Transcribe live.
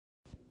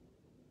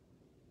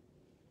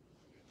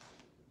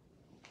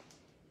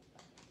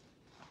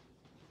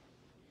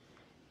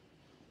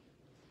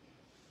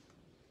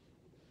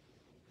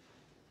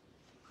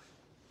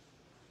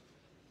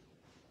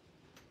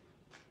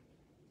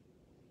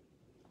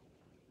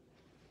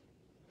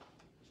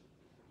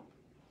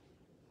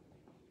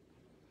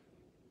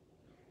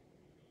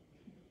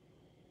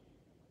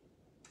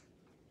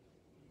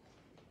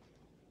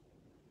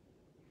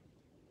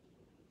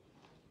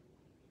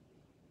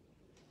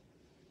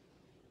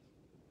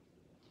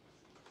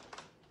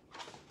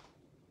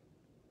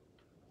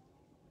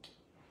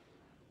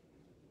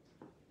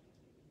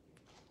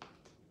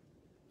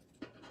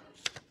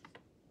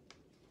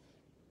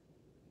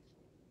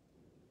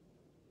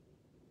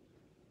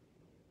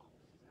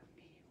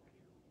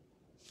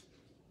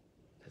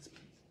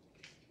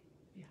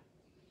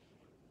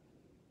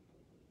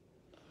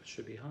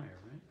should be higher,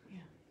 right? Yeah.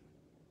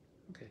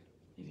 Okay.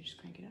 Maybe just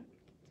crank it up.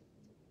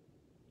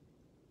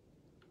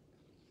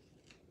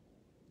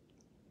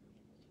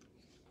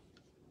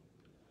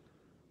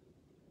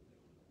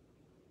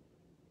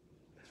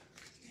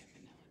 Yeah,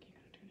 but now look, you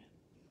gotta turn it.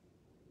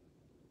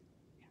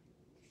 Yeah.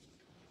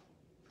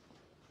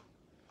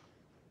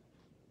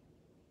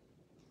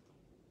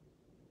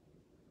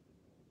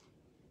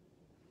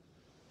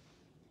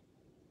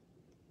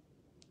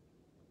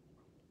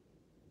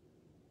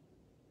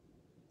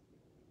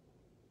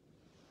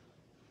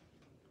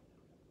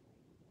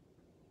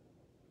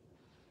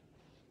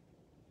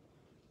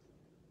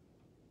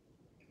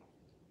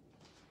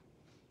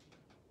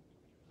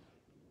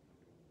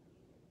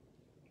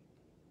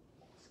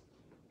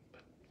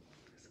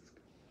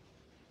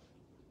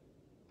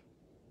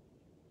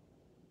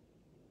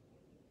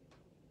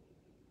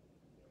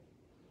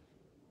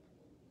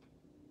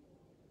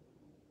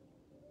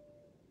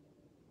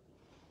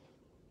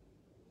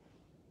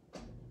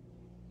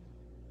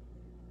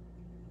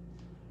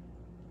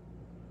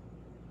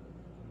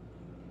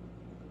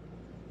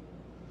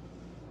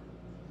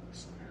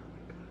 So now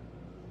it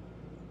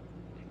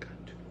got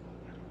too low.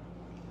 I don't know.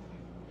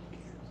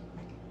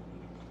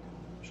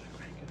 Should I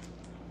crank it?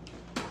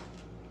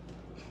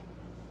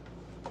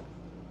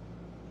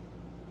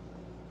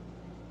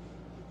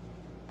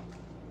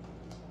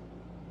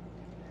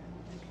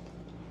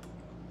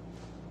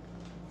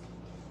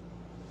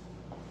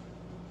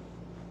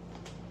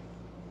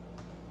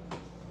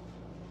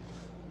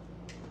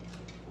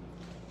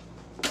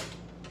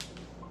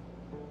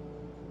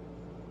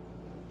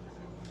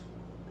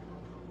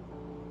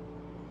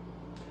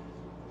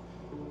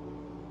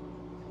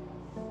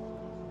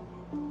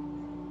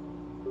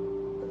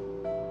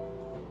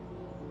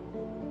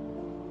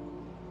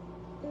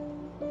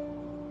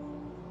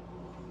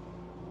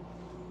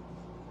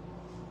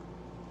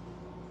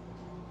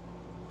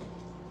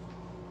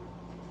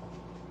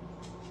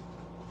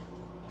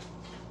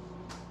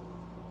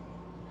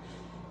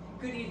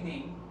 Good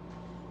evening.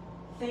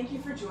 Thank you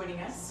for joining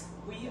us.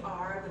 We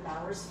are the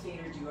Oren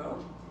Fader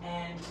duo,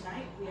 and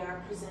tonight we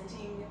are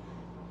presenting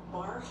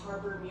Bar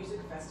Harbor Music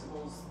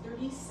Festival's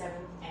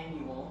 37th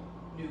annual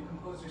New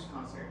Composers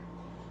Concert.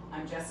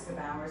 I'm Jessica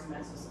Bowers,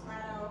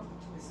 mezzo-soprano.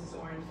 This is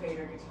Oren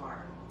Fader,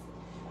 guitar.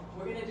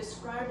 We're going to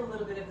describe a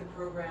little bit of the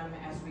program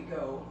as we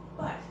go,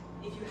 but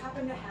if you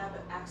happen to have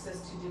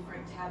access to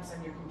different tabs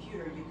on your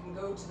computer, you can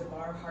go to the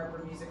Bar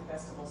Harbor Music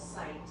Festival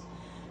site,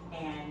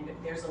 and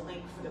there's a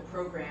link for the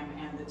program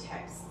and the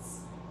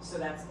texts. So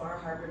that's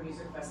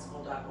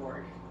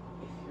barharbormusicfestival.org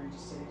if you're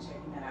interested in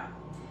checking that out.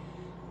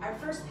 Our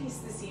first piece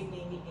this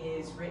evening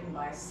is written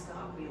by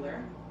Scott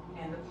Wheeler,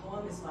 and the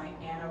poem is by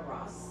Anna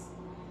Ross,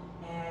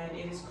 and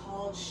it is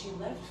called She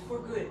Left for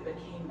Good But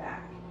Came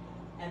Back.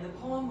 And the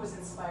poem was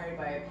inspired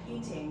by a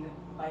painting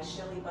by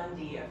Shelley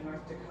Bundy of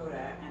North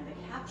Dakota, and the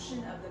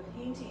caption of the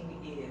painting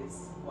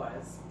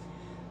was,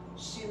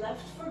 "She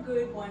left for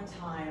good one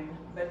time,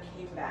 but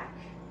came back.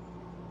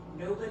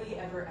 Nobody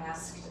ever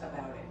asked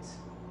about it."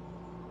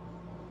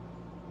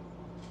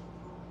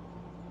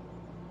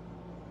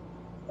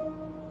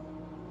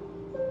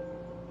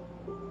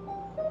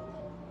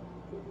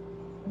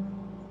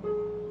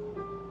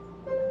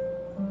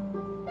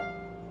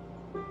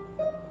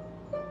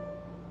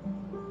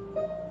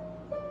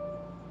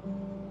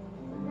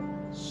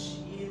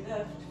 She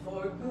left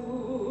for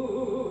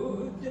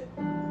good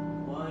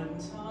one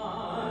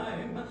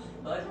time,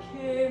 but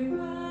came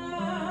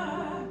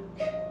back.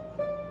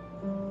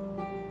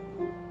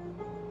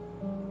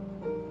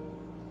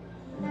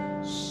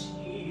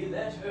 She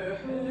let her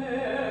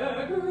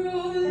hair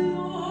grow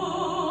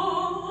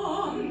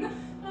long,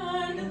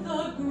 and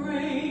the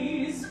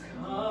grays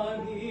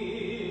come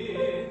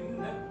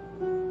in.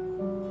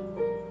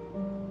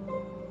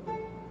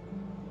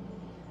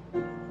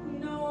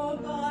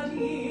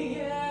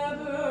 Nobody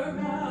ever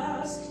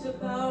asked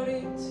about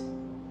it,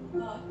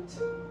 but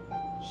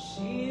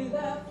she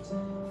left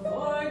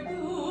for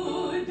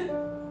good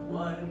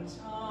one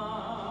time.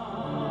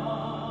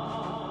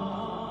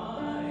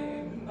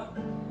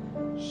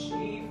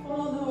 She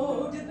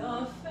followed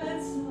the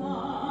fence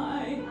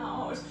line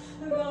out,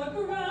 the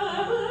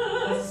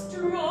grass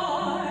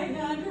dried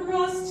and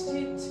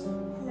rusted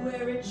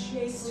where it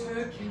chased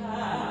her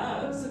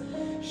calves.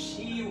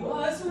 She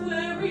was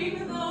wearing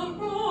the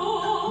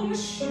wrong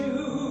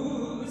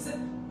shoes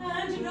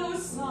and no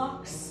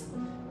socks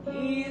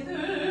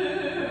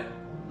either,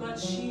 but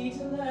she'd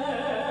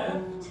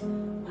left,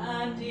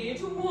 and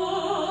it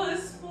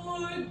was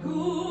for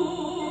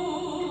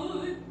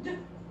good.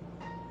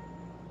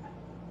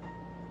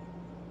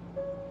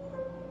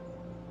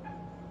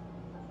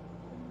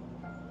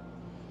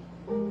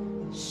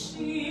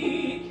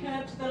 She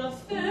kept the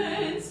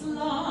fence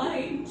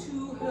line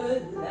to her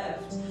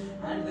left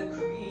and the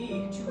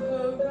creek to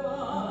her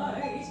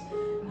right,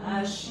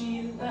 as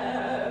she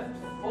left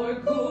for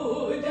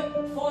good,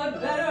 for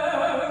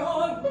better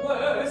or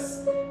worse,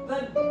 the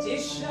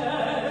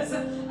dishes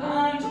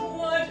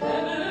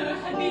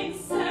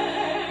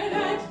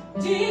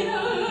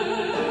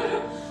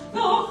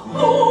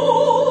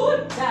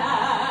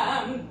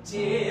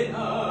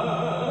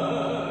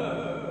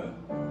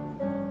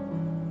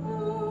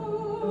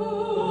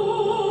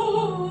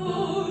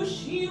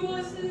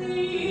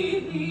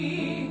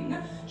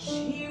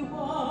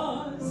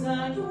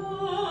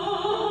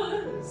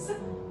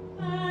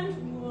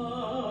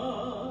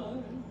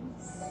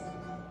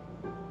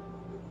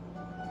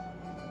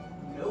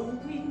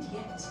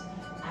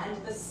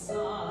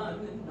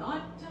sun,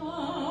 not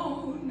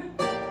down.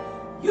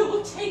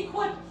 You'll take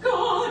what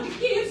God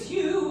gives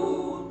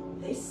you,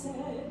 they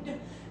said,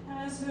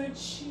 as her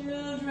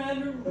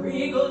children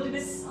wriggled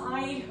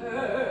beside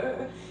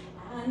her,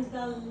 and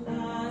the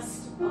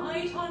last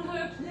bite on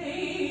her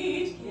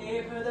plate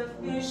gave her the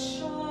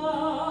fish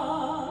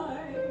eye.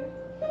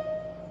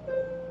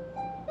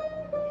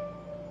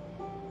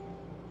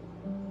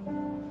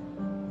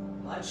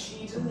 But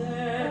she'd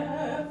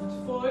left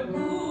for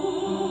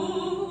good,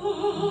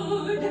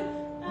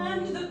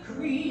 and the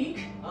creek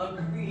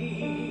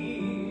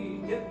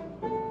agreed,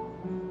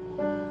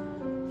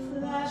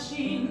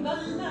 flashing the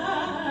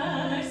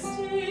last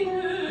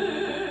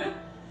anchor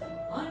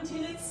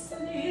until it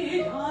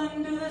slid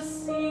under the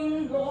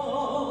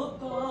single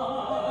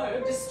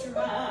barbed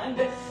strand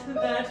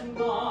that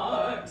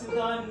marked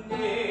the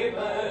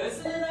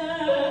neighbor's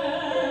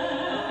land,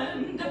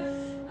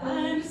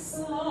 and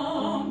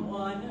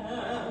someone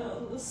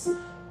else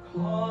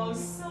called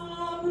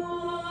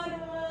someone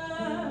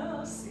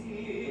else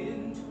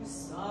into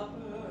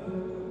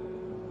supper.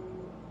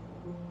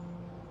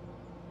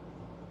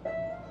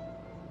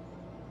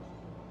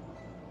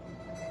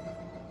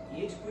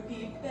 It would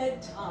be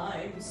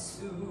bedtime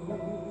soon.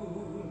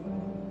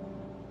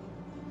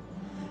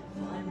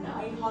 The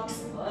nighthawks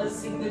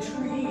buzzing the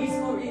trees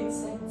for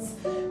insects,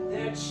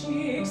 their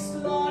cheeks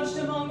lodged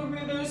among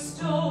river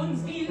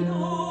stones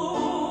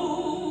below.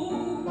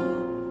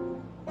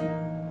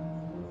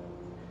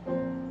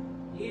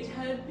 It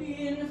had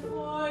been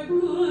for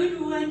good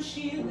when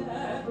she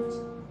left,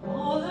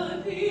 all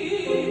of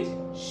it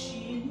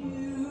she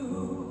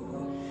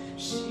knew.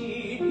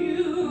 She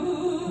knew,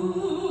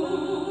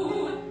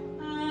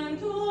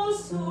 and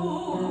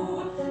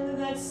also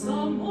that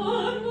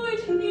someone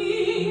would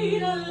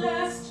need a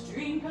last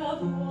drink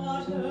of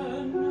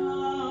water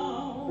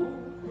now,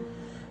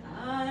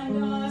 and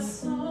a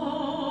song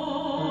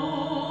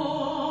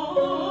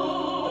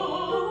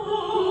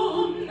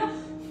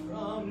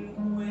from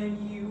when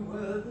you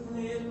were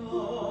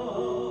little.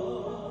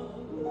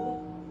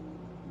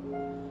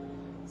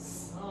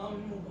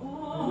 Someone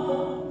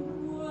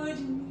would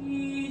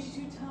need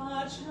to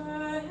touch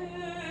her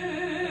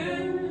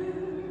hair,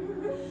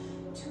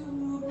 to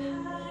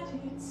pat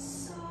it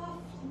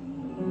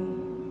softly,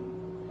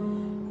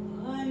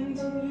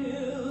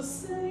 until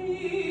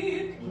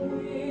sleep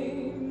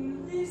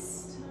came this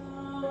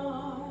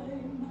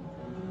time,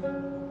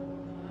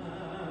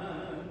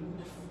 and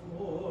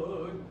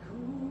for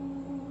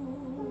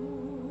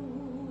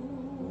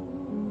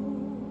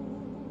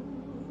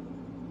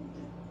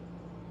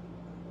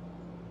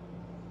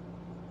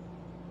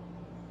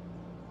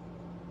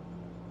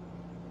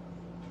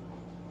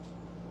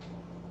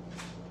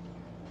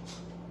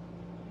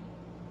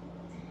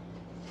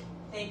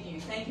Thank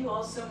you. Thank you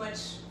all so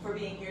much for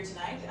being here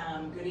tonight.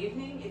 Good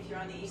evening if you're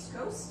on the East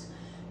Coast.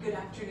 Good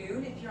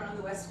afternoon if you're on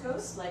the West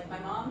Coast, like my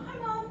mom. Hi,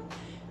 Mom.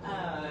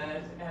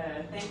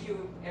 Thank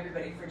you,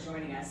 everybody, for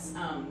joining us.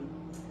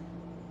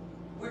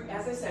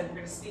 As I said, we're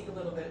going to speak a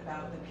little bit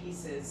about the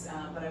pieces,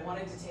 but I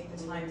wanted to take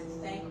the time to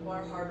thank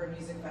Bar Harbor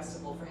Music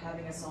Festival for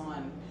having us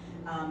on.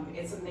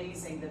 It's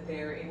amazing that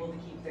they're able to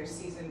keep their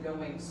season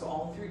going. So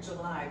all through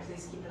July,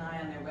 please keep an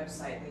eye on their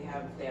website.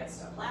 They had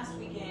stuff last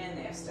weekend,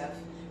 they have stuff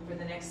for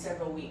the next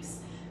several weeks.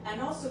 And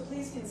also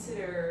please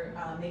consider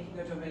making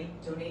a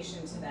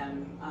donation to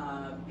them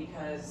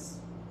because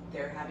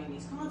they're having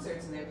these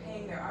concerts and they're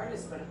paying their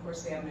artists, but of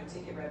course they have no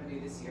ticket revenue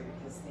this year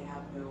because they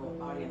have no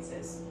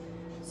audiences.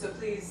 So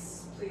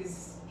please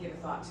give a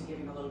thought to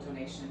giving a little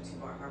donation to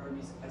Bar Harbor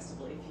Music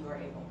Festival if you are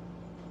able.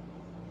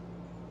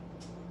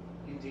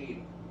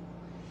 Indeed.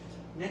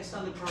 Next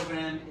on the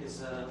program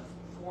is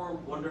 4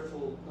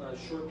 wonderful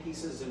short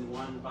pieces, and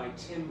one by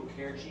Tim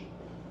Mukherjee,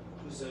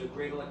 who's a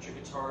great electric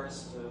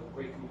guitarist, a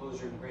great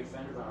composer, and a great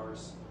friend of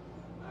ours.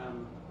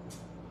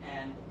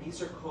 And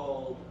these are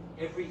called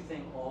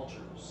Everything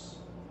Alters,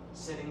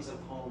 Settings of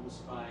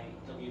Homes by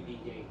W.B.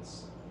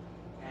 Yeats.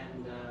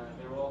 And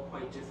they're all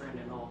quite different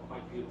and all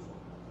quite beautiful.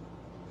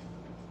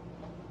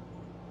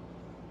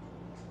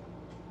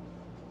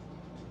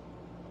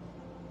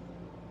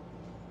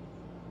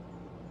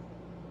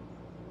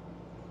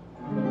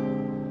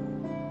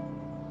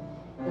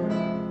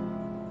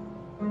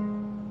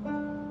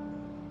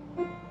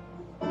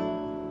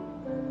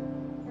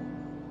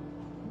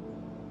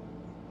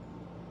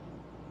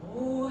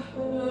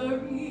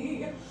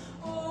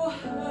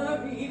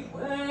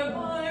 Where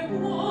by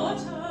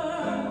water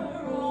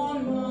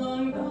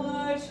among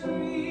the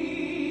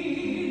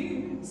trees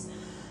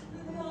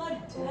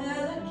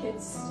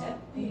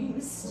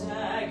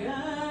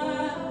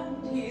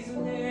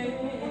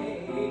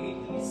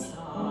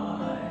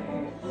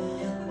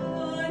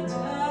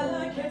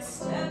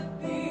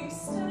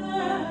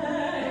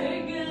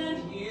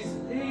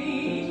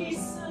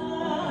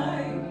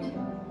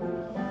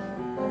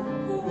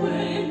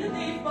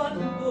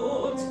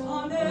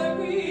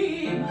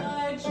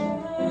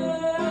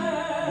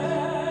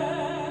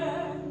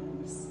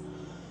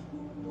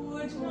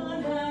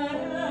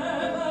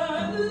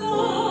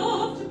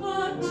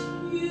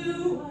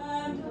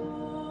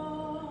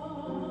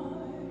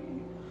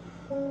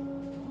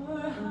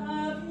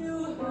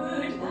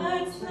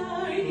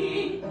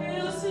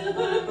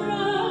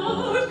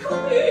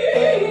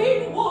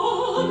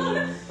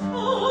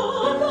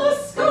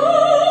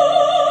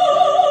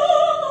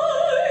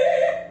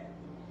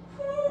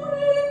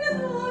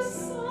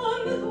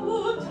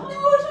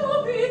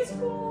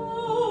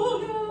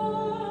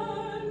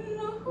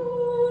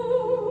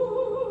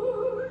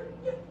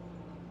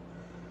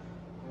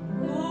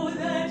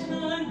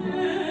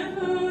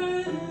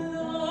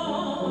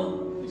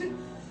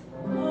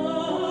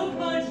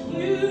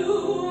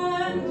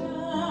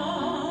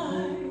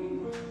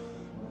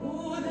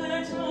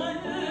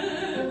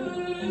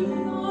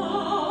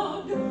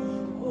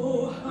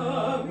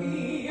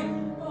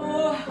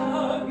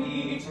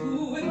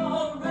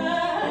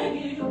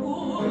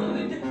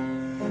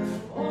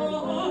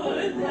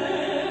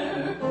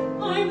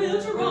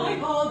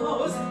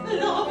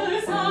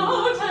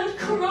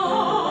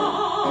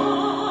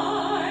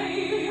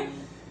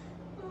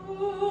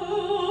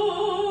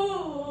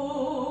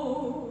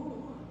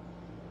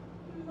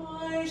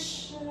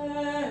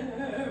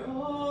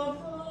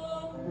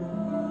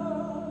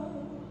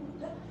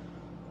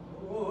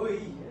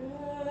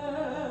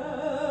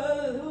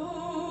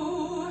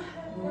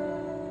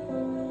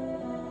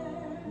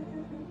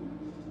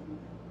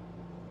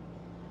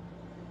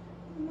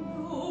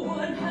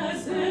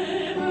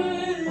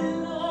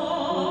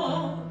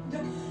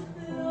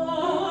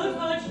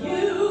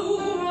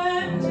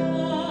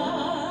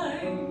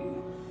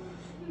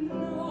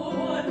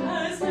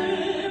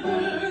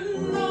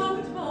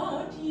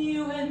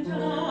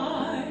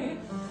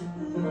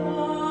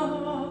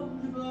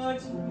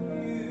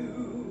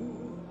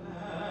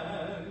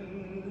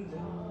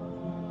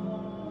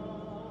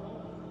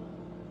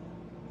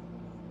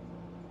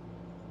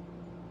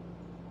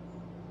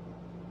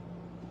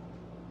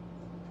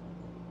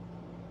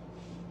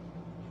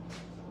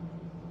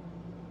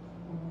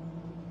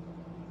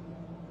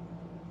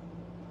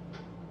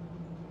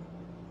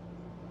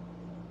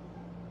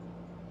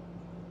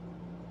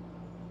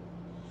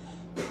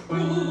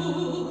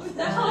Prove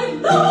that I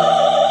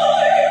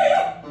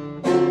lie.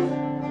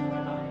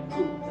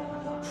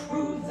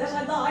 Prove that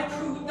I lie,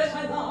 prove that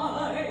I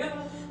lie.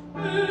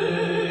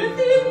 Earth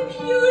in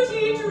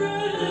beauty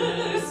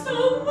dressed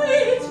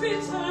awaits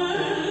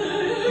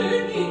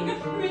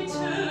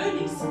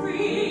returning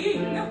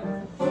spring.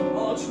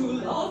 All true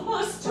love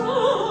must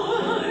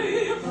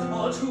die,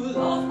 all true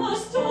love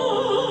must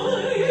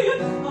die,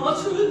 all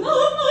true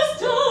love must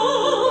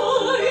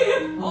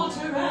die,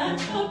 alter at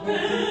the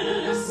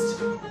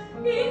best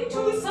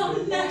into some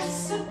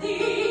lesser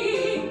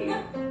thing.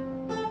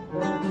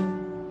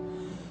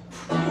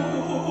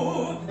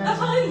 Prove that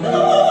I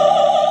lie.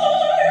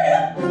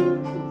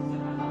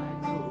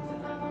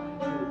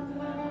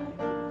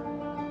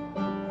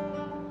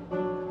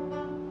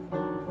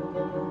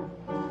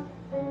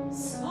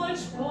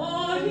 Such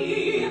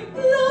body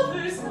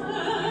lovers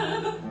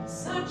have,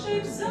 such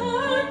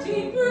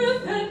exacting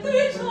breath that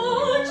they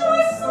touch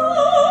or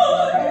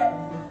sigh,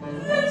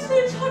 that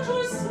they touch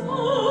or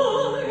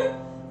sigh,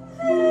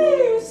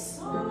 they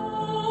sigh.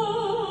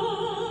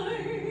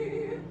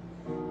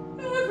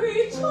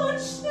 Every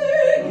touch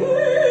they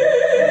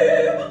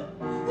give,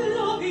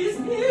 love is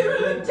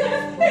nearer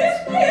death, is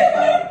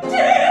nearer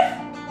death.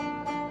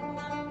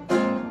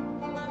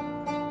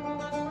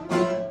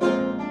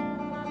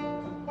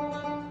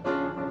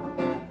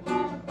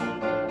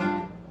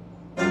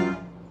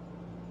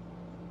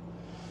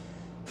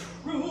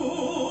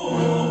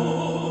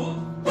 Prove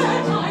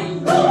that I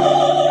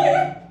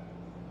lie.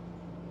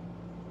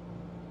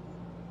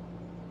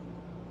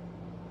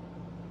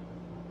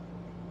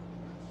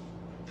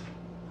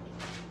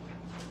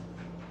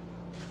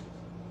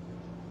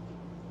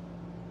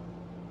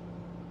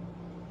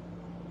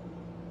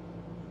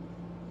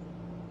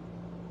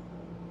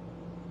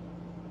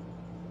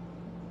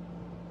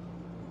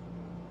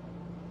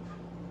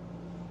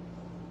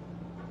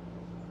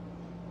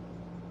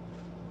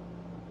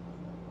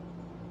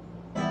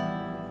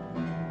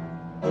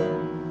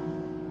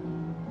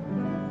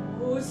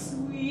 Oh,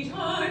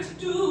 sweetheart,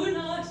 do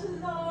not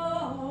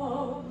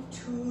love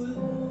too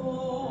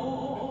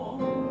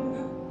long.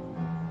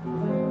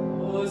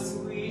 Oh,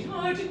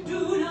 sweetheart,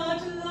 do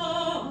not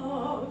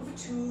love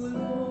too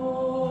long.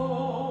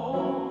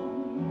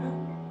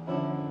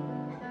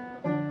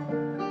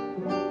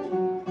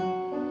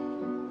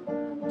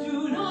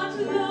 Do not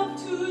love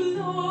too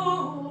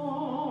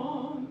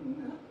long.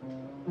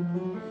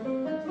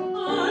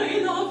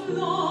 I love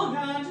long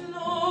and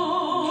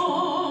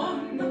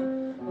long.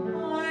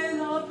 I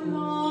love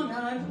long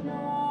and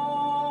long.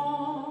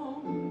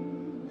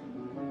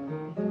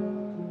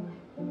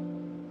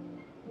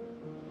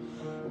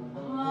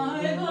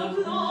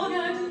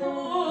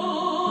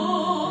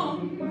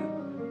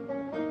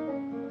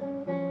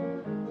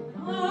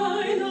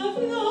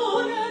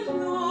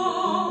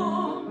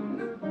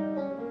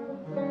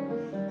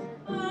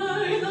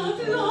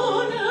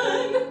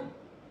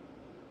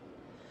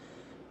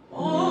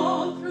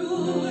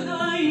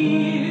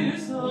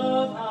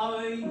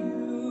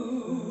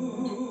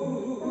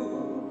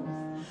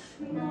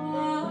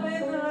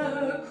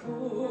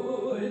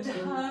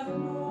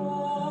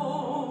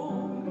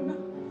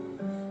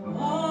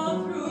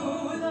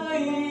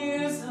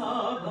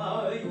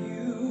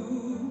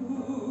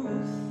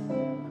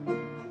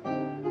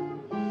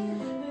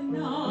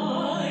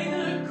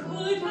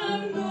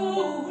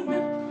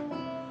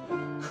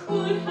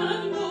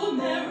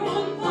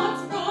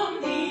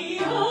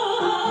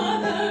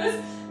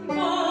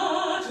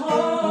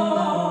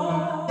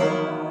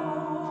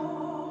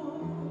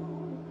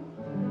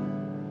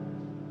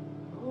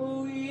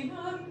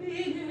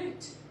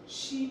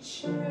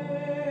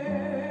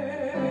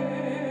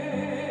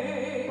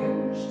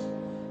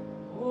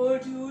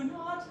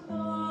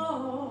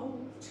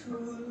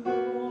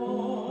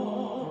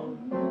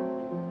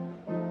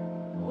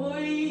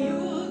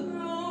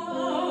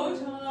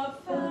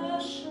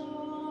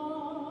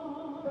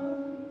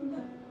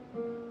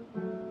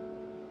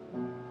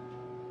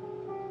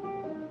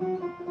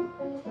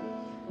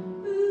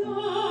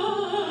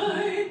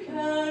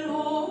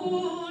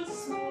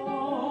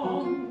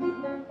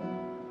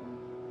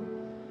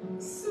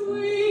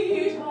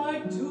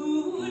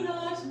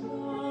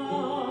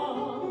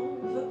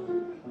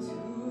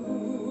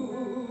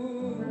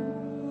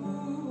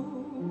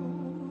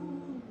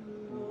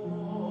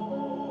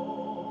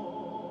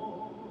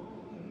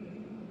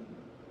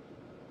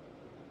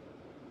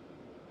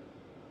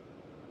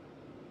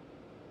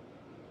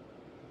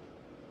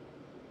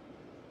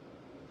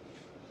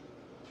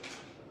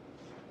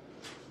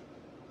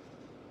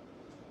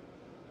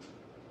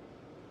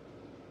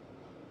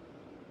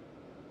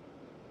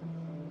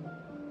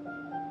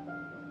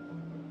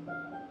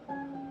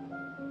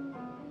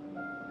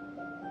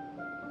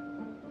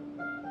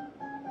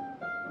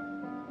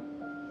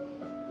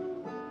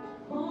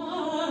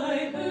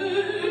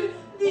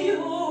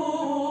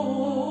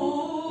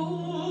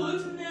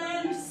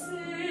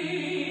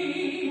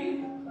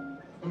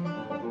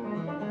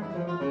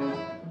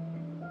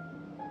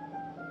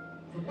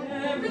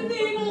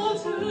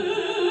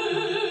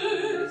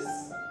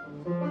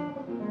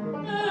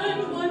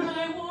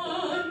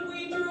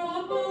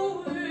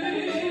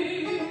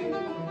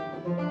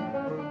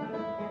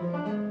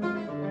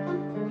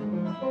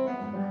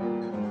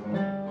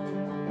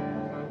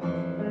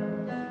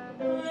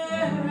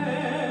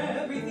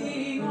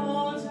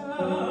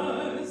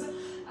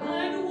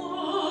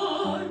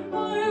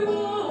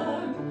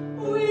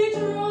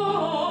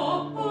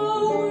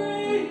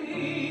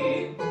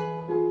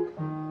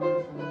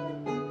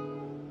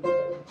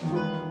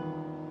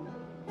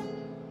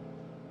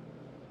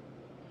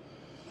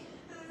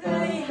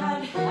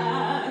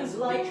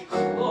 like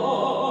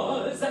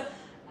claws,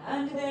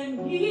 and their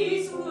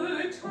knees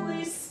were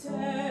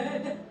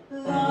twisted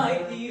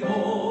like the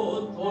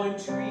old thorn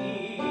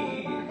trees.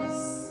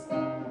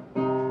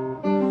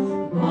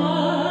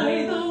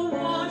 By the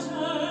waters,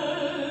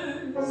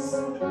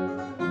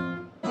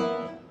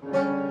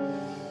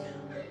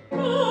 by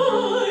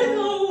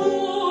the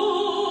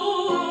waters,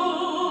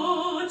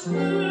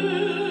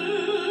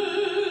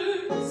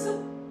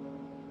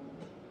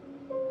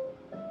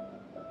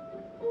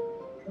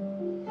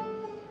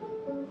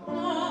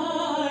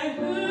 I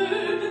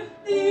heard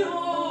the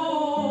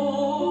old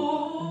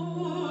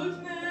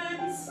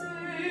men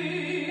say,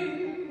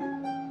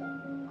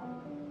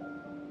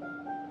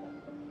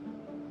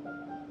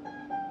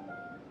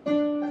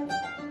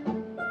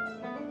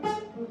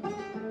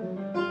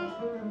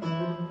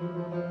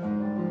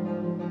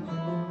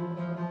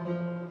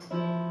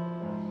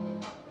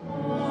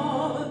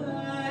 "Oh,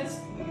 that's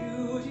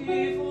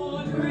beautiful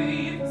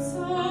drifts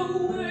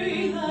away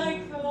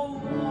like the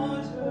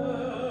waters."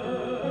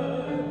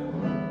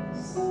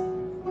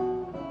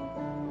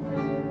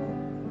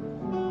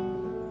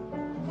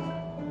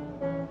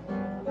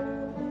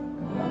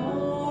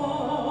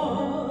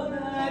 Oh,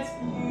 that's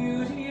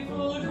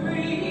beautiful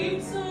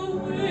drifts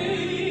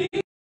away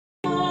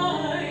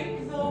like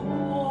the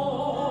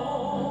waters.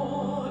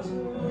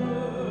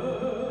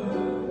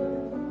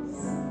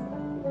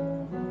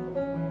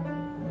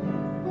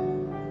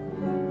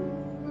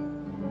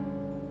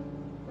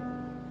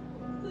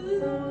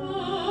 Like the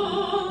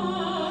waters.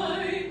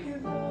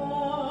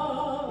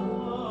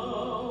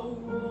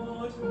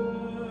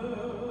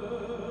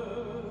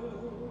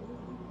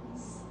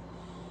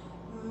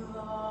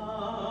 Like the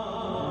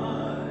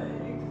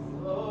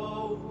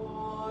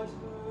waters.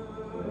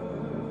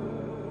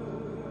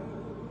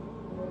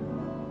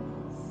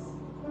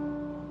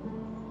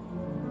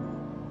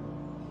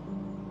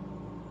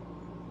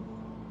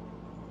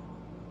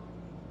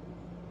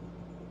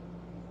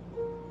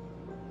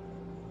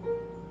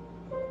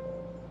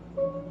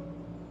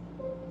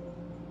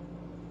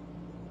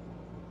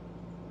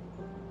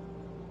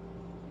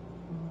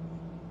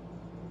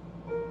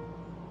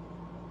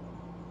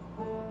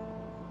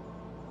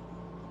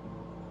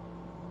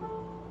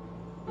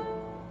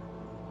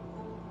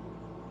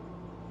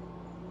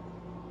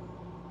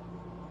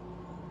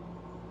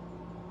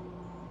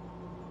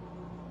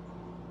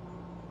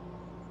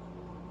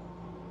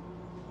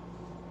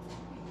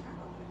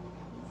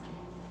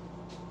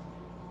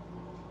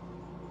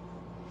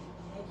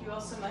 Thank you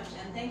all so much,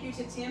 and thank you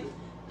to Tim.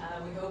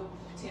 We hope,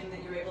 Tim,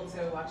 that you're able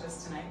to watch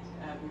us tonight,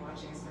 be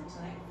watching us from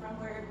tonight, from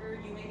wherever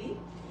you may be.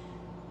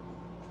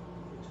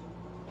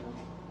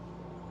 Okay.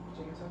 Do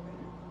you want to talk right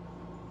now?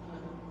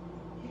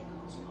 Yeah,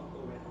 I'll go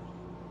right after.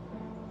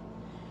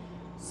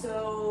 So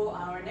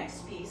our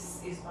next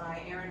piece is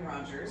by Erin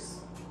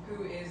Rogers,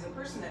 who is a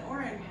person that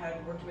Oren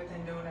had worked with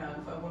and known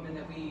of, a woman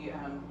that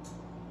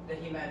that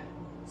he met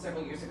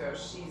several years ago.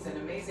 She's an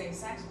amazing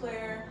sax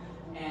player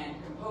and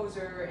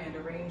composer and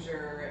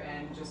arranger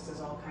and just does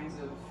all kinds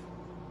of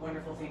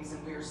wonderful things,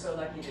 and we were so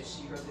lucky that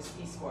she wrote this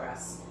piece for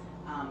us.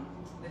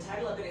 The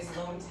title of it is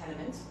Lone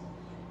Tenement,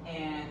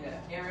 and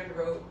Erin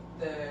wrote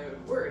the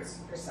words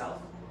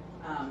herself,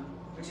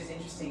 which is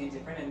interesting and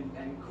different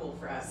and cool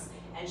for us.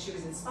 And she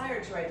was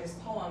inspired to write this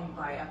poem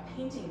by a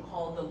painting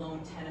called The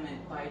Lone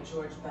Tenement by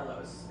George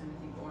Bellows, and I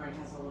think Oren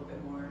has a little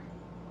bit more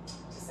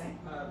to say.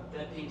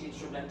 That painting's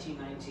from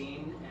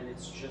 1919, and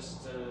it's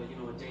just you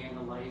know, a day in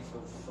the life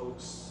of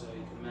folks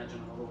you can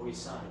imagine on the Lower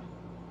East Side.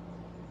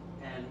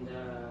 And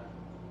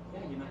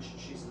yeah, you mentioned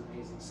she's an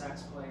amazing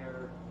sax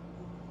player.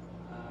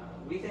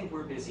 We think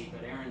we're busy,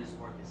 but Erin is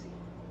more busy.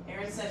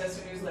 Erin sent us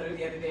a newsletter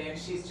the other day, and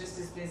she's just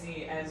as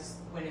busy as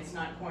when it's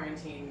not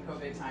quarantine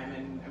COVID time,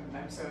 and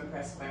I'm so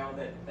impressed by all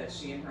that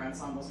she and her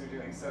ensembles are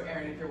doing. So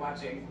Erin, if you're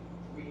watching,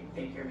 we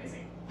think you're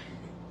amazing.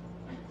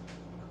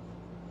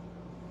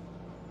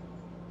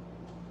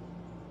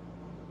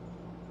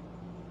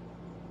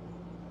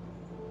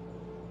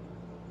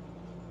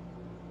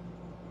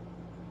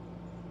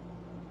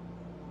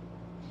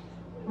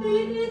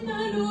 Beneath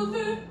an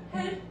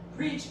overhead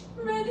bridge,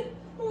 red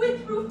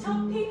with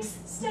rooftop peaks,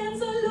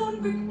 stands a lone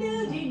brick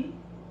building.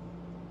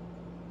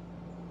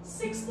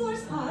 6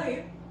 floors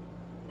high,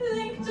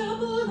 length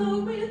double the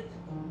width,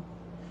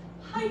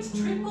 height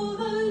triple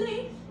the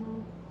length,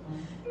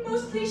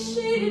 mostly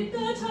shaded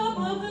the top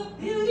of the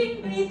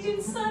building, bathed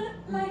in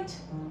sunlight.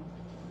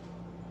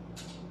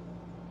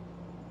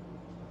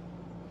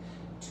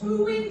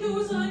 2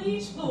 windows on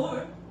each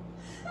floor.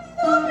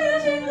 The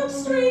building looks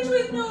strange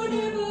with no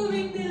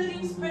neighboring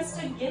buildings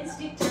pressed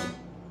against it.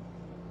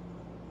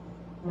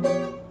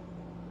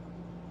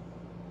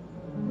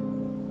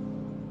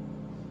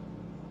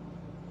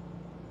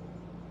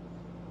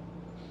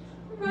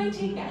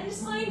 Writing and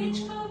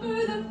signage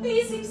cover the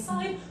facing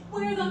side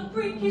where the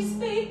brick is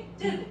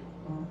faded.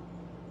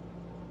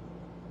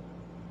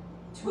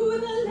 To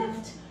the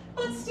left,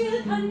 but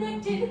still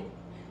connected,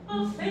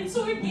 a fence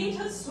or gate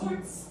of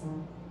sorts.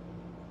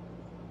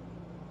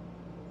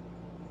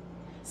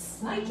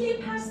 Slightly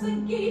past the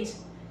gate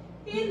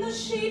In the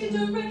shade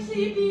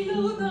directly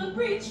below the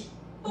bridge,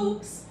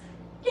 folks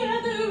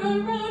gather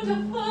around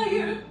a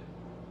fire.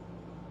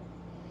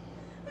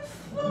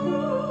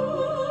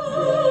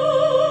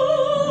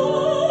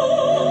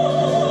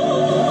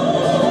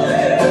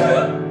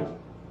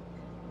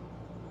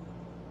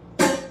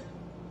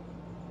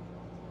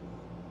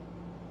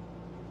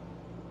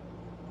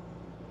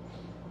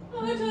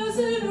 A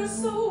dozen or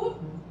so,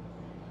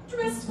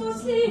 dressed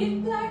mostly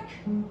in black,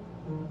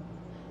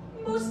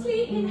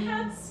 mostly in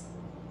hats.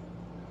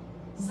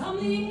 Some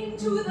lean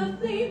into the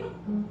flame,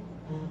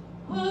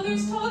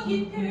 others talk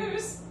in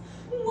pairs.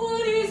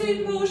 One is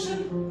in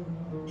motion.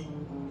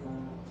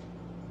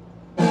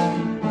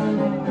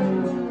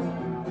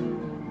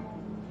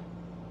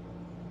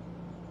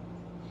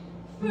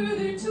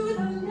 Further to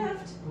the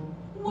left,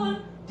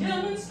 one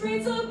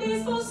demonstrates a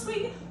baseball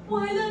swing,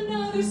 while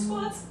another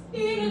squats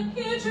in a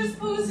catcher's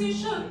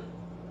position.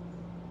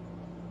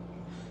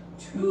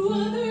 Two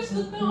others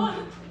look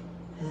on.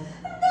 The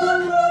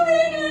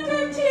clothing and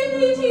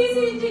activities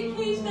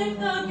indicate that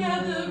the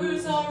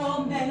gatherers are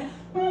all men.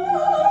 Men.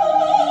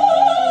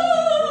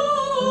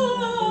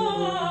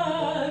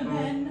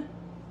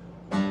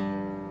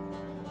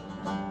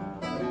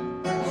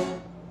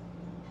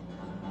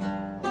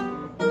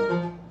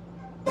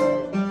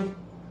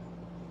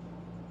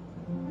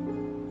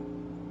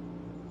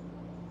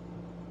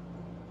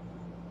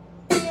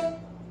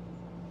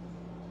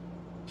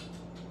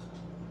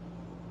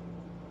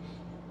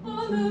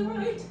 On the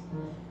right,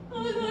 a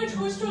large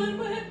horse-drawn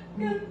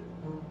wagon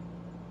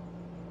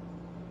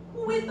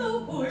with a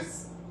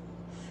horse.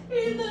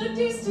 In the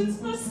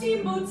distance, a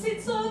steamboat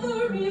sits on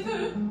the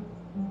river.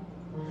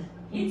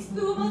 Its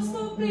plume of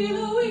smoke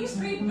billowing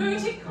straight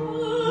vertical.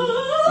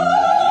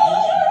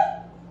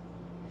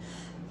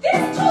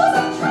 This toss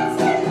of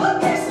transit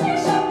appears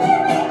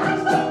stationary at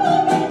the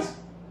moment.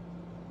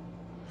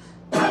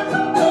 At the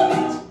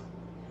moment,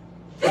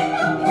 they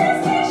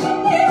appear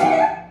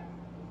stationary.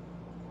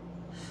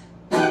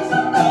 At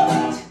the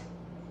moment.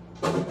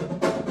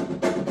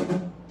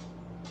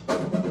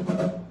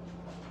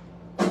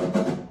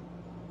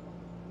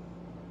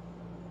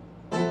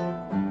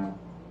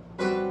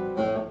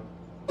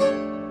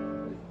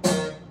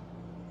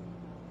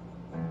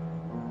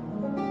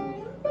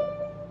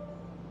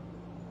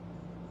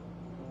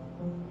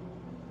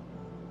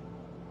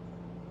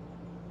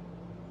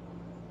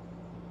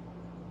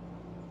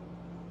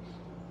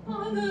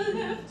 On the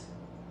left,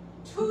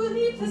 two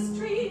leafless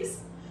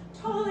trees,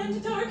 tall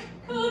and dark,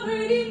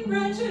 covered in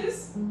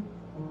branches.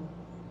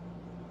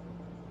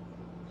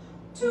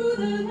 To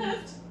the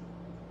left,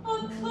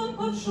 a clump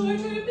of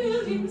shorter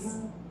buildings.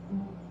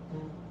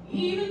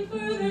 Even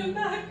further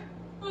back,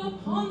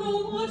 upon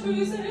the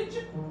water's edge,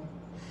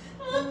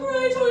 a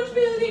bright orange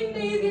building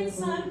bathed in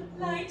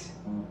sunlight.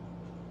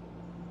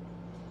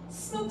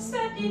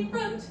 Smokestack in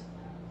front,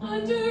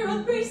 under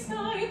a gray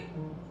sky,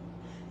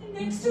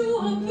 next to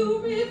a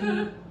blue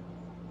river.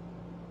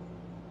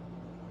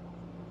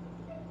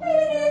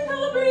 Beneath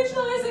the bridge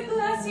lies a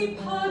glassy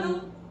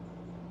puddle.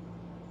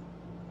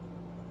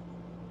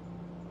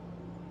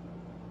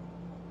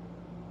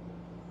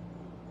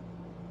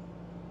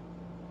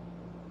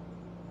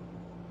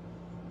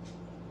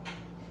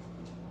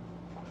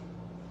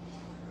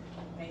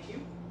 Thank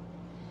you.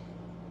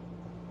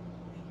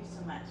 Thank you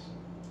so much.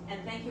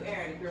 And thank you,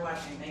 Erin, if you're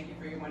watching. Thank you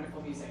for your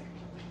wonderful music.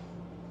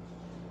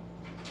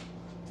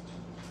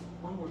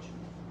 One more.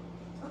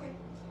 Okay.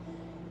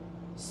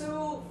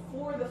 So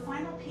for the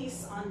final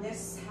piece on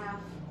this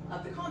half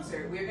of the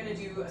concert, we're going to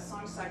do a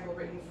song cycle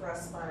written for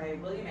us by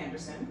William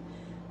Anderson.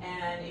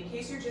 And in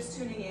case you're just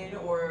tuning in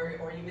or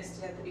you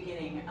missed it at the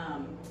beginning,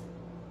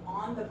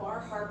 on the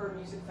Bar Harbor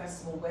Music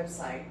Festival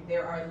website,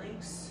 there are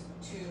links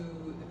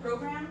to the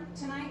program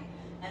tonight,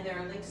 and there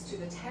are links to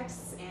the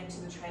texts and to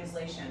the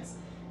translations.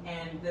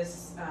 And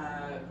this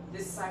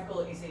cycle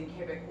is in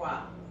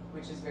Quebecois,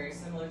 which is very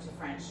similar to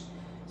French.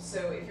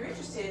 So if you're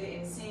interested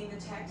in seeing the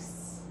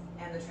texts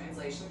and the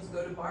translations,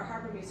 go to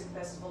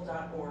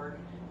barharbormusicfestival.org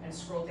and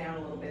scroll down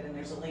a little bit, and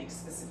there's a link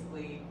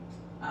specifically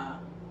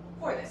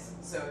for this.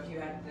 So if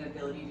you have the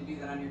ability to do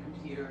that on your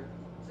computer,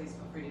 please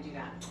feel free to do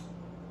that.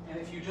 And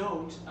if you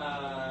don't,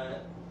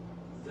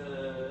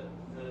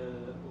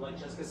 like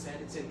Jessica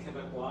said, it's in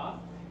Quebecois,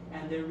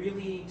 and they're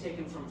really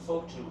taken from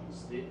folk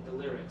tunes, the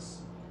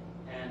lyrics,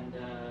 and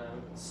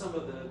some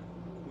of the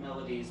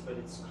melodies, but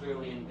it's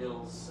clearly in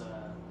Bill's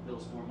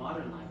more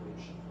modern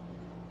language.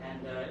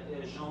 And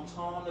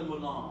J'entends le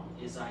moulin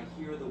is I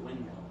hear the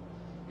windmill.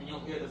 And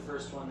you'll hear the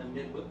first one,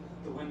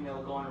 the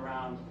windmill going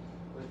around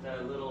with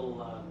a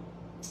little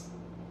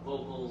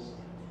vocals.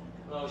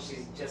 Oh,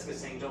 Jessica's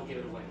saying, don't give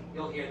it away.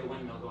 You'll hear the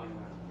windmill going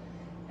around.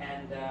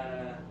 And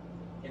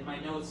in my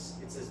notes,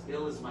 it says,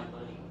 Bill is my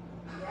buddy.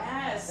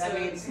 Yes. That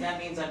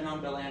means I've known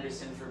Bill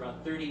Anderson for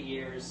about 30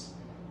 years.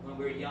 When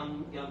we were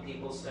young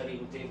people studying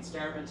with David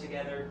Starvin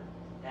together,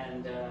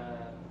 and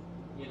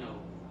you know,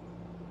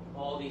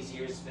 all these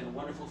years, been a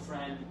wonderful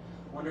friend,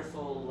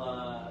 wonderful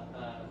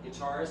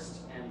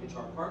guitarist and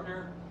guitar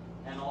partner,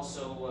 and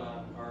also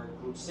our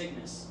group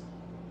Cygnus,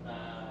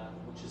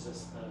 which is a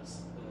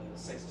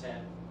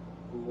sextet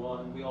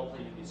and we all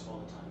play the music all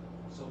the time.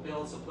 So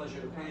Bill, it's a pleasure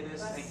to play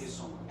this. Thank you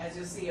so much. As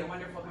you'll see, a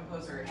wonderful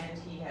composer, and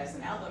he has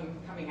an album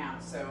coming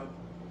out, so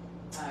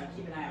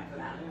keep an eye out for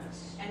that.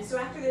 Yes. And so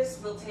after this,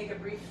 we'll take a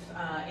brief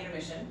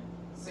intermission,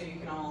 so you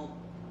can all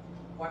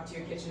walk to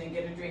your kitchen and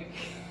get a drink.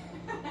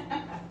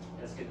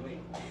 Yes, can we?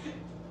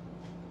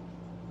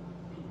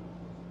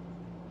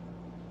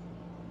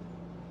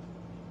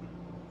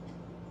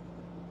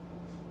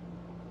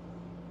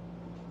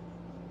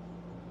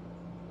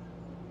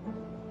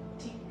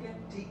 Tika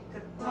tika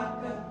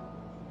taka,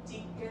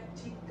 tika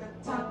tika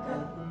taka,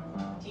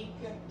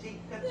 tika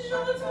tika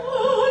taka,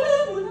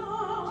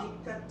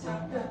 tika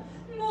taka.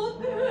 Mon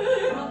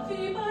père a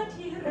fait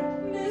bâtir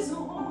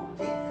maison.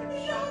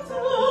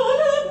 J'entends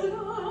le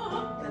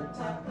moulin.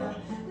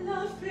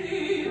 L'a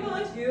fait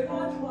bâtir à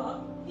trois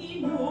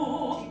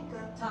pignons.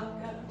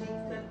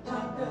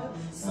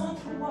 Sans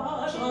toi,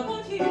 j'en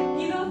bâtir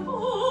il a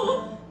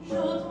fond.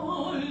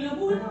 J'entends le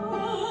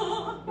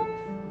moulin.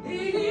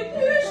 Et les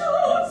plus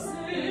chauds,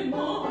 c'est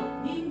mon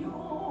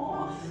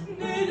mignon.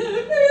 Mais le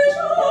plus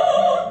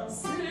chaud,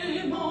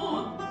 c'est mon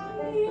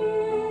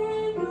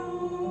mignon.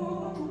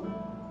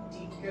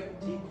 tika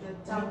tika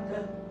taka,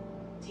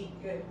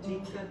 tika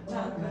tika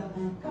taka.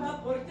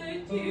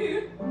 Qu'apportes-tu,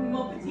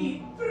 mon petit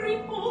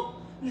fripon?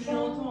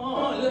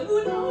 J'entends le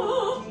moulin.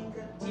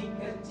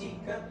 Tika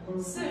tika,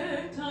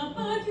 C'est un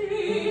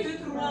pâté de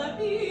trois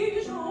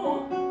pigeons.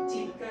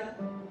 tika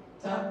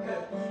taka.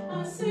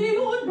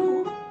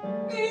 Asseyons-nous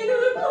et le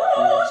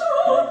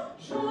mangeons.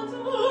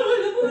 J'entends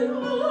le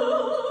moulin.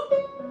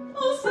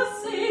 En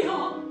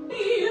s'asseyant,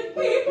 il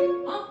fit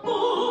un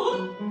pont.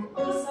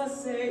 En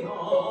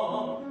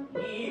s'asseyant,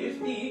 il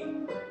fit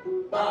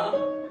un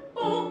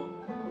pont.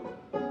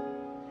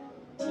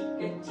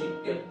 Tika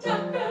tika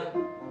Taka,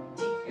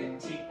 tika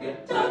tika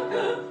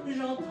taka,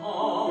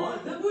 j'entends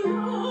le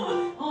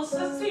moulin. En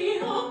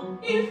s'asseyant,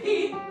 il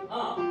fit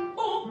un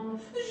pont.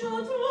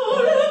 J'entends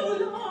le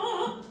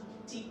moulin.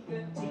 tika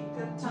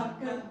tika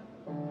taka,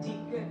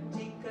 tika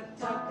tika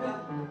taka.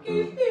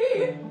 Il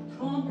fit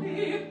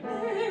trembler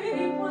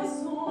les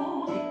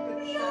poissons.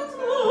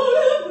 J'entends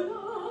le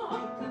moulin.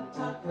 Tika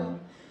taka,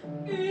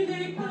 Et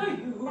les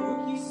cailloux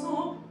qui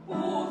sont au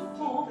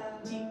fond.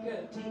 tika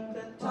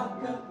tika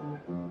taka.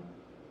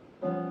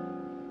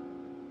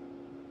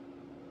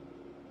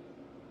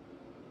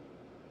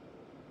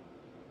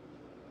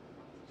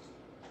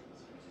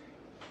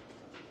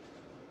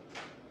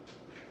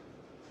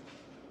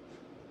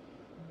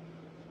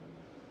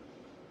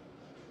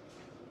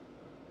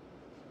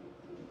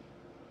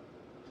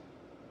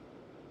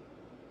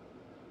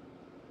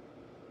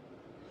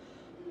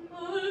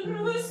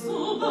 Malgré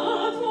son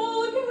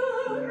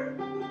bâton-cœur,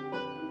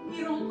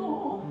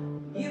 Mironton,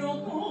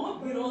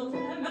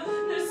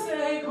 ne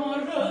sait quand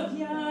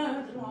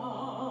reviendra.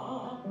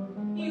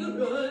 Il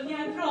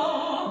reviendra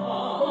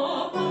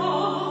à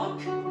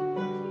Pâques.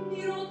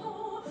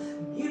 Mironton,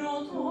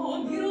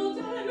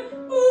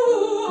 ou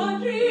à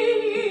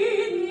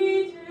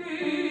Trinité.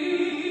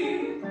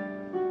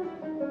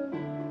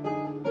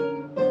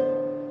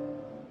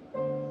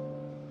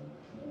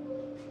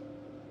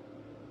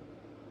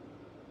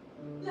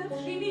 La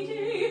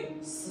Trinité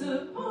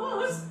se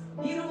passe,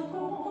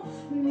 Mironton,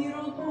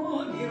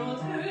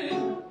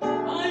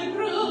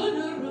 Algre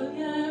ne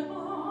revient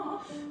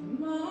pas.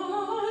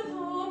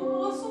 Madame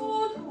à son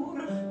tour,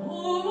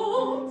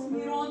 honte,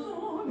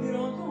 Mironton,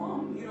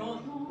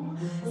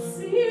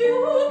 si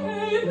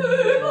auquel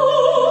peut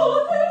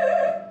monter.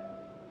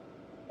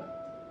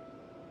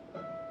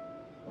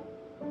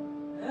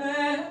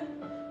 Elle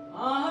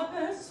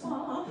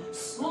aperçoit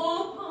son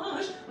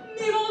page,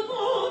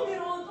 Mironton,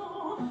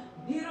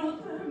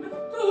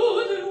 tout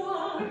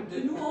de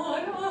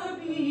noir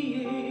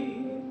habillé.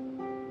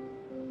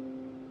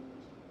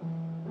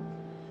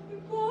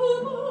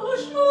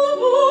 Bobage,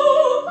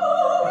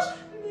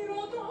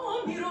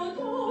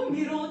 Mironton,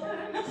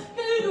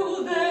 quelle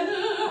nouvelle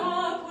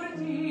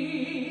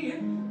apporter?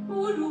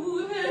 Aux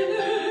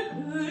nouvelles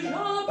que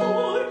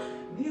j'apporte,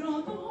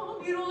 Mironton,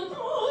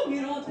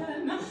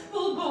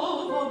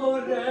 vos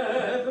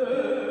rêves,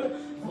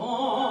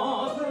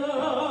 votre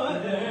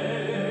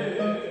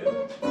rêve.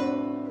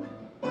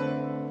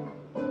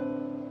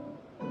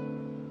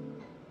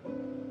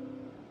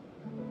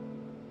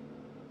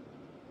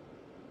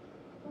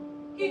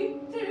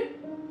 Quittez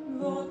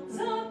vos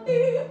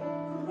habits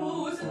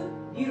roses,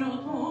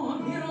 Mironton,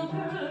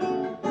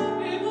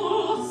 et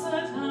vos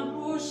satins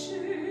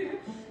bouchés.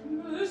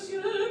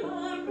 Monsieur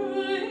Marbre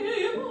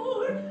est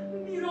mort,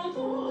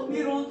 Mironton,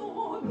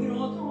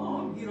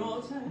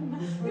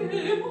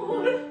 est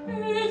mort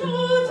et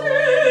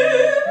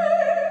enterré.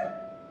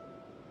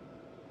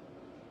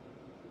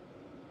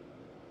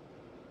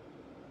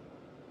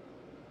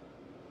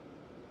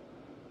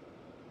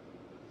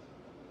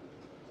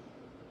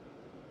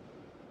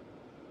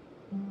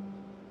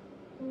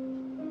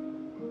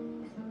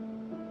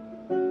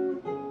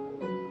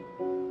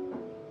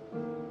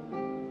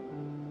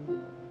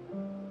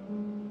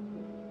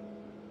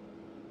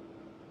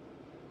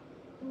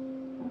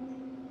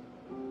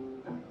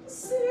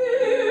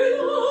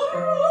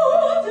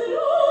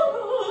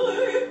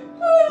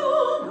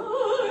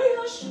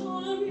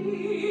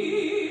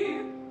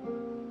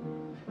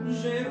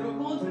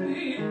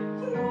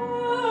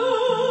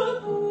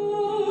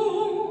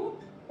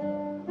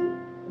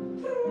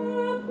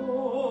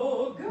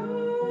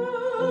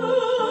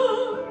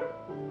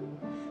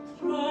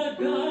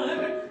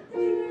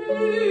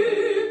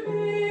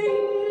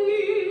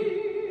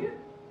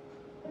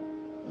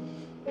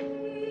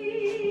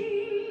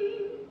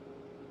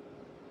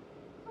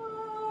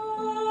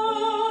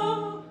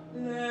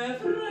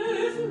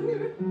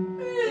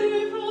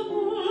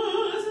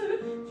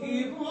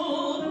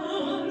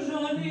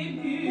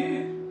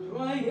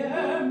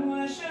 croyez,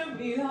 moi, cher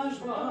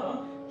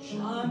villageois,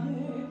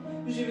 jamais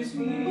je me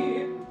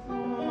suis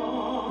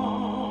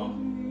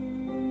trompé.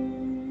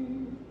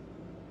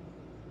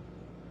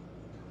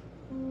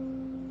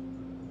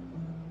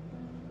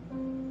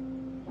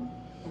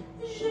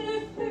 J'ai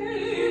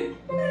fait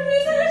les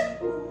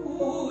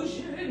où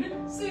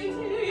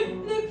c'était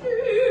les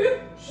plus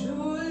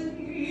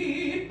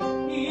jolis.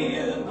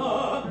 Il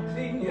m'a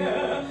cligné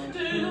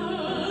de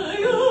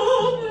l'œil au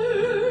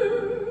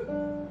bleu,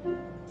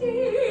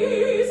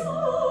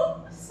 disant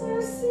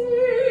ceci.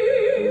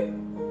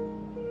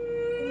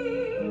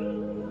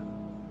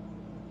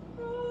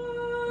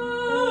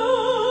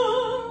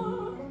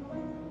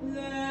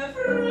 Les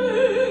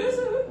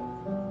fraises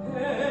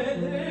et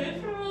les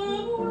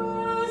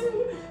framboises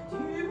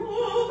du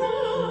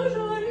mauvais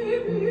j'aurais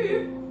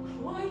pu.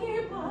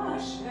 Croyez pas,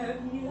 cher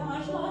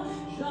villageois,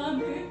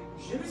 jamais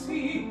je me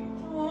suis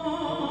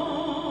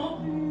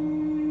trompé.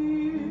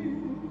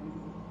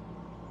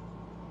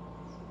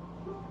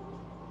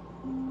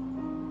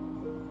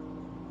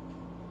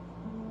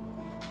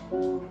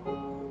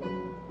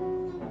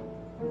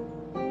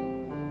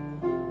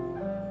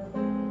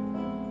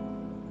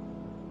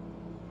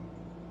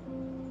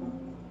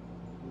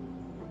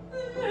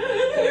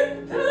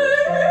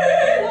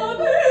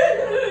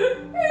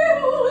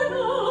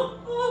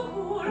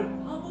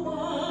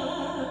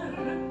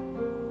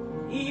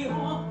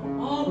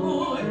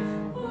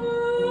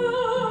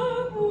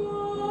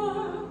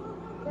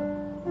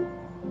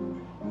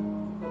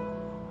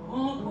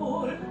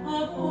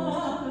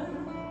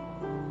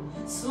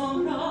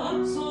 Son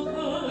âme, son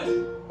cœur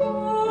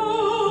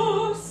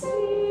aussi.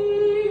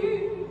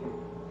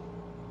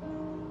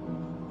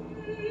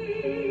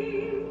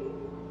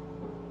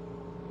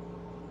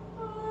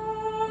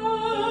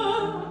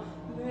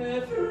 Les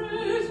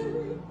fraises,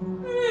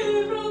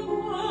 les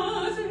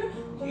framboises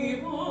du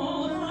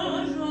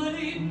mauvais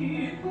j'aurais pu.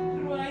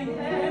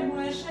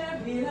 Croyez-moi, cher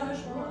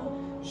villageois,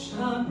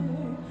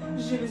 jamais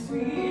je me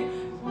suis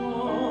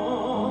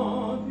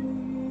trompé.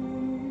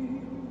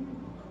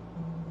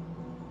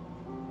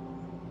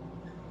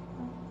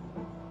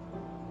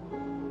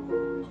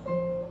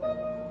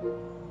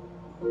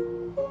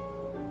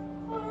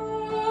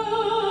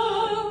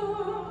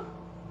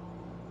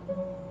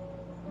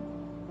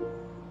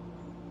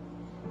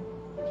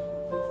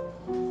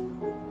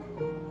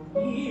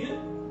 Il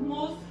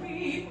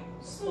m'offrit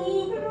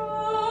son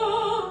bras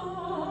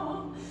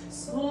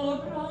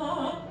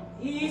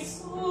et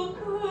son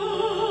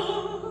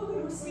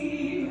cœur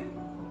aussi.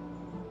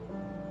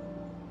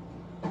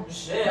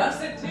 J'ai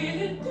accepté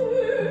les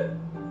deux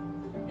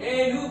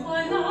et nous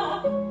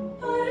voilà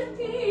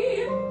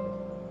partis.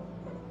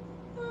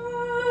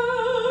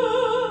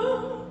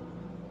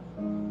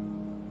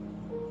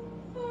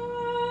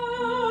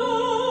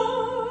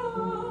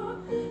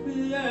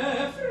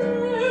 Les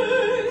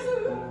fraises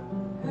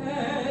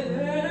et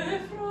les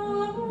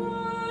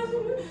framboises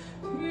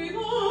du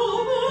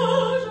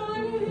mauvais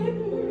j'aurais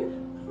pu.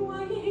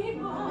 Croyez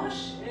pas,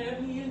 cher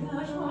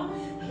villageois,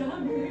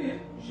 jamais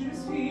je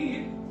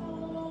suis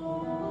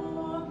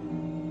tombé.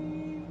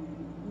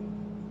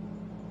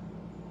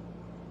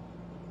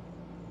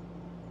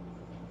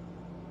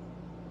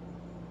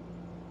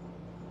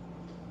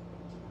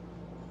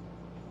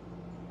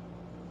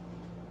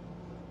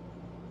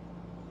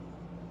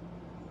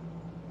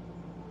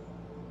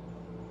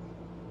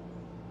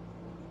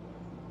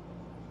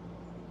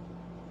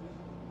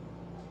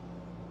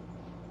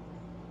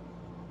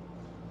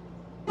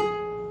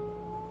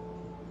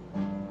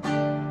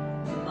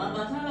 Un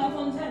matin à la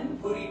fontaine,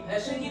 pour y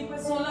pêcher des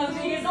poissons, la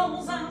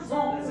zigazon,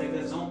 zinzon. La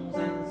zigazon,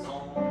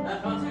 zinzon. La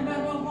fontaine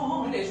d'un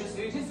moment, les je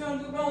suis sur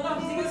le bord, la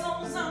zigazon,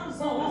 La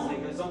zinzon.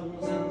 zigazon,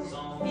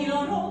 zinzon. Il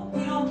en haut,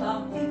 il en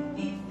bas,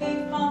 pif, pif,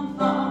 fam,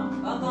 fam.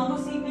 Papa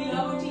aussi, puis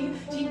la bottine,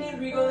 petit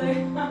rigoler,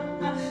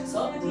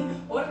 son petit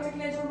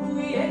porte-clés tout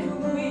rouillé,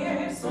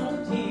 son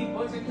petit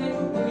porte-clés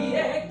tout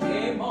rouillé,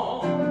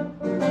 gaiement.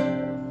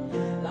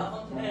 La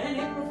fontaine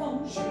est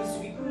profonde, je me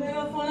suis coulé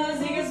au fond, la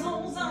zigazon,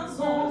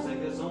 zinzon. La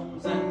zigazon,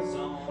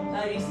 zinzon.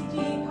 Paris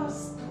City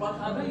passe, trois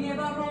cavaliers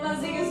barons, la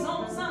zigazon,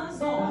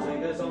 zinzon. La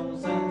zigazon,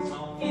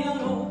 zinzon. Il en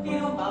haut,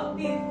 il en bas,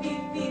 pif, pif,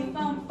 pif,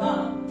 fam,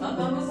 fam.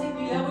 Papa aussi,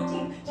 puis la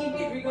bottine,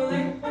 petit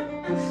rigoler,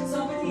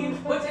 son petit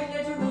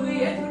porte-clés tout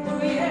rouillé,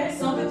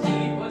 son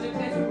petit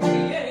porte-clés tout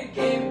rouillé,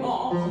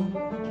 gaiement.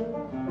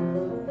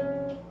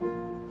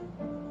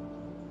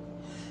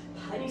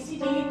 Paris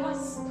City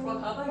passe, trois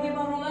cavaliers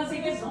barons, la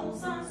zigazon,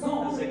 zinzon.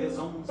 La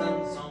zigazon,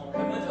 zinzon.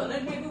 Que me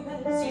donnent les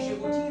nouvelles si je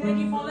vous tirais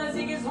du fond la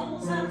zigazon,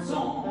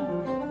 zinzon.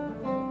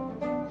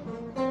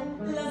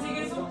 La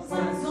zigazon,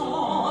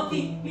 zinzon.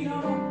 Pip,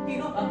 pilon,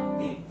 pilon,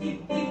 pip, pip,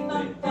 pip,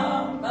 pam,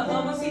 pam. Papa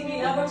aussi, puis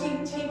la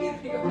bottine, tipi,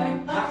 rigoler,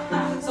 ha, ha.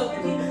 Son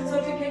petit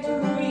tout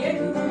rouillé,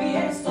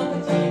 son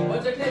petit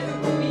porte-clés tout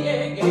rouillé,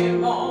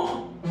 gaiement.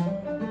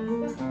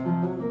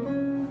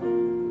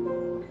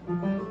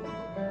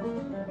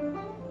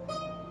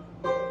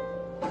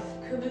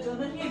 Que me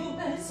donneriez-vous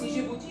belle si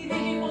je vous tirais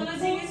du fond la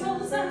zigazon,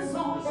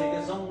 zinzon. La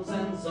zigazon,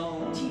 zinzon.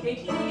 Tirez,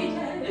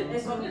 tirez, les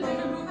sortes de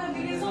loups, la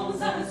zigazon,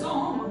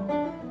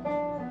 zinzon.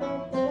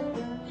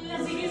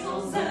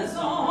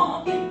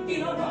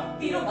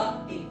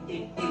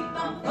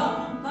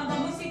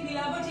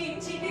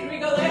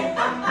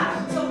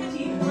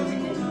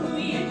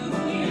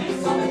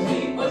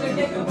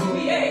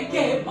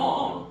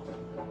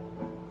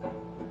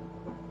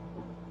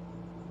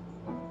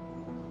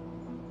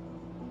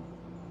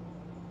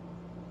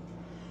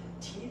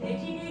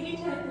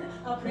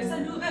 Après ça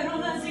nous verrons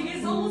la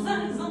zigazon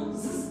zinzon.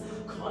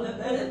 Quand la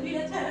belle puis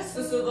la terre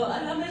se va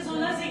à la maison,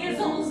 la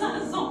zigazon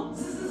zinzon.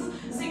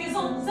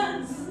 Zigazon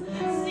zinz.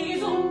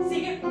 Zigazon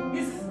zigazon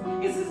zinz.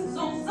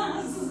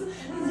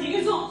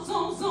 Zigazon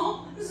zon zon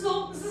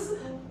zon.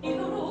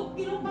 Iloro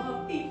iloma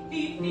fi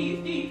fi fi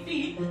fi fi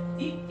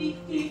fi fi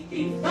fi fi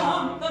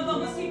fam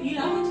fam si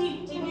la ti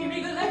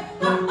rigole.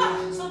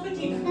 Son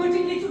petit tout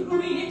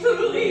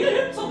rouillé,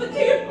 son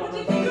petit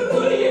tout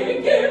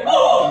rouillé, que bon.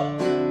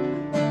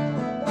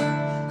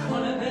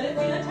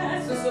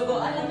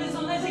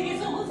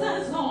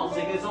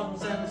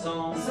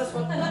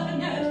 S'assoit à la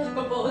fenêtre,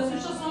 compose une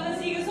chanson, la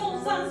zigazon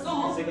zinzon.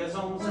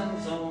 Zigazon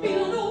zinzon.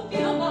 Pilolo,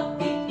 piloma,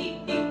 pi pi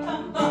pi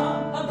pam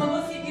pam. Pam pam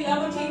aussi,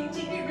 pilamo,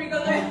 ti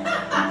rigole.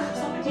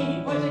 Son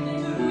petit poète est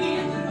tout rouillé,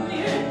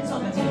 son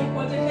petit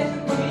poète est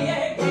tout rouillé,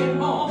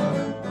 gaiement.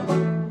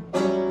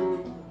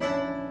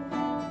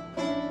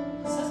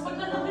 S'assoit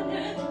à la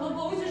fenêtre,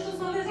 compose une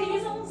chanson, la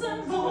zigazon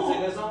zinzon.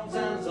 Zigazon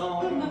zinzon.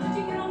 Ma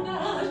petite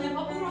langage n'est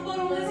pas pour un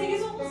ballon, la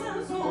zigazon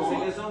zinzon.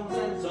 Zigazon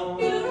zinzon.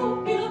 Pilolo,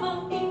 piloma,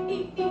 pi pi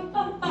pi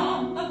pam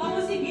pam. Pam pam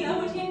aussi,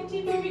 pilamo, ti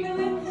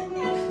rigole.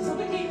 Son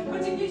petit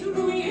poète est tout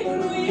rouillé,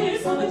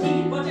 son petit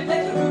poète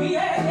est tout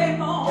rouillé,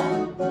 gaiement.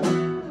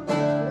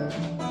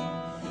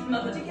 Ma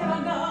petite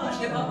langage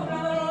n'est pas pour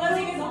un ballon, la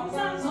zigazon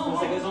zinzon.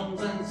 Zigazon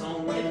zinzon.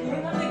 Et pour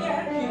un de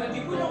guerre, qui va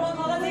du coup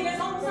dans la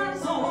zigazon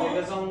zinzon.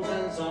 Zigazon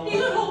zinzon.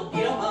 Pilolo,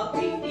 piloma,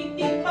 pi pi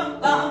pi pam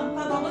pam.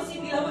 Pam pam aussi,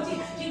 pilamo, ti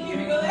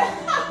rigole.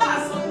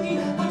 Son petit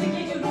poète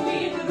est tout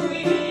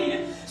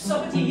rouillé, son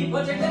petit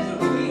poète est tout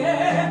rouillé,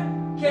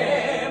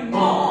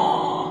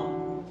 gaiement.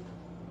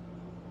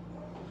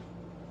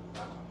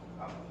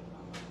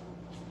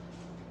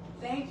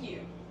 Thank you.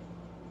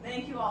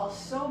 Thank you all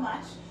so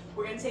much.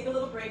 We're going to take a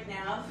little break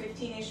now,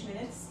 15-ish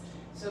minutes.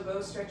 So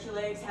go stretch your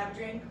legs, have a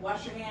drink,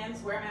 wash your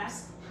hands, wear a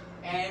mask,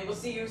 and we'll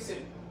see you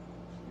soon.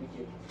 Thank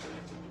you.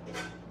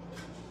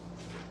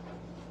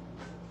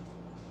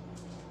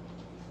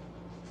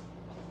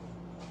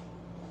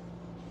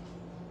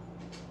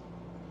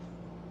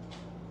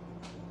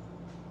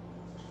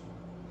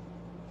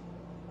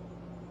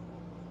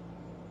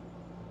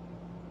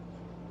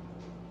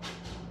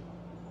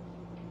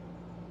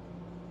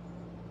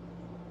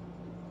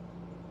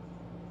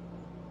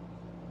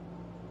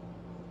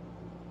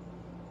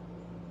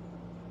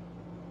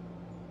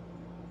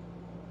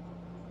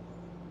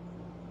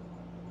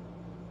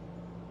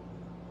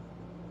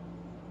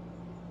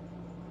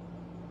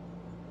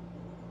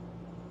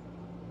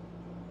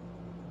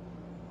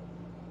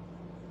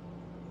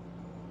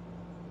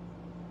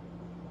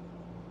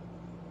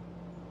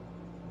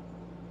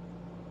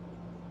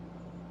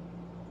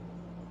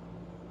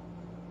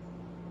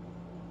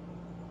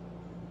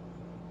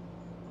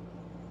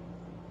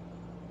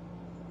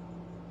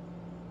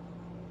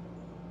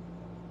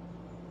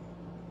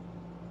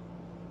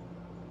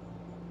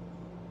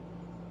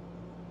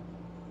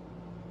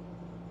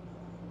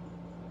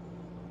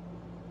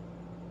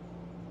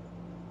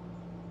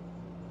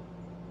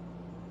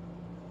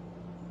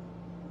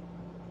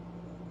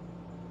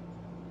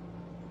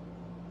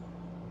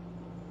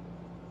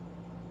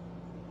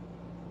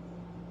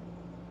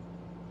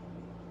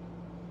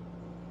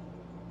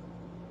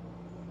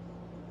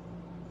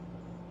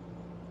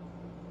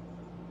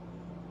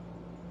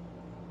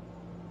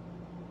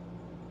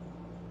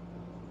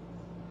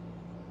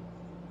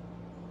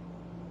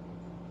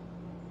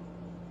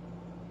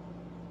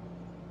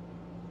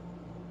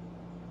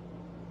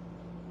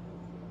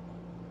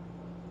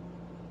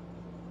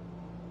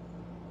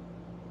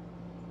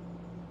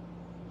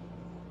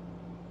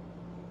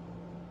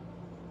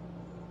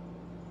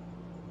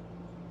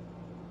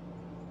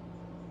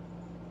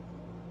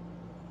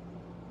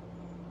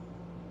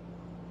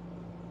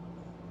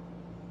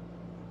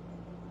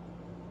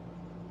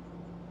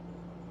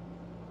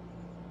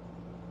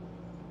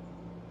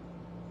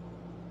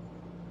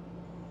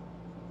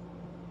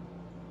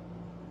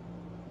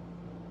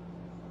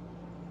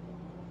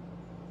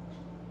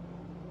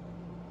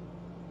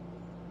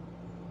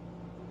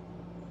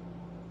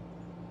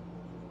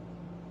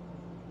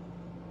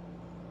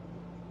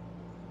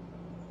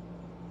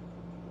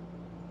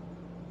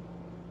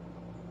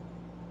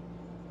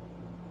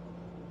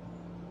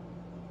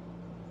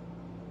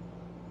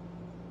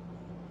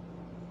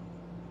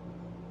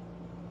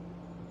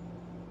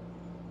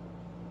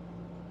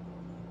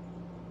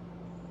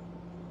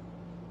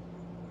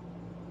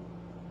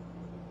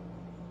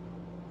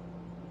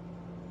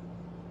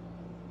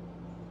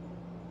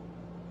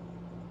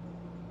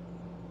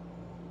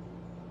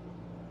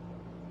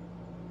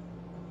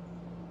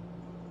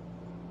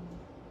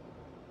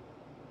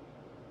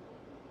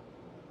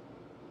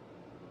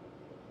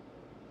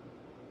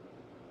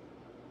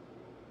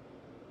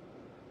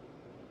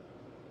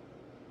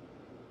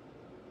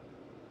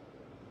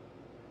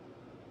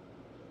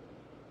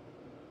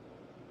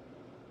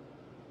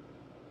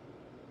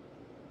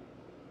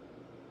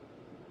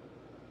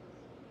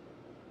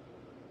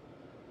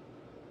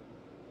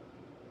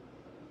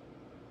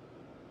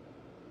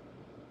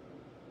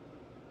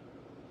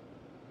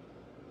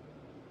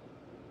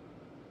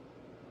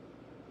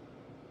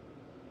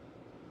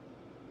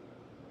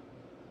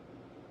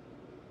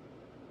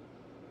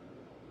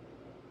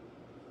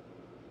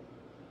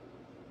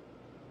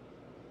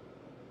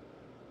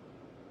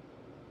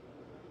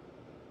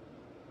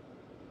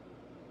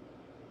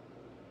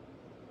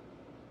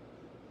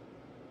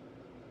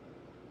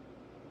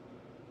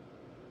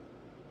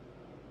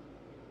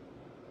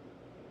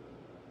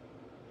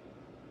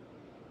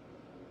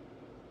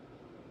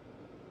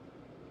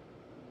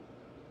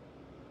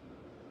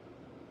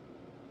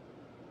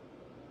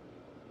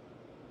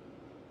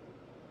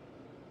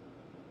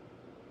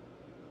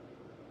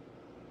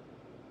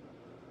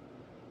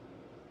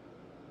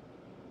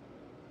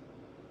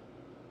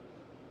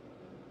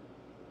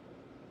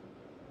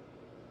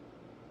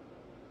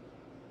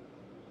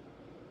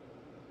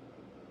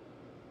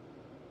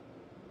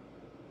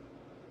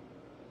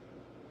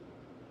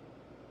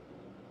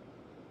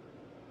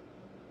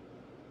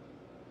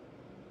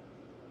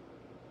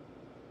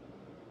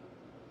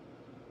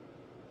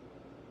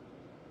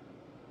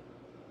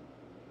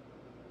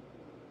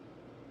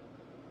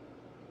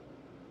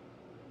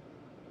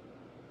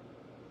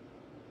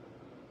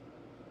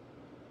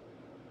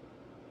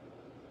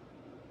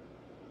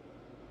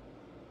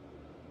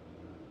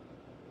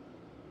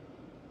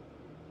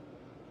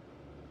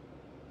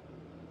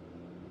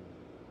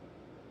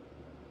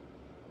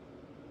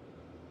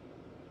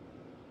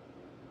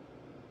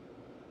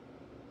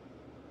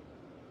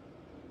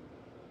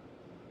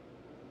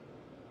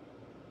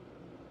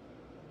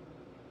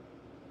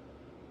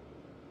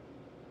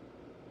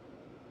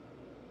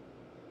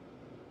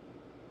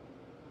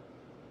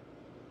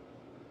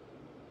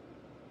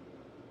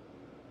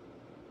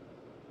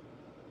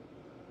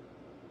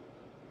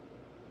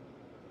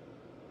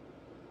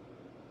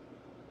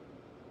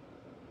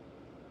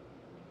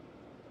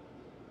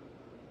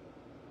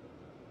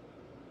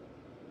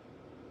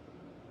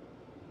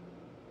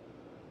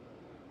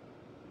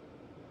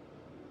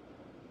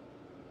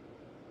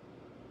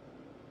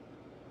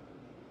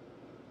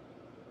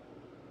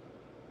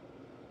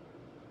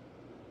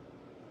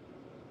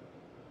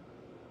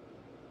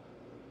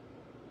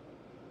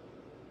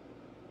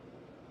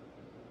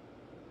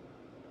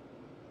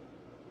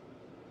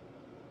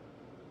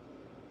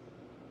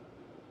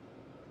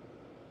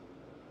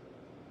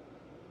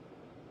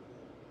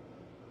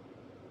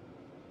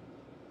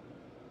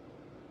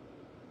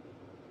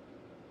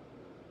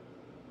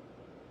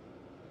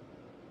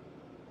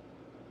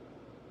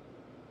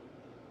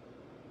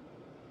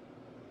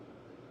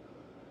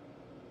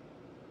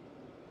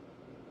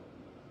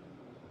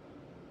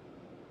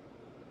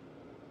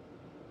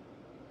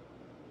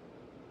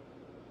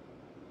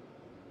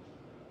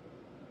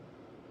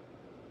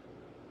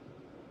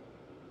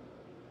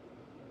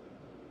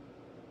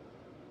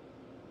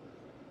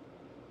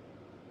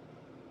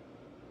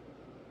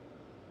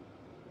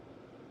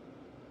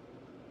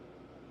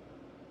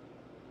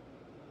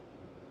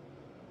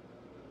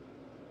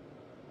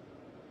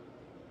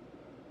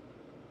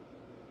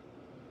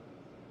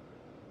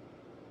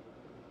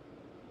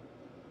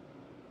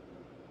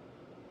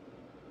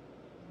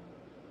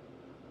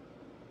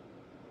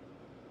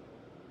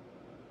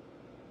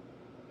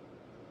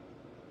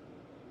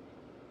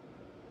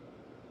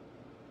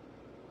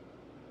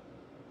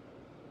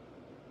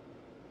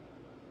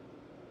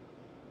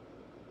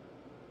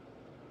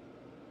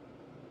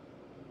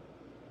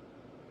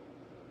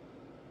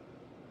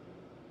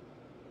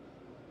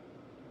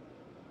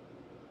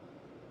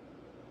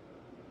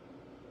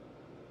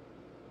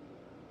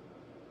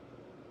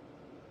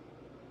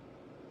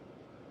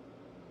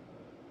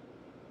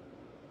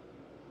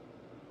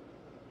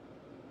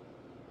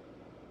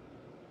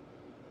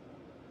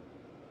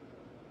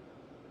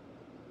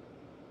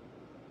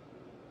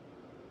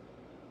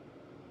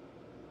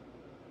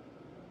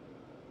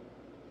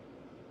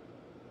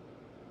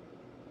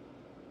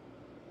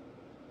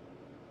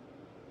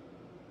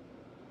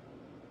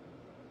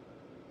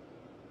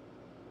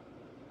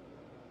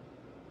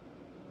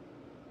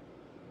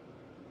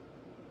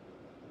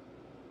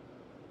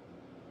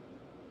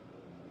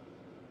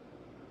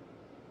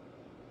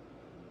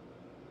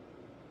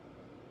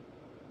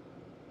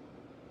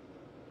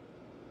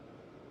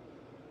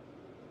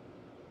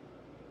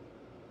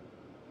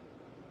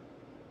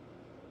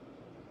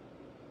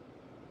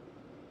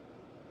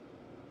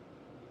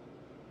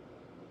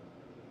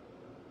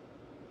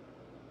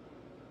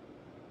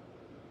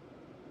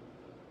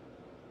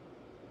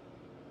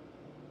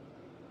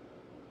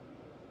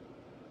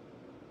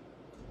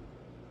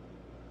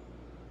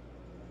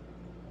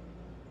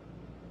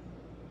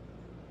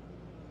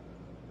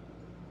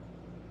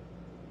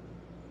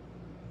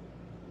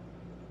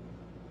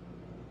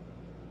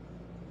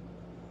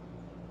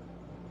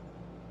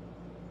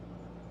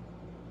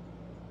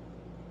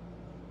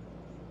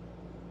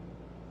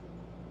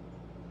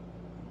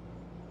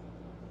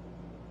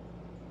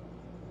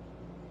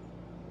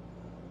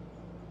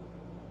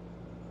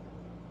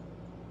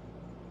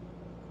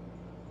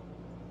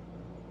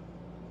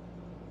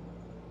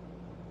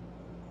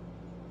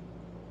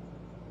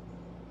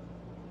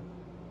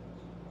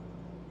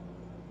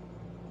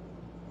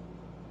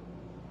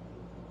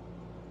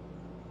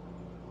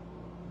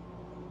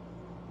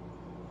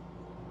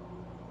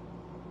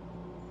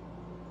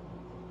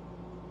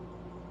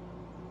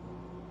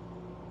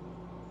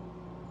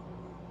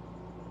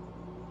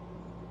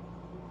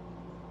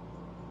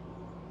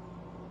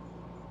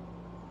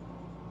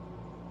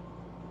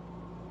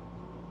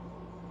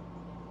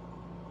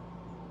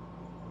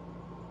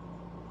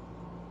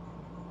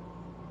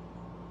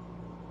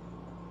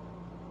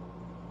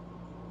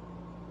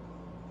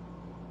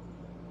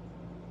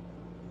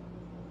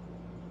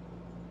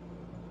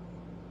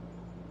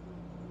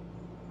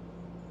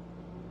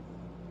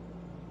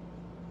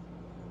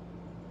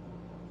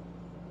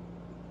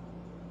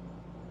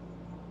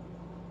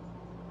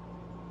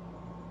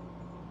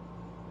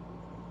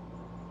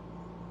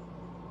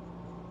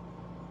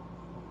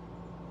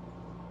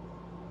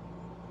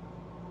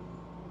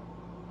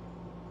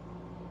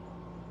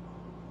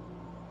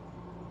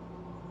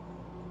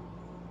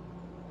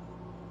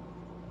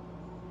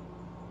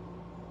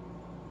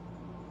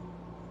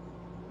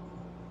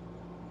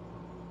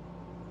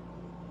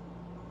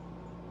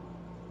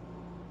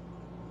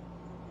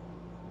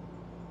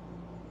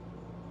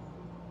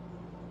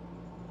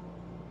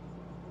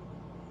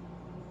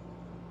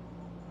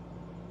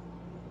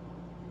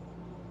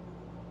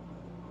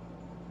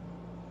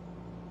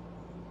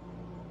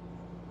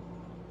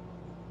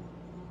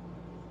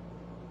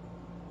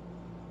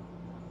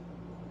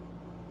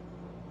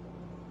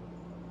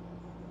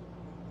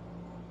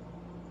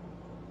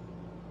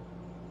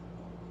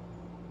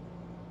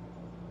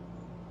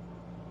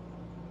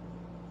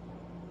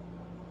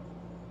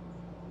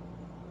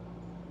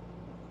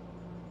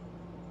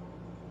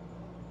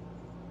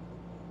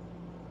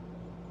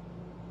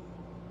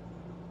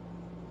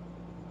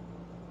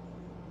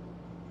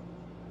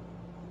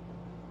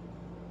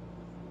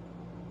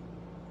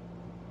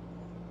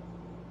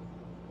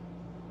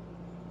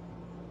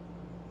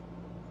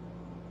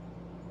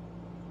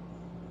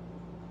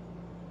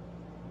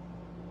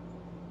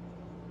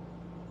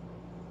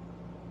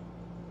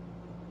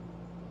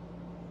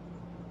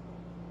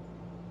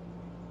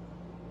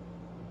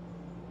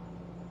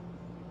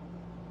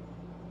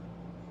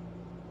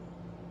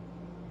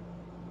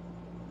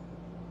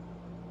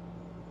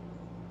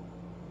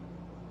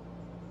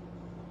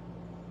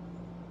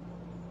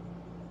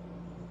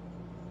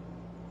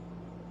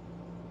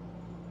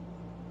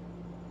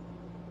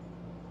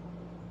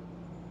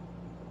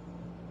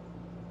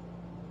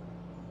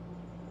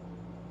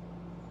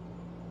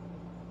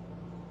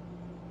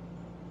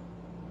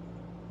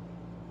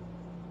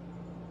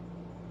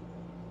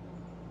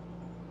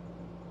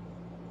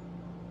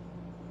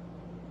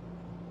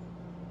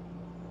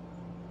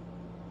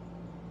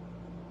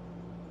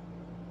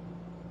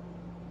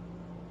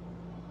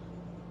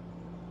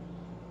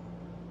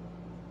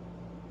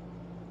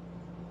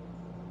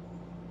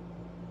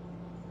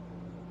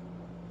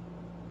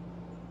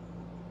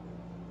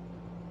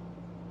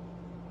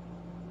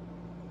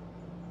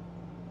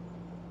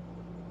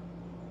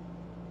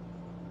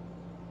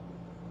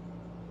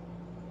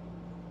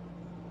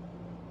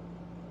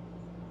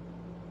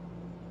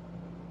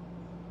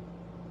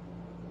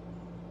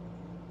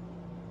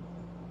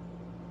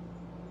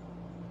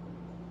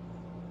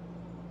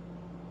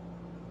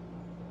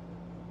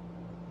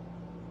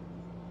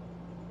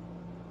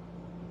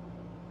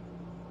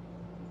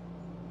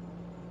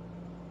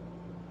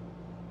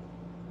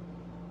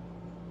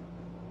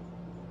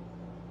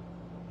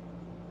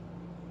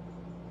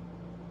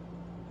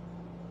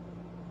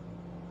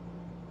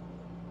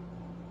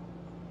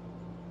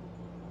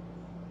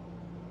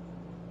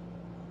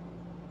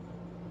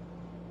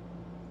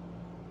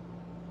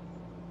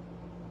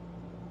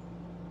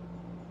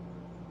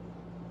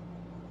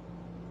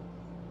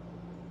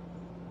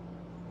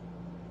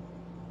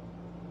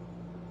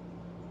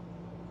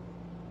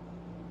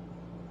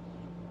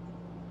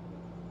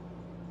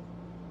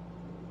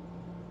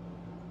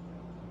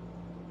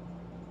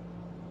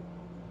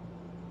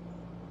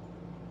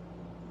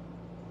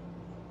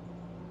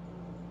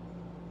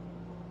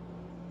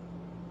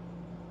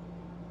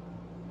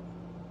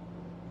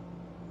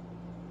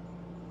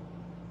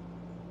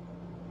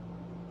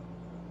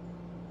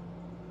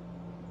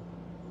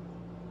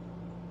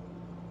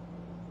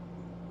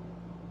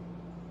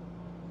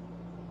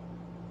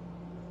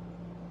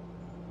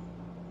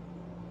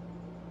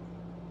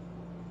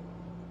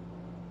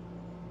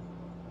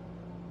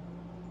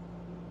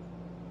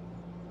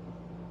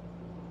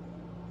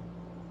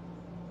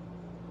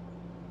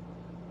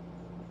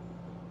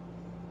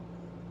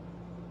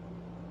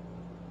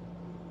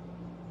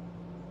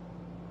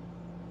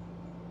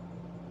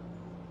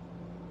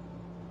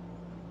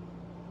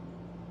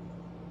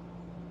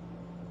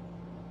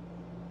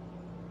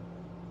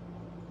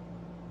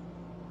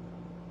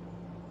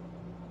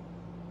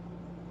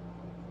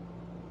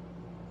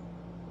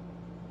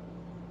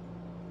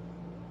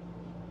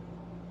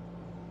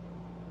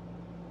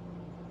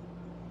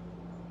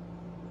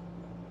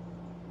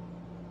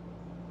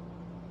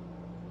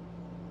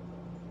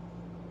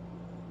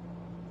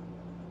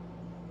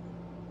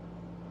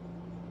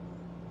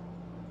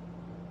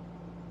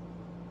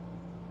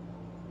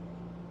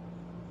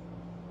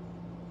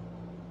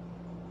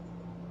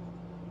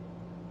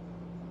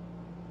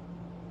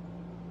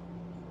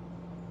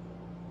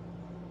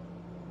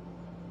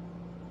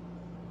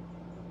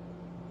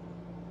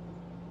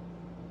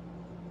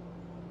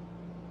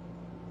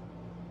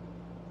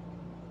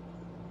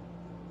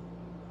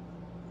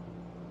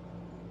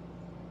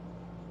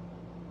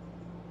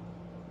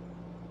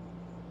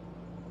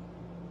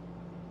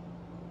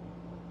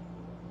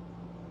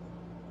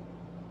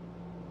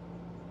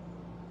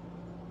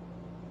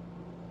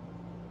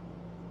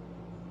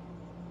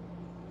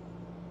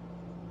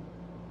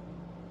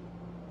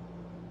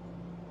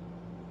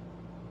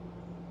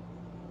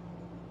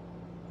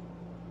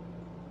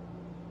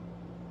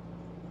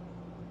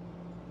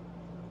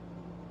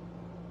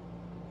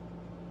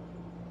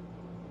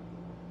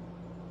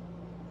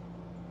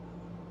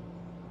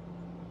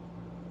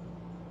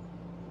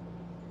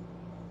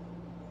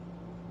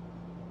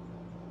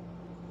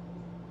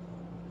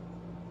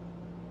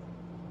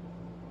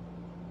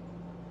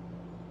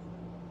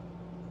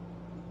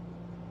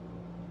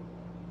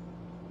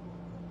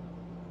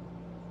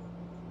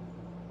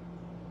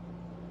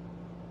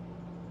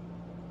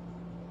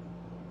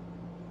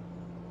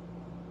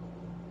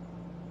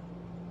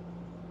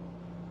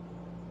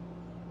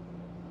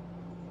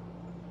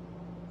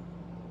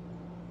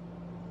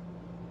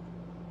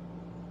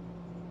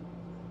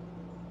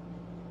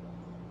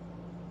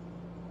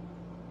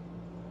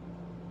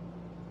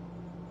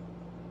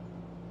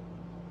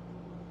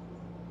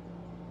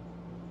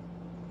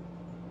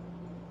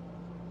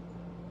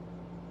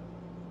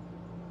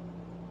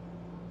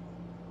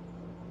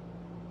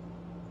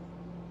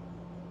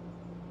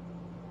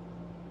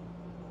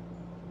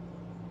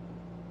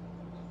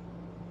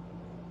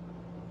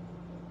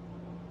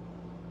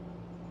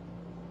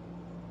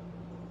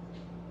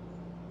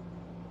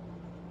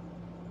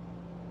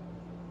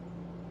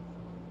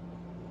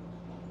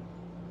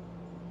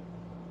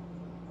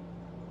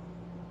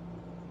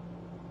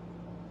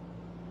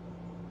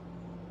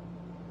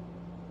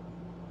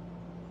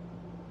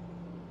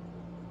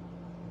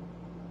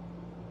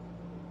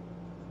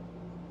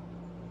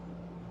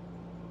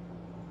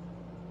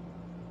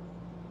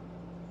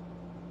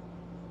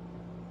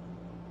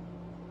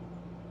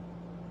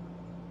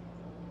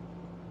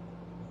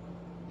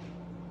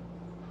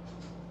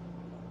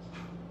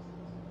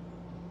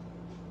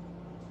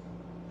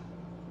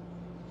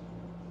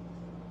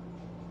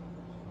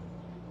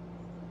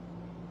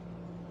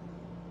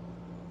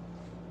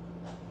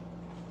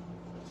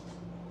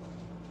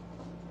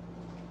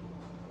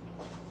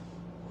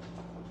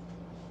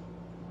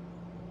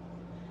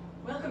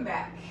 Welcome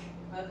back.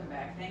 Welcome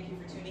back. Thank you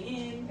for tuning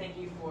in. Thank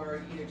you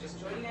for either just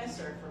joining us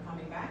or for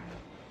coming back.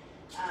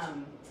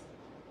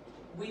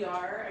 We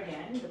are,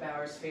 again, the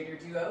Bowers Fader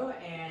Duo,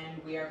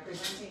 and we are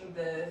presenting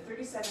the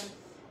 37th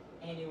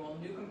annual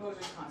New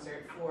Composers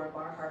Concert for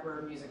Bar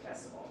Harbor Music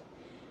Festival.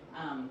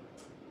 And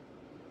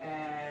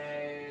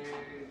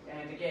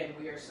again,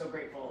 we are so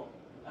grateful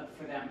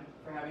for them,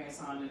 for having us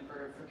on, and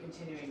for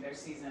continuing their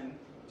season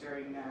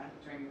during the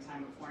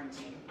time of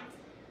quarantine.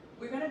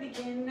 We're going to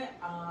begin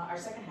our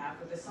second half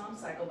with a song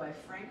cycle by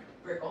Frank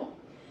Brickell.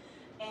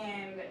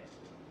 And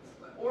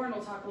Oren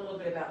will talk a little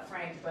bit about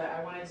Frank, but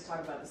I wanted to talk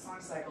about the song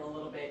cycle a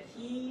little bit.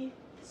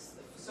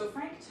 So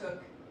Frank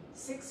took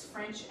 6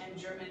 French and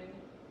German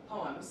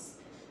poems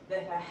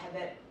that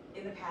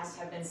in the past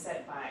have been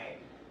set by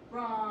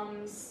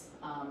Brahms,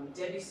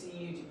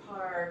 Debussy,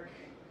 Duparc,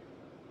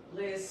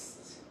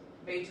 Liszt,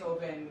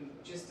 Beethoven.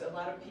 Just a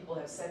lot of people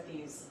have set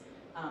these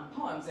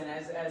poems, and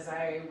as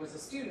I was a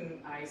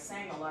student, I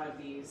sang a lot of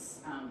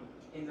these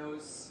in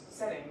those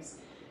settings.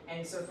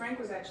 And so Frank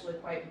was actually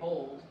quite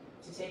bold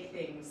to take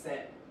things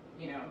that,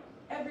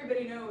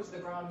 everybody knows the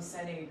Brahms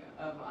setting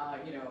of,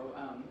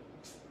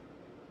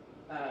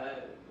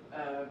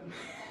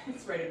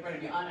 it's right in front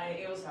of me, on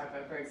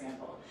Eelsharpe, for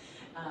example.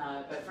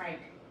 But Frank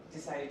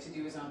decided to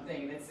do his own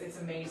thing, and it's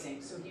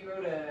amazing. So he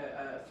wrote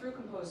a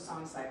through-composed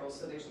song cycle,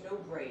 so there's no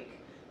break,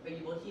 but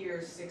you will hear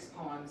 6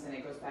 poems, and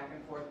it goes back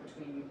and forth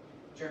between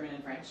German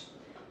and French.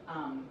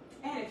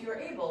 And if you're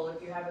able,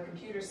 if you have a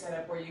computer set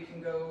up where you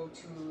can go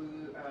to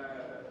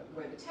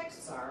where the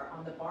texts are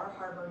on the Bar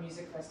Harbor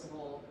Music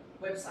Festival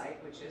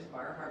website, which is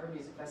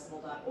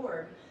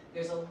barharbormusicfestival.org,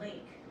 there's a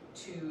link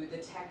to the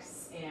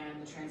texts and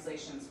the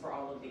translations for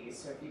all of these.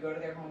 So if you go to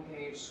their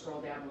homepage,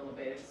 scroll down a little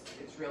bit,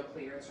 it's real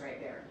clear, it's right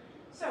there.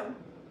 So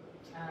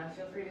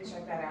feel free to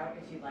check that out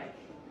if you'd like.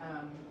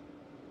 I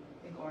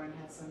think Oren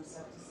had some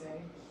stuff to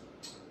say.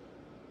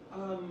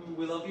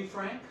 We love you,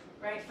 Frank.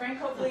 Right, Frank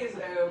hopefully is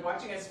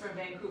watching us from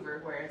Vancouver,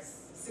 where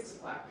it's 6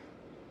 o'clock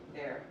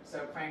there.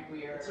 So Frank,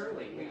 It's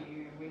early.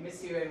 We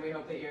miss you, and we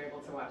hope that you're able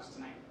to watch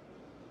tonight.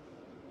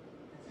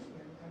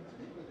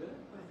 We're good.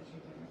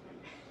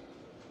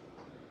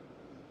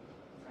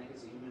 Frank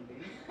is a human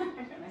being.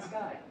 Nice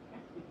guy.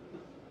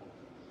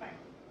 Fine.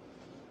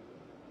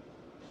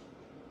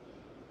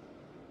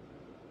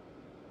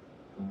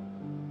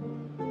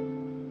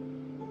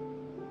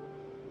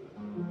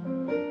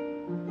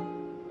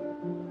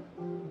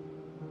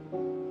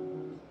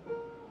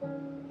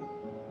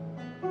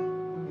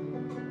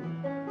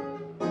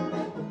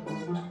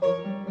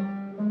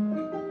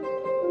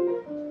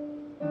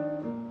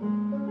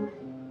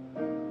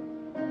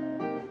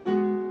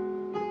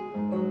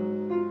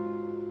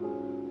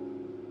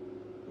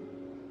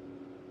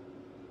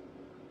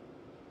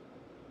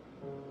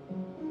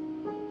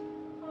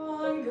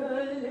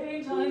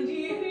 Angelehnt an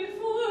die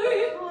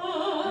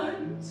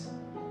Feuerwand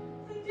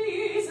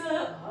dieser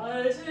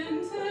alten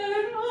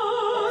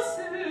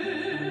Terrasse,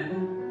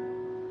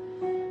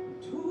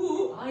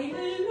 du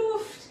eine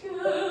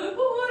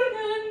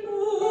luftgeborgen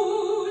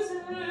Muse,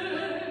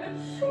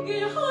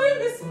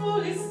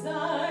 geheimnisvolles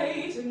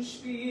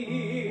Saitenspiel.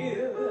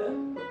 Ein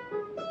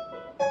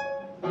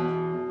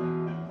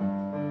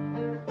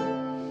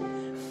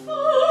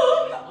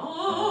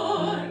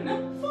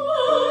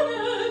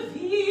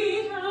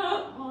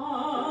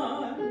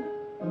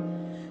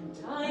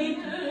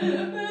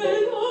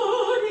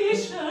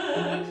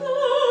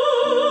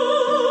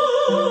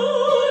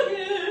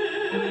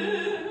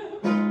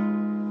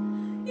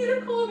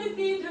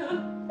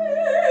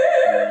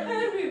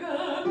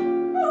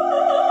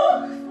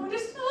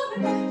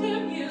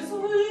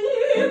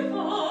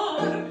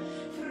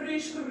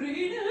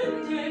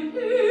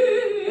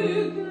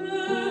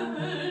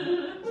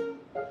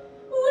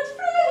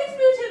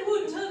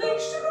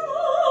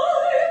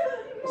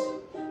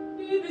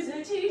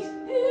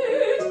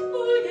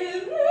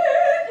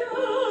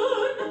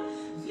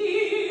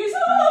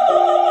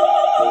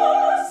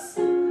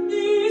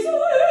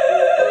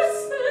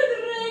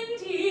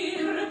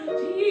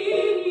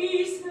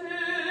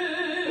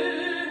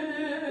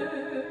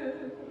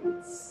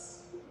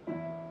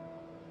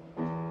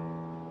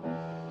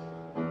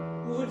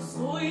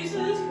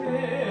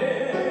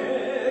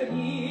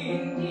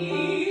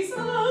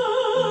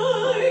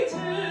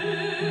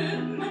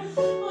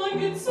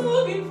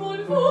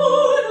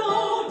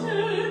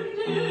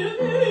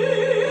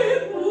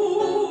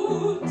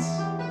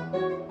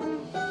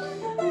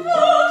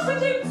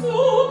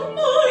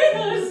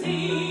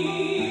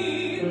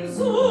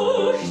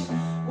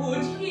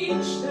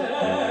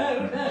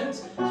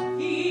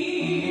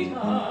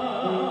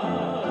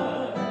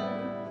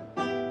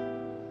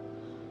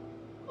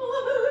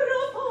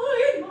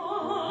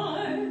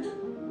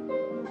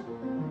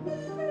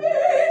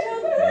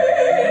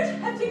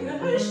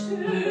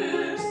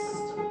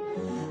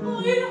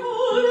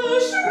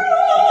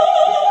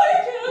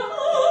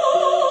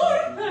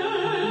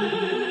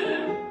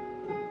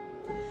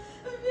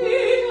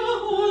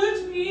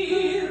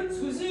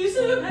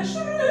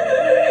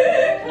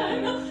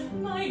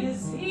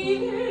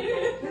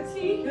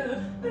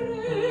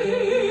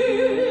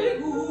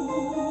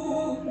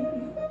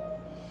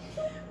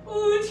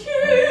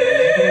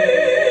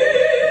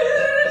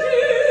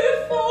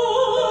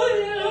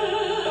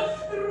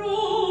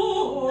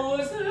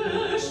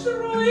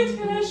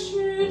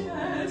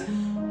behütet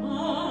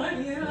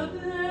an ihrer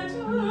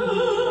Blätter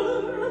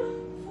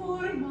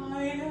vor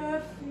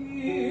meine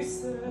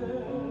Füße.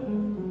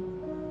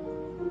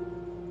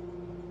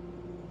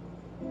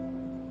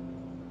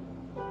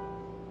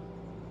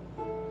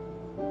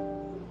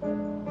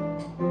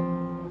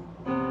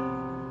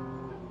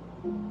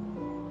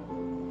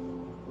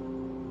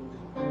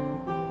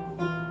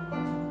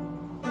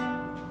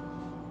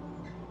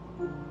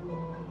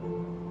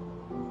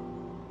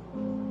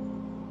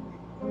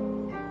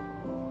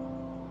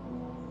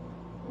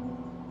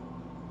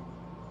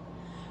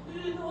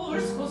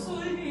 Lorsqu'au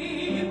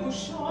soleil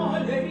couchant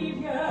les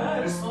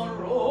rivières sont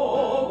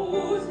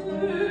roses,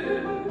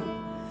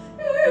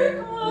 et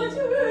quand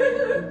le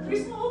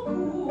frisson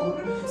court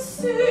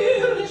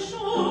sur les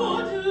champs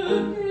de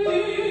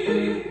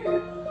paix,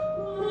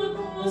 un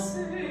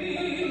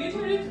conseil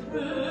d'être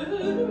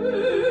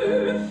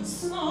heureux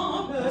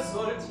semble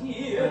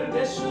sortir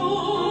des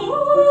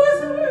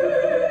choses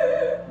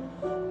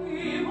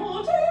et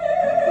monter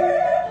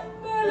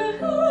bel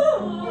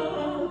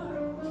corps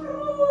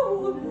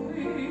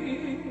troublé.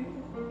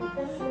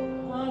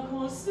 Un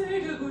conseil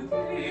de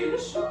goûter le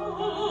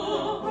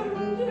charme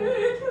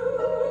d'être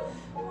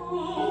au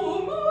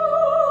monde.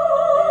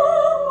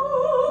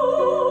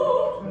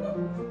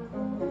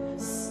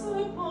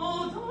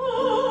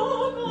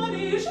 Cependant, quand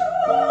les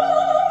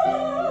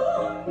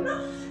jeunes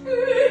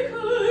et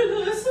que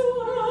le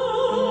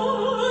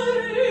soir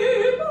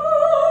est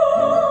beau,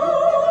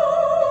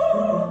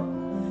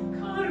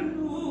 car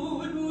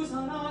nous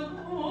en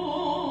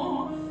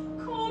allons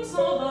comme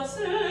s'en va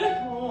cet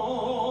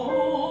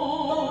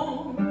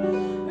homme,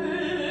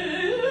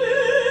 et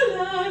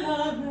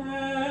la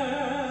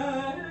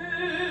mer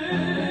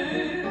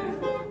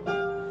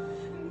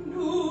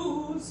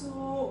nous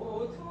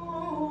entendons.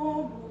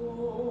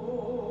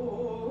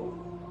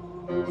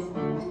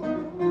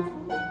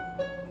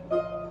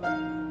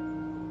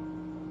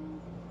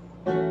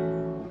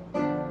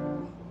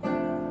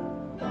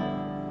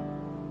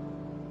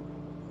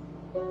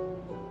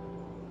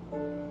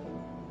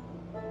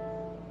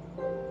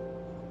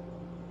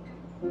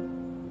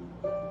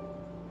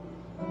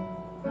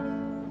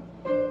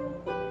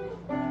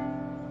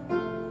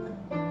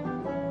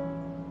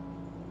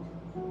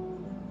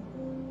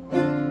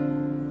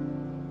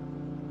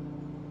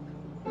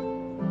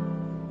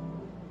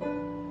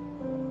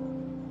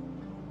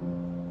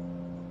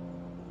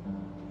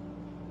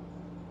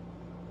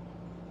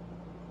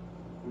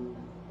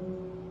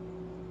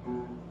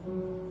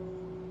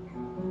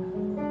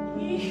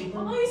 Ich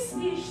weiß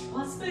nicht,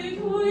 was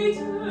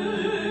bedeuten,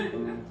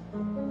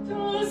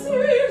 dass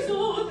ich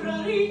so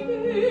traurig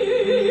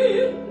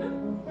bin.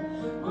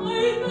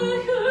 Ein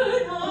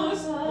Märchen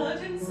aus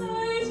alten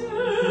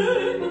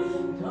Zeiten,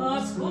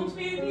 das kommt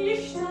mir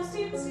nicht aus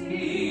dem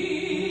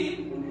Sinn.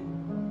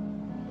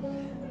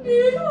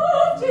 Die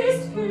Luft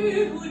ist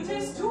kühl und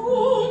es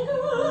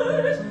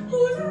dunkelt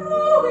und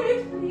ruhig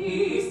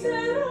fließt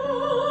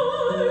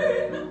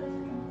herein.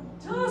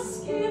 Das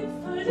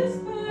Gipfel des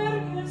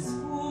Berges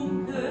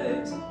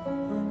funkelt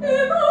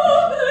im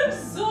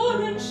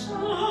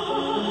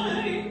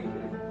Abendsonnenschein.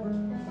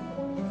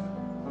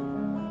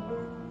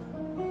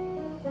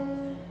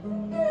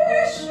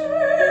 Die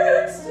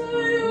schönste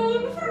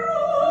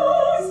Jungfrau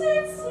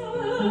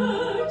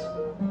sitzet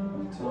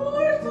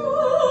dort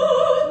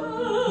oben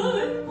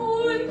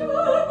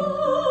wunderbar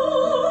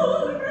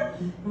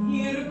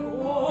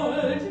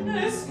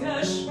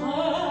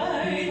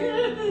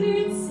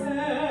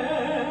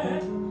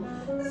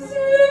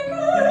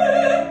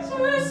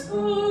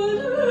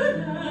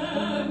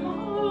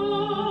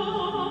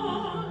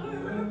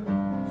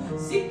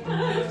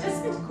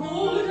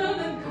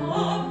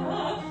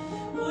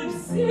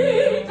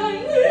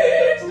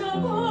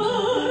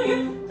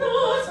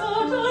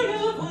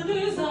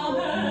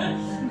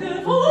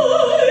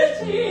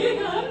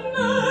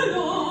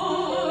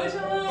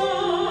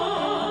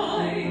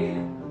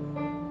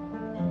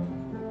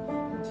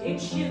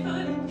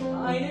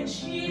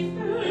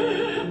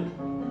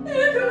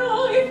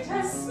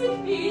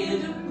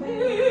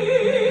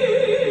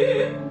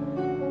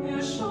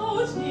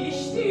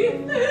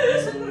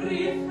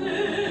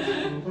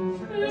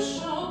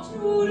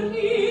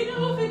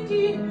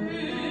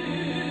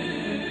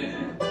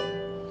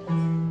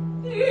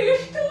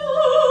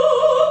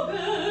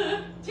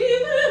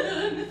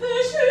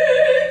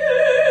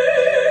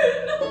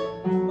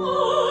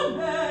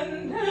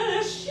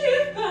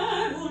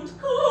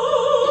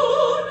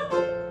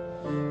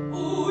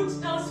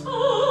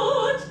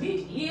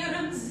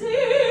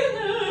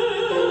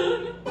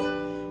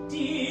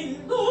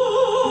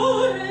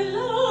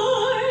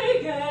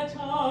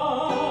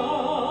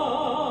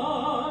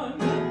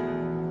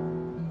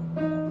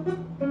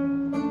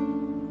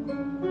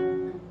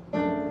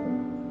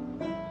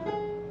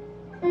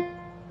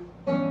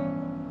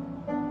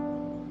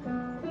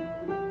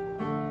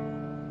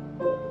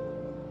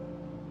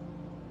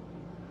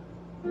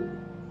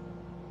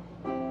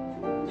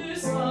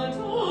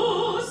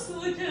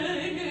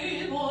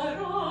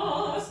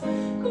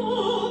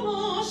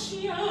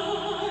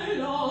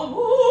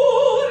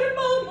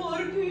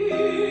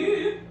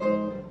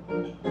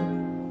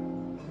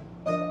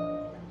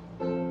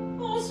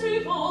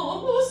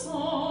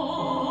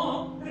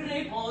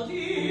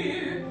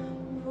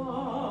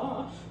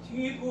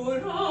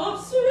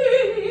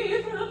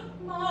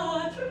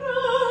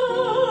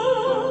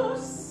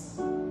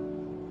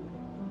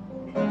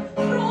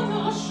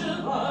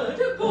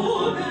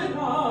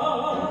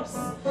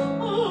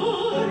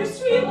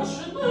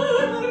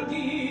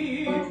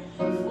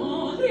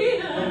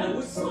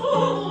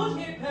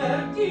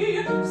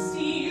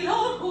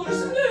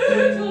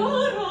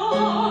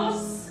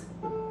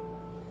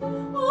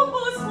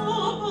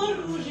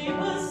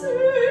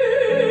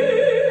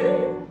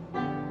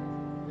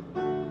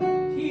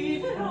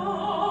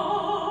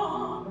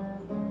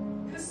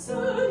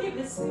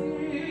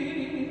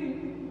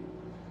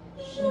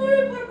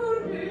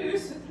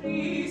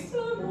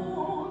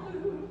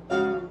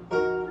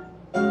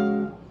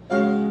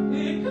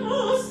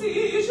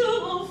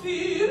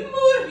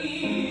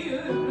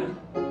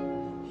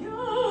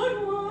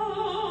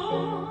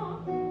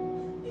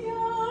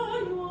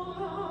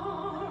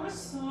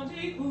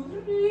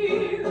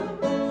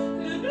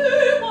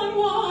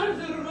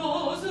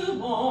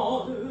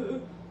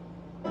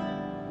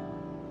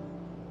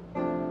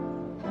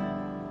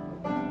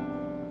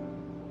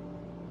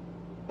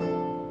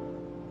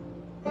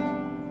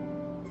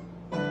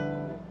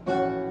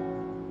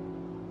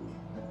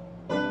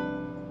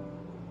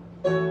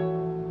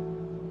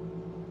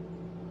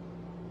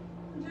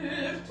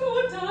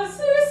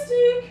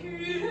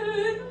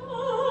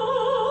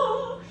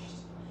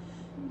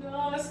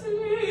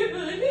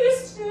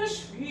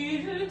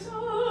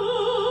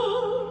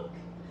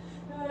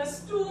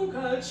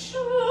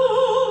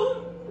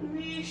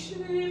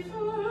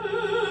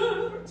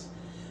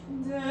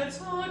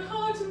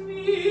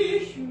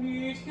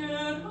nicht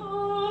geracht.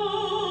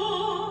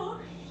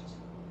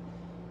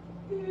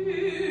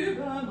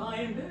 Über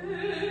mein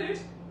Bild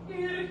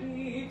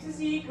erhebt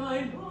sich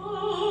ein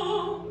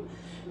Baum,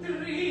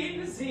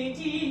 drin sind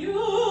die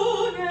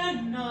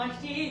jungen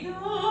Nachtigall,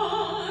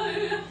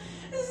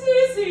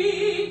 sie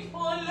singt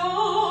vor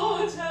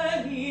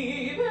lauter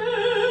Liebe.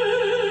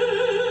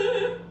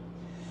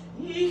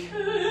 Ich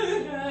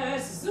höre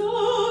es sogar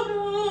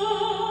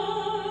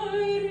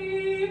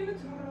im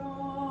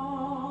Traum.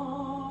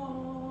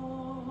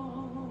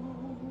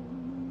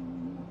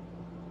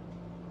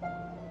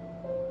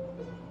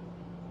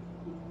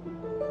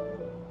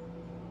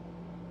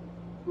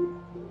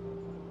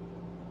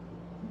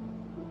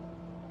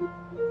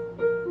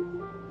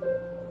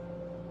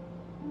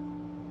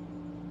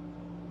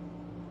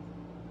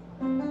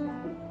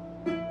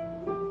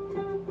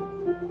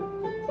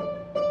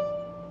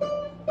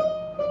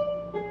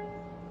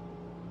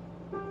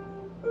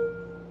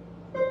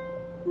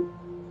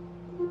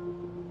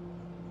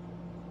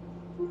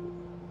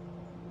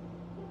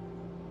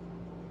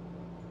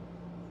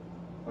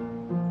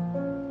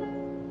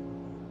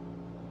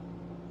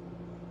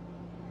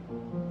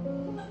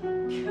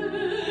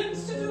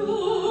 Kennst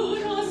du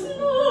das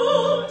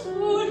Land,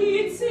 wo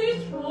die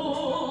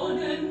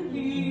Zitronen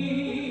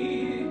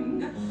blühen,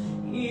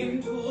 im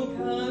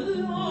dunklen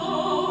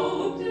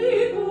Laub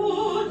die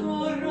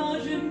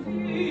Goldorangen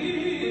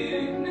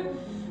blühen,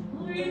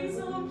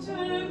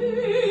 einsamter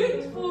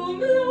Wind vom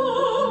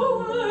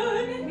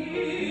blauen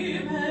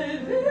Himmel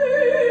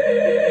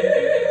weht,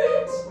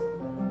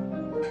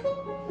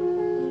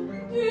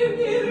 dem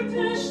wird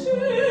der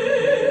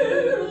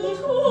Stern und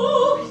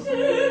hoch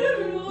der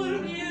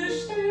Lorbeer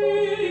steht.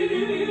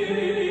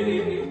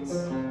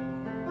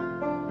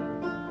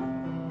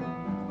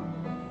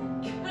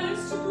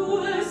 Kennst du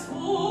es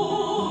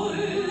wohl?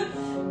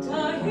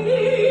 Dahin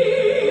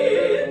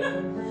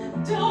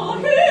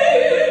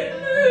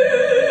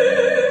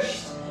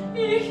nicht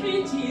ich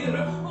mit dir,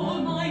 oh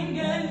mein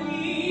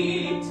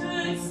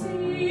geliebter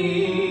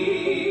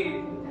ziehen.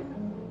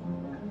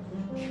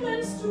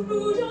 Kennst du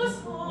das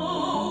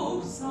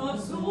Haus auf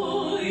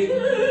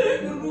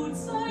Säulen ruht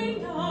sein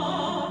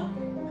Dach?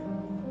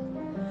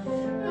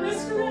 Es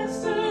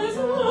glänzt das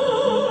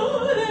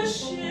alles,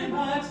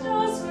 schimmert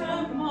das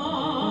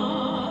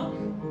Gemach.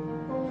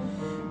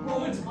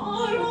 Und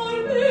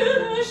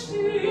Marmorbilder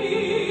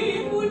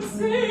stehen und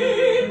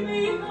sehen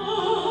mich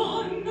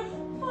an.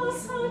 Was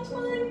hat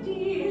man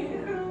dir,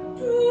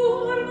 du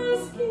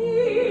armes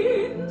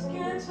Kind,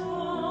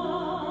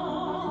 getan?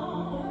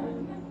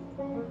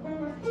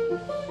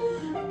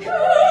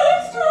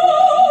 Kennst du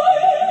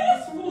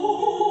es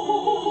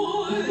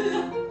wohl?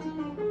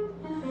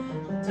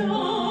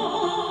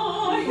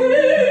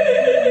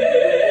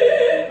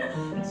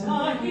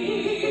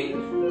 Dahin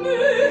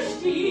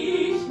möcht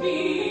ich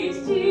mit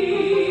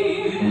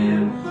dir,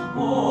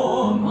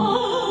 oh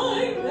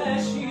mein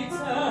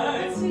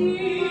Beschützer,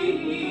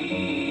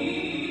 ziehen.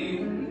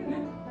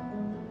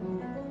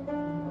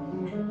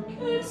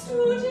 Kennst du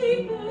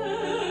den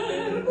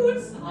Berg und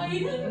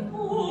seinen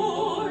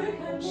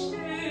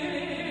Wolkensteg?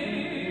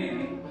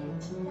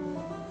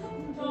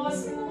 Das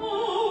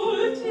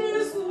Mault der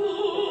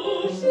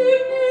Sucht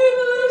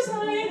über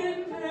seinen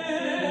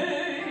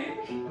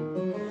Weg.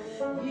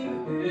 Im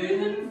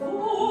Höhen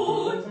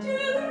wohnt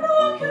der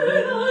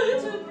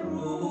trockenalte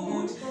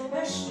Brut,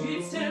 er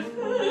stützt den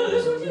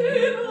Fels und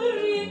über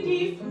ihn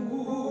die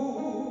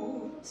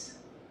Flut.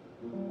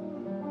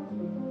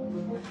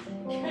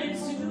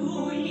 Kennst du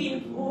ihn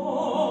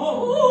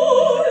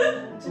wohl?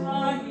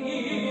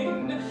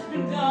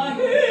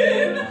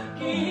 Dahin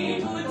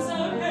geht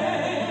unser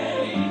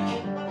Weg.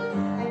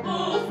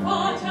 Oh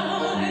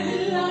Vater,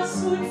 lass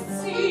uns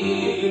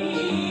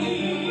ziehen.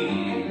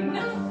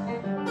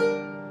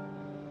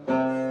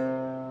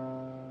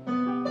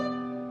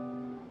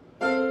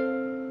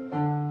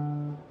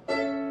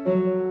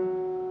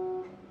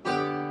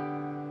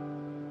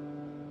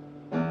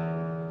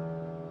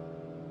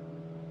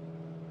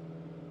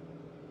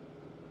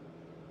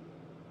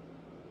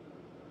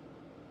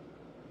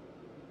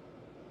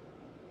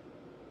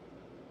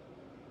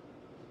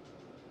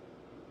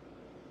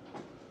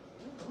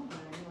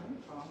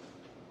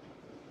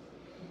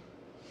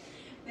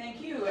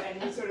 Thank you,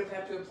 and we sort of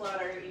have to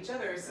applaud each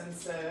other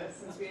since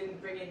we didn't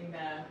bring in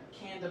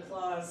canned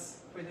applause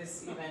for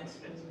this event.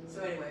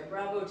 So anyway,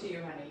 bravo to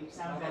you, honey. You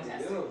sound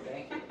fantastic.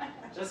 Thank you.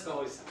 Just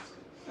always sounds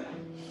good.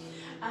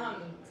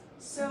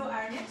 So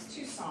our next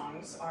two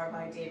songs are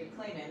by David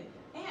Clayman,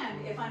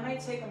 and if I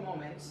might take a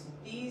moment,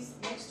 these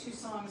next two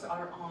songs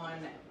are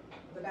on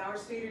the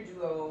Bowers Fader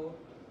Duo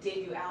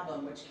debut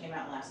album, which came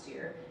out last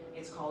year.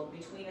 It's called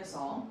Between Us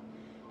All,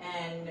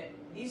 and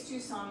these two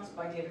songs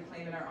by David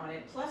Clayman are on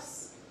it,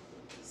 plus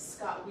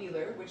Scott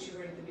Wheeler, which you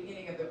heard at the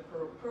beginning of the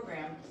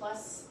program,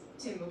 plus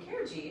Tim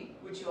Mukherjee,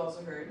 which you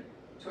also heard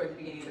toward the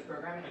beginning of the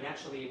program. And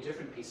actually a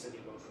different piece that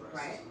you wrote for us.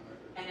 Right.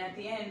 And at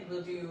the end,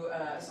 we'll do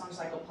a song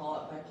cycle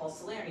by Paul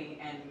Salerni,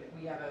 and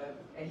we have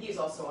and he is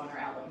also on our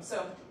album.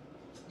 So,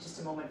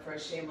 just a moment for a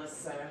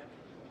shameless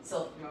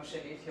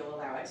self-promotion, if you'll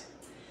allow it.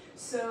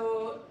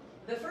 So,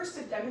 The first,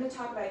 I'm going to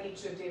talk about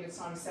each of David's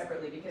songs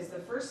separately because the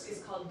first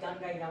is called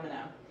Ganga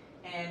Yamuna,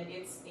 and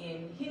it's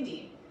in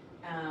Hindi,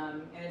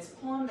 and it's a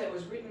poem that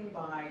was written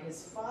by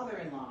his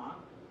father-in-law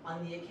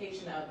on the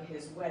occasion of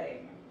his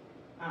wedding.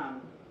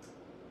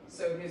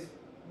 So his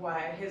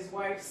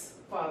wife's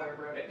father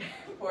wrote it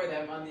for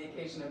them on the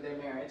occasion of their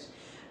marriage.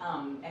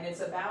 And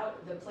it's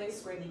about the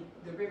place where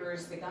the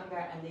rivers, the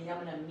Ganga and the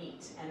Yamuna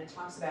meet, and it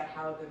talks about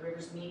how the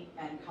rivers meet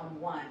and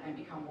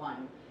become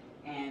one.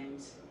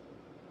 And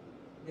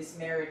this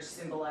marriage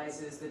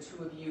symbolizes the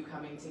two of you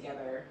coming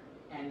together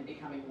and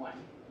becoming one.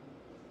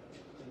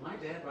 Did my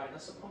dad write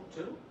us a poem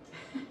too?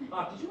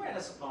 Bob, did you write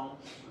us a poem?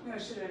 No,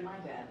 it should have been my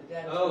dad. The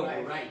dad of Oh, the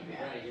wife.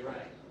 you're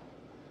right.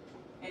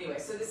 Anyway,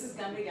 so this is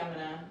Ganga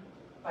Yamuna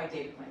by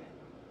David Clayman.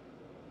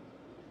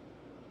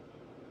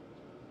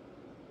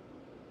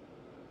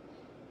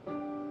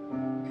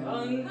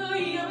 Ganga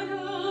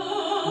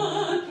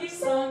Yamuna ki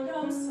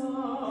sangam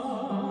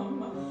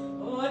sam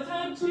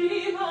otam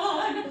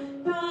jivan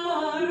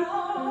dara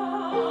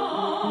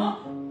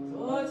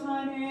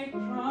totane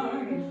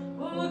prang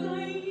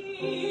ogai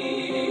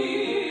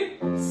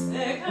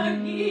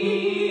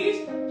sekagit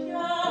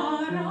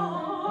pyara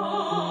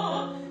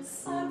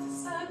sat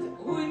sat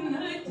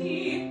unnati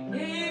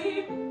eri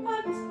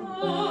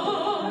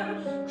patar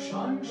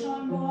kshan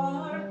kshan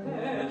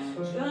varte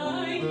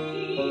jai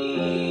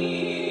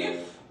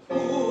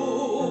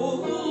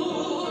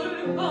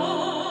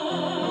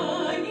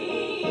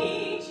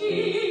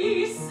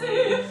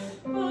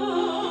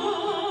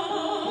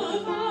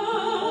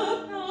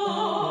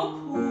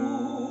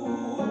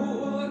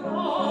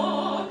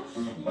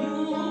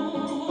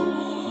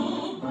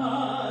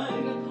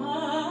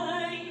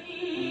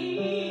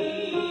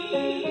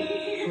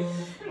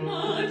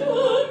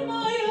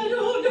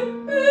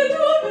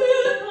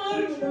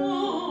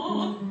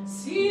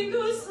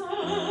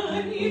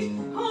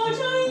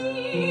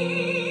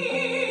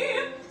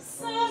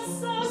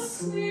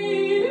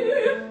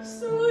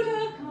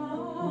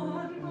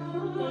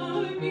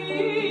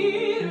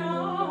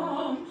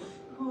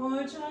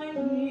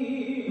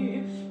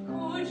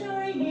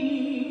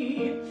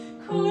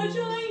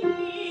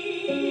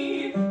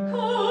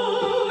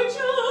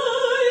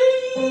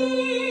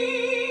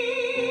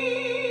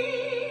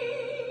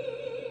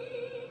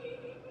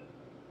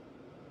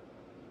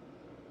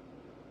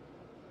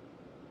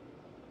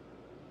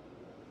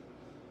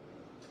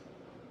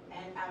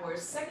Our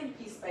second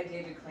piece by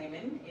David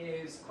Clayman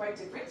is quite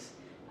different,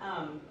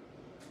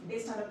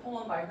 based on a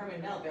poem by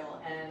Herman Melville.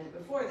 And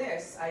before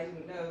this, I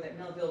didn't know that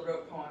Melville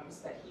wrote poems,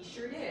 but he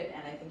sure did,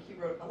 and I think he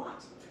wrote a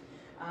lot.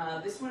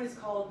 This one is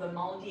called The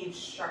Maldives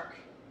Shark,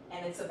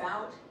 and it's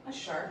about a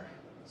shark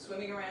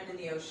swimming around in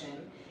the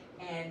ocean,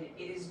 and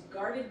it is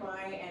guarded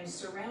by and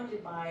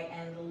surrounded by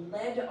and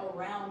led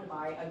around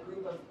by a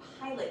group of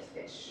pilot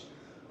fish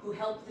who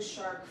help the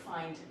shark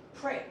find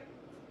prey.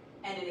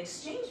 And in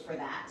exchange for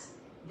that,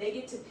 they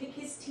get to pick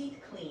his teeth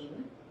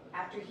clean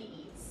after he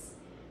eats,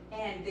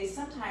 and they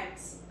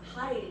sometimes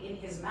hide in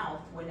his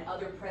mouth when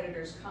other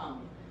predators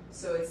come.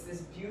 So it's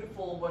this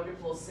beautiful,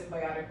 wonderful,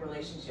 symbiotic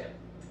relationship.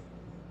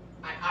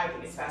 I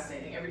think it's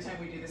fascinating. Every time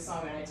we do this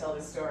song and I tell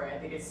this story, I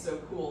think it's so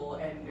cool,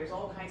 and there's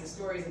all kinds of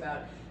stories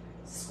about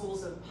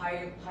schools of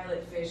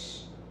pilot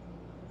fish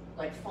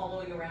like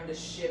following around a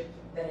ship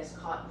that has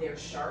caught their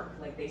shark,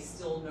 like they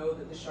still know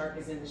that the shark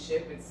is in the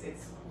ship. It's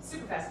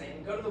super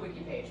fascinating. Go to the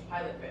wiki page,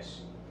 pilot fish.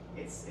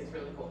 It's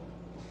really cool.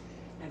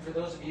 And for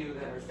those of you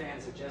that are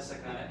fans of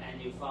Jessica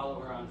and you follow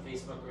her on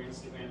Facebook or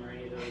Instagram or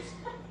any of those,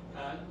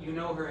 you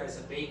know her as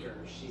a baker.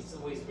 She's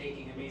always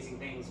baking amazing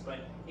things,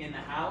 but in the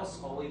house,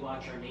 all we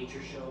watch are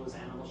nature shows,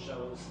 animal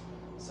shows,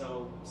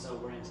 so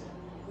we're into it.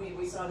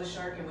 We saw the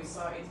shark and we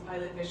saw its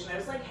pilot fish, and I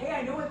was like, hey,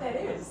 I know what that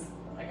is.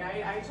 Like,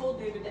 I told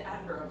David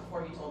Attenborough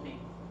before he told me.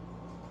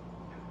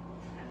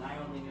 And I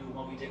only knew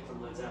Moby Dick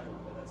from Led Zeppelin,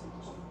 but that's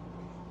interesting.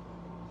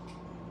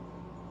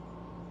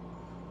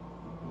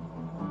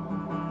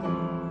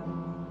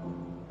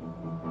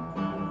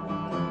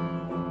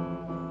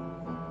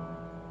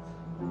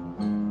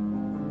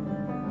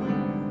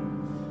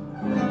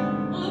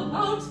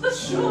 About the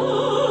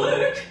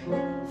shark,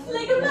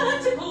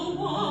 phlegmatical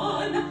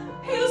one,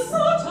 pale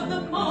salt of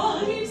the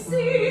Maldives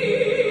sea.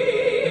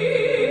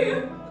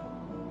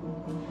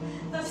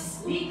 The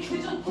sleek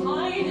little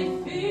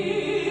pilot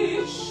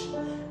fish,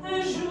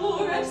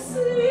 azure and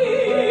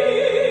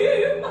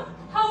slim,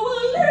 how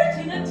alert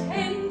in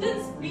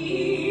attendance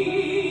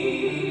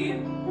be.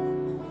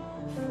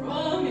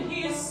 From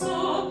his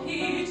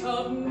soppit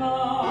of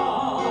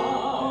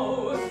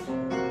mouth,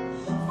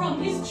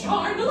 from his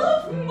charnel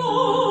of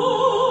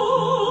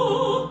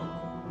moe,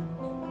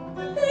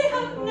 they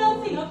have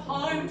nothing of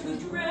harm to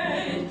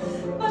dread,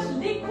 but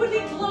liquidly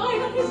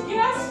glide on his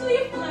ghastly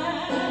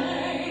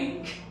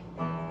flank,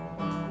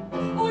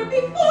 or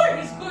before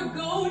his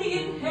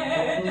Gorgonian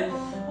head,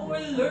 or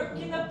lurk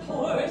in the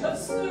port of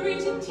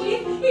serrated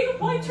teeth in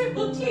white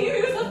triple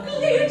tiers of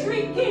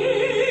glittering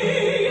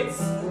gates,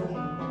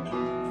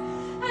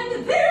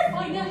 and there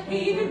find a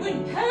haven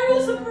when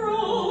perils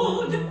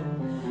abroad,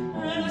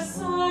 an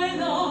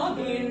asylum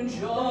in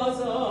jaws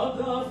of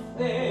the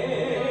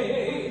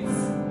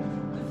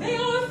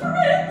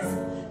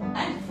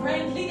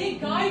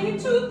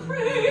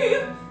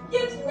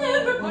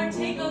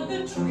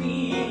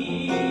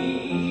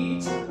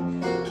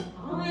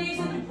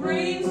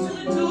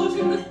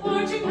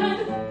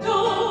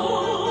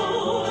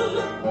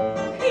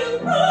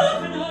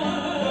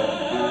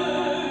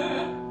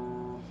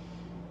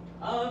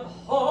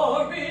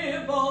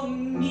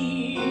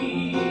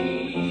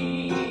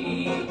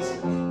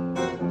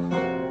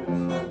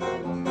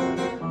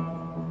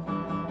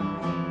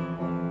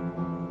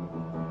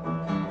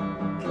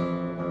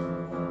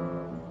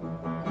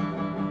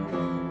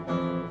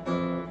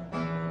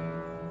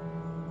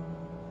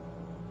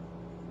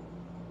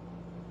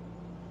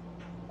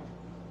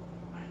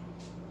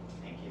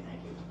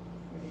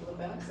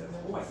that. So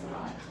oh, I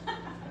forgot.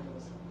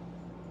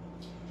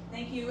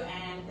 Thank you,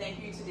 and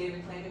thank you to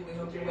David Clayman. We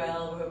hope you're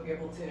well. We hope you're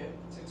able to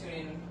tune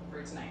in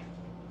for tonight.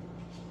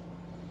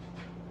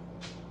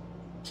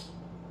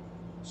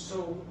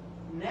 So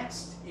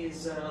next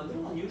is a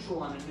little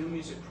unusual on a new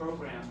music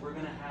program. We're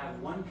going to have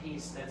one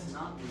piece that's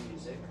not new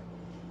music,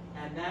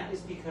 and that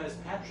is because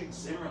Patrick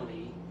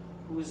Zimmerly,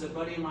 who is a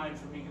buddy of mine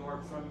from New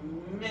York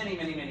from many,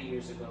 many, many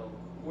years ago,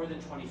 more than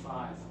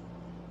 25,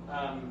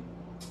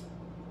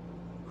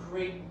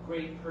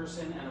 great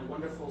person and a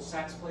wonderful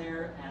sax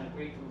player and a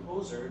great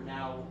composer.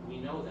 Now we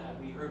know that.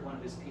 We heard one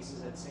of his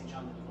pieces at St.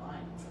 John the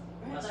Divine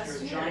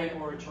last year, a giant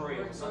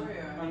oratorio. It was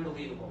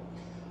unbelievable.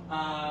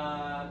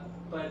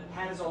 But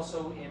Pat is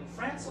also in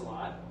France a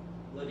lot,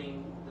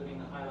 living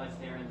the high life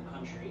there in the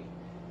country.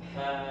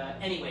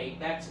 Anyway,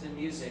 back to the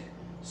music.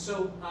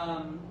 So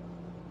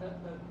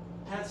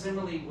Pat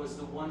Zimmerly was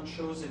the one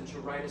chosen to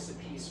write us a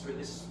piece for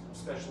this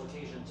special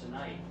occasion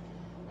tonight,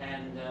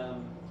 and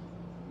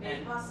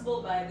made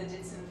possible by the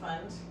Ditson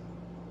Fund.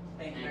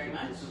 Thank you very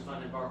much. Ditson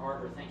Fund in Bar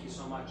Harbor. Thank you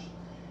so much.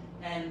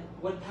 And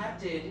what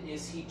Pat did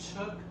is he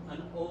took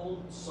an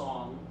old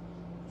song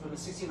from the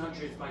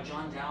 1600s by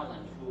John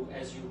Dowland, who,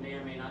 as you may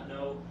or may not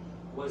know,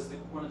 was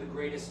one of the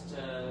greatest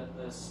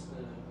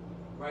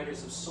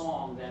writers of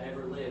song that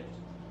ever lived.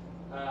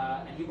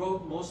 And he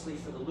wrote mostly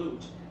for the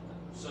lute,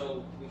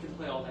 so we can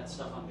play all that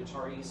stuff on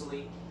guitar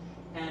easily.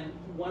 And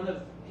one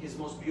of his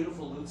most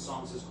beautiful lute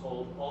songs is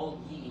called All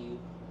Ye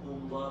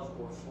Whom Love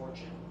or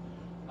Fortune.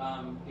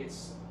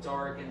 It's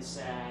dark and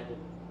sad, and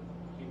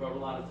he wrote a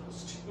lot of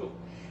those too.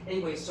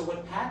 Anyway, so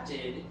what Pat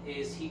did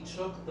is he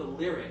took the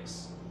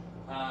lyrics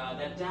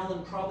that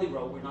Dowland probably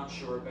wrote, we're not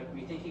sure, but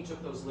we think he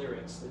took those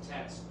lyrics, the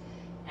text,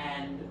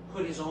 and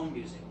put his own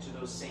music to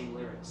those same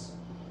lyrics.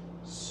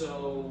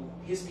 So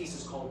his piece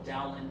is called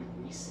Dowland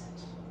Reset.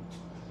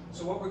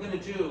 So what we're going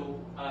to do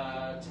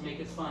to make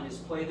it fun is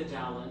play the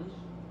Dowland,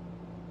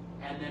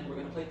 and then we're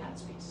going to play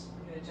Pat's piece.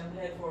 We're going to jump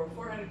ahead for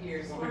 400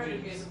 years,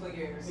 400 musical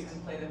years,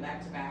 and play them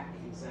back to back.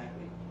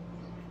 Exactly.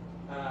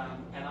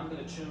 And I'm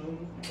going to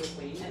tune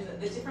quickly. And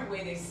the different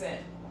way they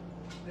sit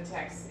the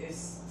text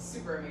is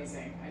super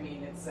amazing. I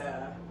mean, it's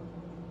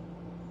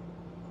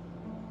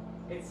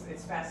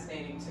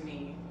fascinating to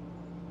me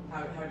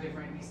how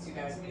different these two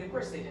guys. I mean, of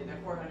course they did. They're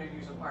 400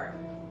 years apart,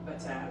 but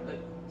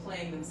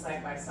playing them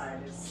side by side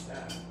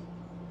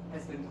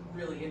has been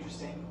really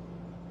interesting.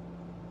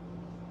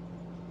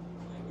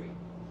 I agree.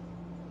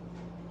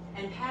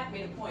 And Pat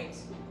made a point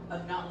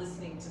of not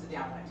listening to the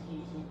Dowland.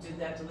 He did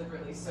that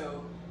deliberately.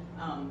 So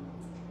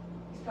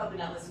he's probably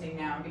not listening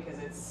now because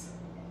it's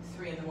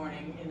 3 in the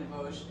morning in the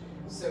Vosges.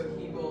 So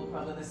he will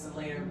probably listen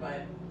later.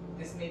 But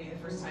this may be the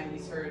first time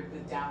he's heard the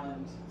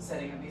Dowland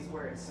setting of these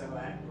words. So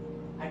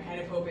I kind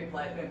of hope it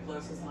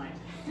blows his mind.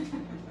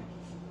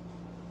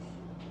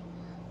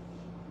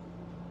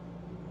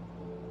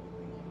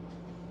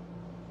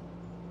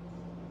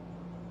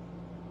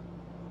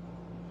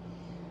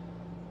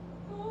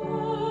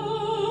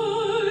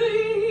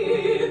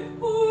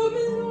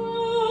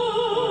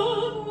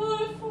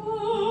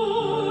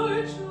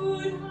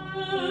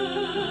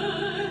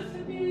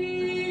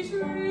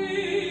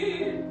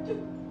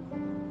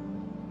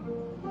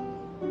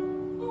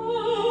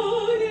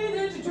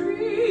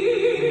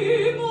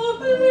 Dream of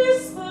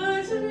this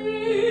my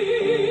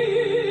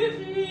dream.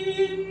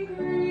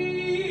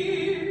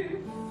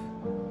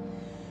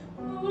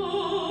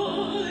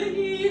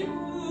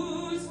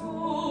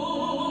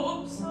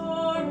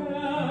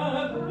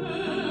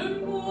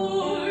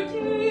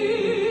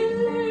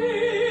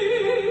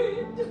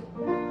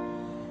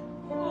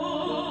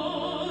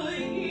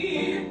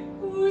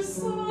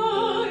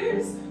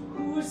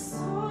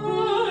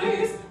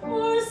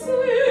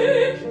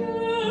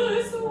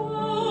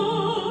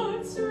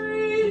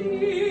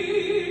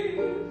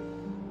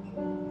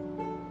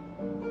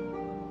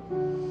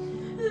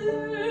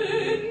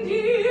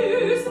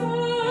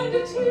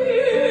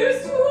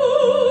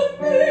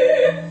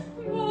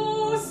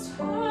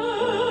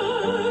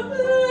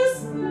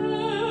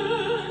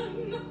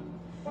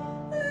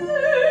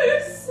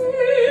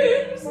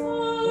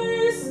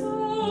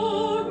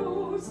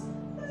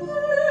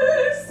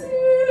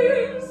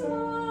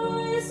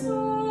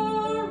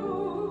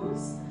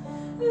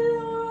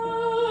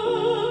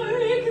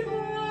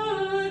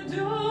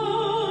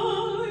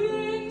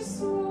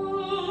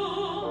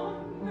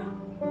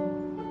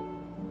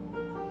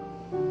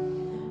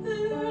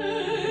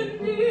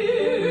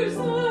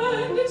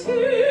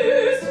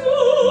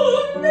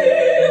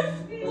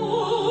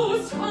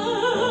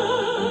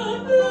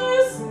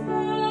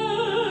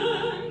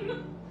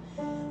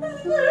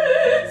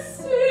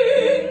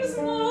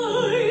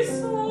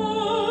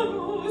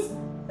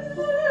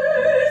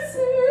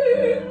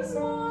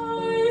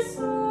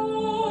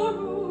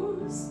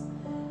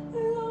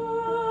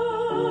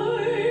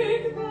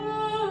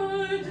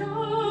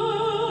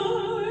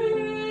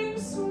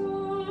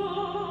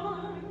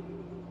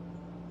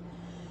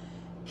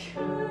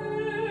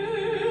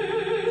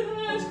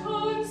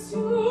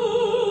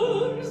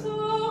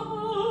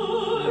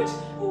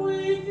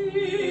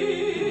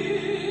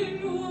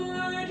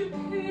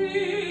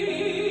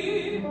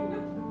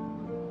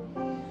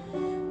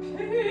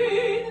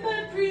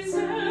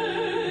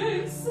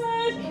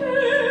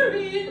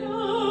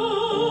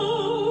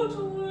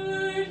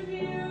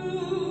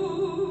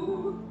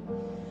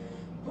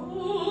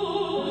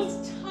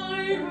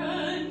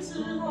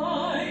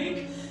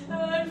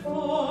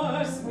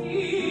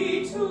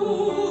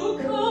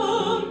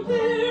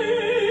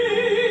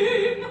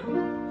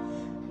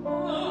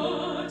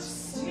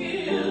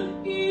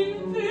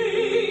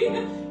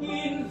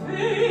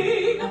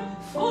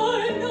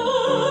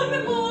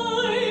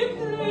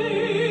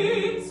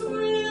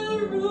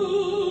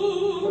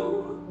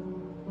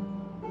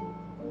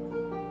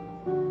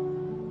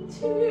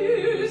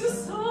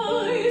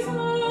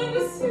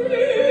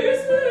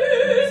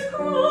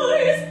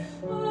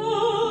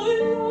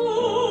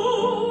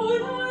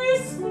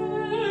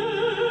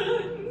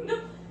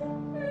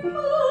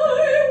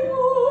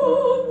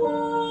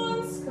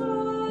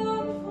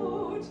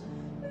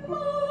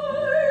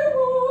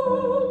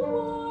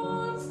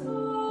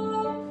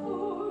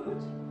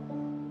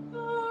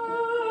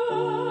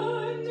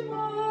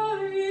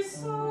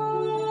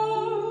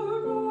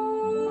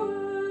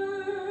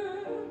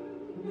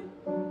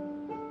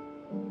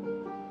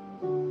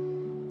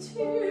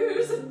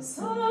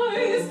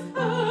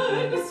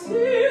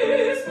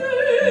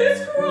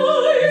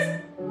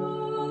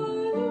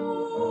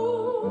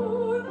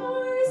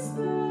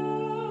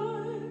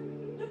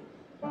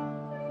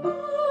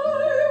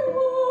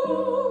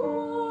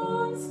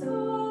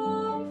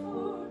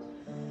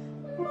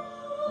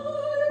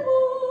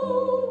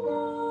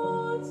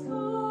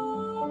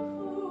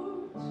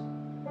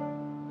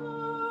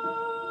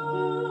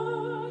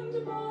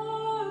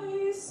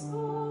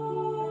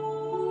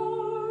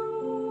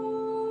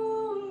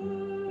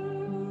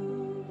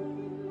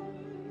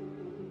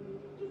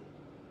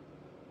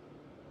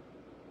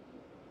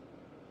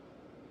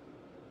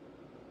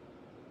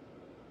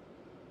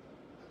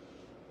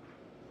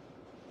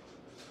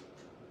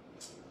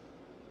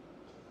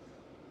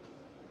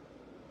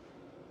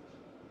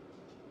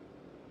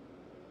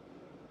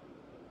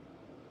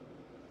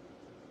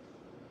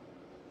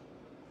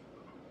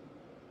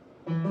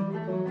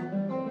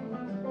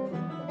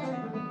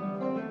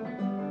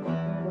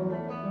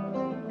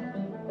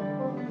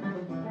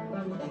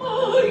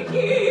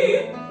 he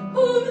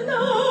whom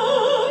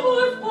love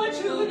or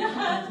fortune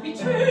hath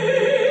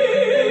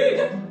betrayed,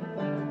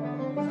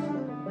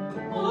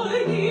 all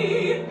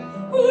ye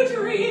who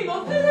dream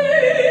of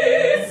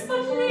bliss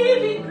but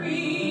live in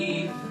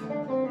grief,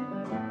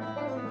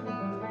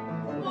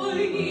 all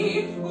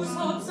ye whose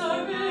hopes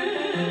are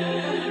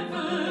evermore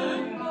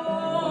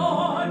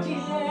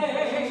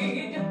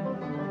delayed,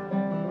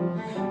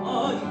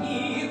 all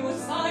ye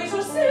whose sighs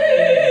or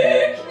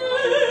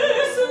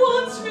sickness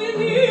wants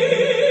relief,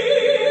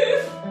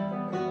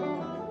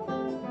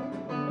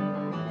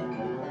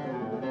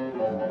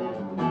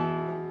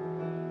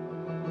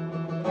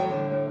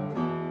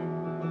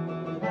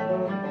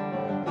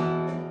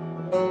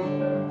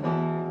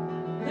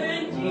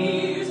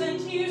 and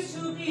tears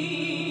to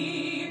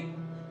be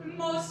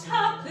most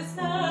hapless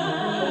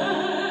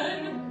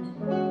man,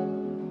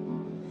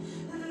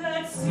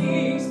 that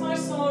sings my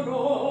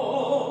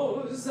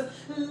sorrows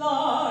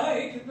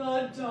like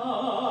the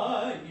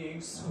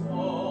dying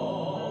swan.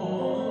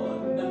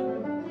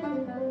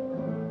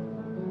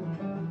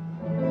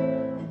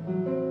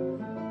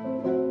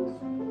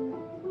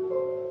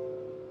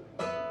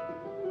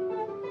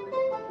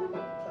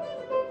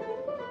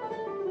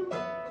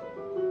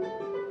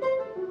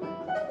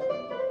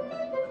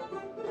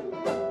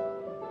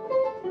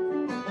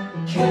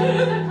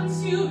 Care that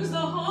consumes the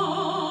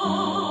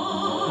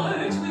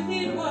heart with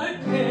inward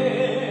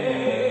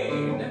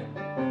pain,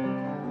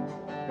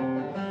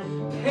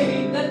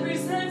 pain that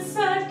presents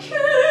sad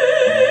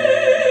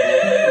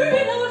care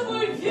in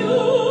outward view,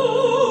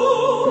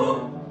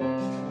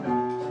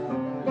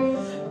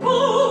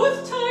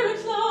 both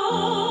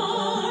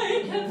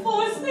tyrant-like and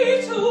force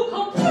me to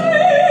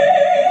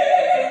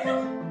complain,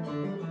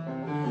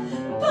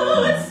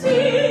 but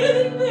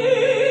still in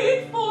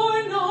vain, for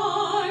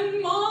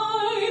none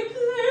my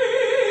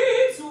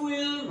plaints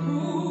will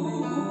rue.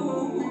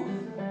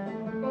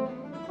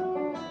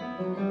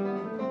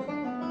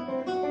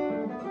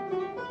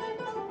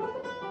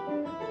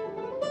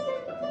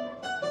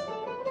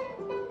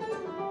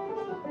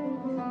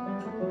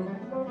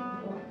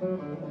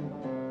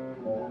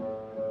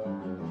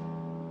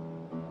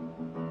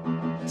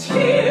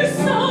 Tears,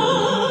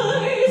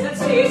 sighs, and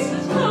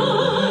ceaseless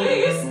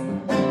cries,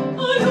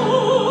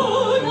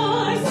 alone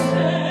I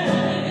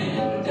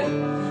stand.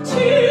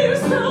 Tears,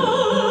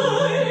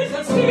 sighs,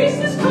 and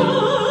ceaseless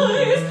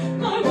cries,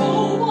 my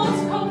woe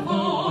wants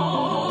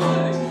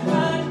comfort,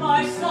 and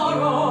my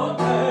sorrow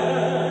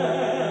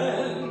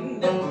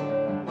end.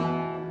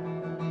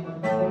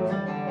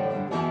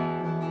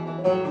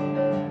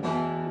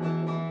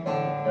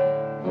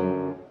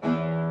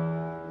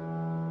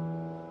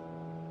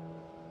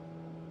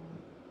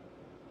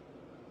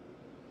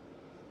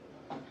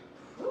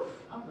 Whew,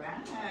 all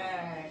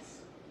right.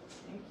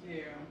 Thank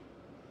you.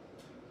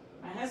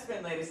 My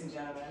husband, ladies and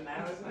gentlemen,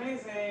 that was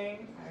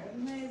amazing. That was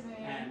amazing.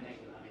 And thank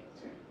you, honey.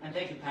 Sure. And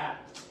thank you, Pat.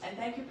 And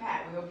thank you,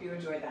 Pat. We hope you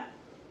enjoyed that.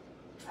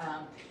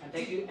 And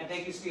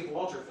thank you, Steve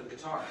Walter, for the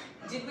guitar.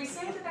 Did we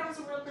say that that was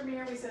a world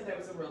premiere? We said that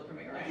was a world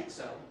premiere, I right? think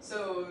so.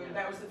 So Yeah.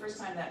 that was the first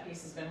time that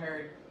piece has been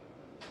heard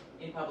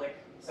in public.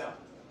 So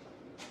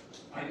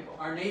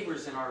Our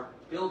neighbors in our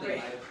building Great.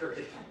 might have heard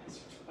it.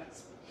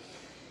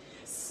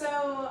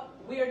 So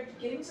we are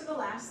getting to the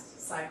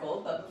last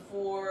cycle, but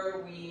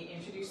before we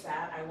introduce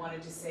that, I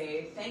wanted to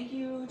say thank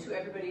you to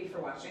everybody for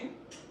watching.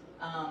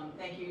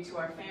 Thank you to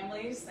our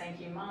families. Thank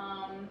you,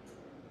 Mom.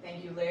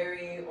 Thank you,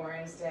 Larry,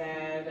 Oren's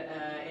dad,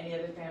 any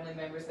other family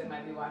members that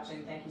might be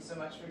watching. Thank you so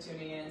much for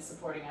tuning in and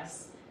supporting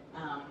us.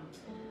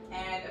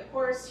 And of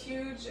course,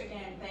 huge,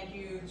 again, thank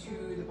you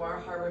to the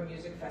Bar Harbor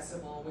Music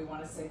Festival. We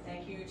want to say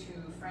thank you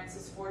to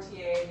Francis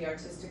Fortier, the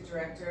artistic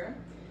director.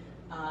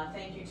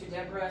 Thank you to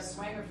Deborah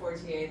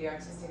Swanger-Fortier, the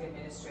artistic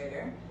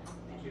administrator.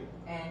 Thank you.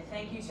 And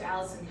thank you to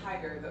Allison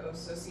Kiger, the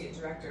associate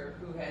director,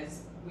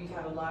 we've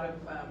had a lot of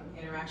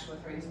interaction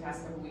with her these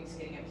past couple weeks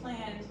getting it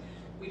planned.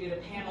 We did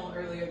a panel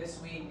earlier this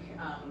week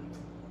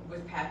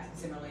with Pat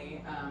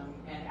Zimmerly,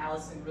 and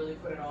Allison really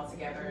put it all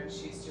together, and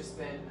she's just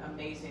been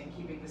amazing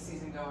keeping the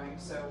season going,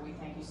 so we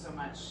thank you so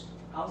much.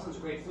 Allison's a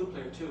great flute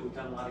player too. We've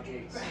done a lot of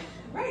gigs.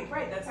 Right,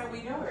 that's how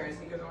we know her, is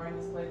because Oren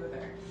has played with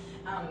her.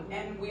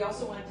 And we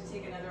also wanted to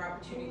take another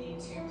opportunity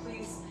to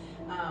please,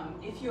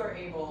 if you are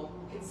able,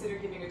 consider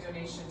giving a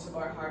donation to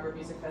Bar Harbor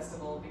Music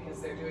Festival,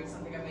 because they're doing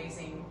something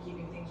amazing,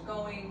 keeping things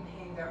going,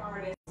 paying their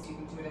artists. You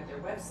can do it at their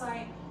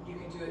website, you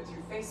can do it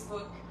through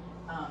Facebook,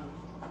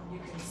 you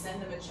can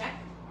send them a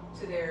check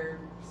to their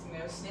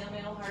snail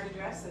mail hard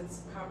address.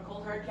 It's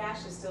cold hard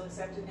cash is still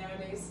accepted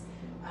nowadays.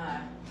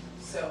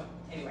 So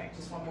anyway,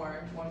 just one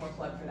more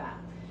plug for that.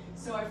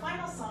 So our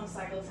final song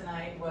cycle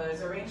tonight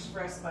was arranged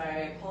for us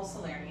by Paul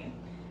Salerni.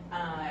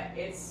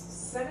 It's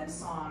 7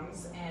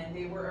 songs, and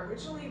they were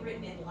originally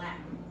written in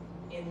Latin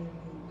in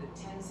the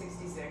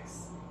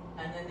 1066,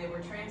 and then they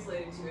were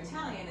translated to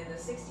Italian in the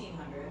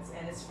 1600s,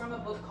 and it's from a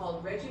book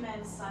called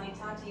Regimen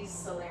Sanitatis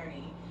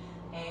Salerni,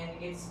 and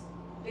it's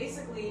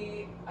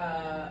basically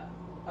a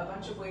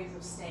bunch of ways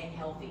of staying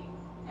healthy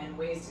and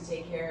ways to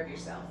take care of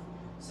yourself.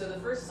 So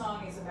the first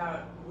song is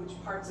about which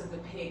parts of the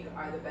pig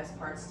are the best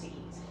parts to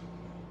eat.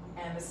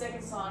 And the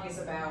second song is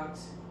about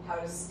how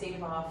to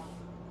stave off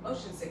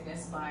motion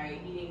sickness by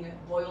eating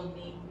boiled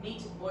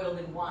meat boiled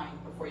in wine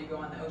before you go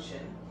on the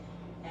ocean.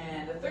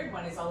 And the third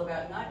one is all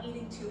about not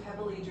eating too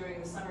heavily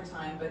during the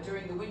summertime, but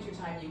during the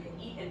wintertime you can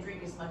eat and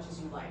drink as much as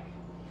you like.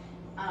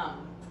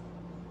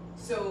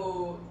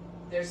 So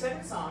there's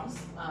 7 songs.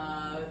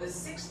 The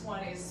 6th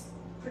one is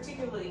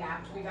particularly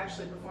apt. We've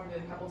actually performed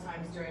it a couple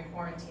times during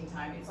quarantine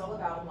time. It's all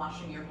about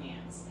washing your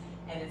hands.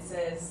 And it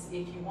says,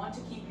 if you want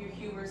to keep your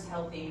humors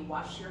healthy,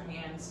 wash your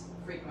hands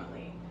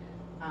frequently.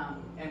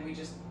 And we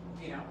just,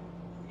 you know,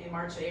 in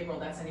March, April,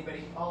 that's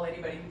all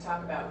anybody could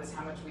talk about was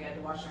how much we had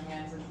to wash our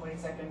hands in 20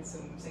 seconds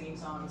and singing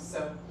songs.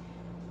 So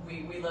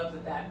we love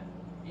that,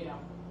 you know,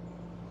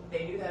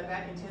 they knew that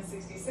back in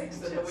 1066,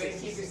 that the way to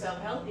keep yourself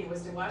healthy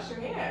was to wash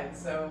your hands.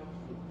 So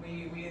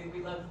we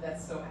love that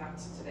that's so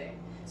apt today.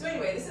 So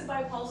anyway, this is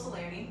by Paul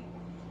Salerni,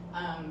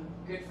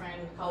 good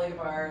friend, colleague of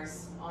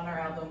ours on our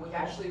album. We've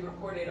actually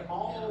recorded an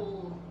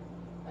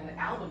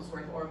album's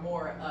worth or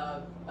more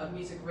of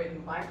music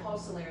written by Paul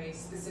Salerni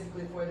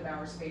specifically for the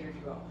Bowers Fader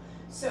duo.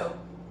 So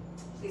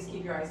please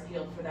keep your eyes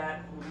peeled for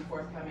that. Will be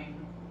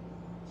forthcoming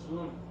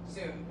soon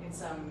in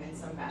some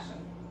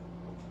fashion.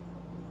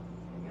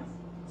 Anything else?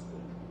 Let's do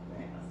it. All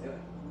right, let's do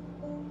it.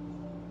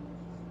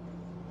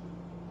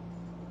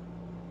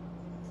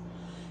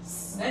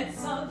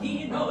 Senza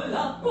vino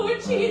la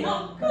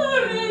porcina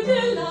corre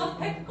della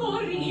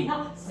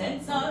pecorina,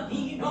 senza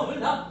vino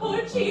la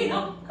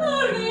porcina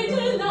corre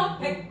della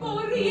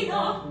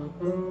pecorina.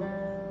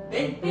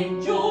 Ben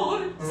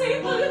peggior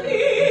se col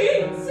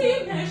vin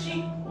si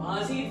mesci,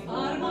 quasi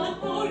farma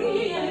non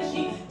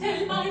riesci,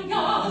 del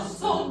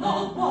maiasso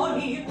non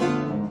morir.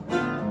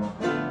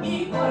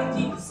 I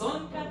guardi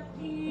son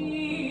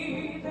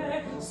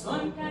cattive,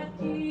 son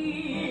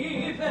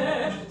cattive,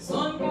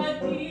 son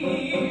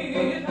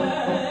cattive,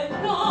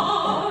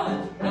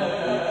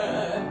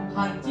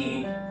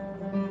 parti.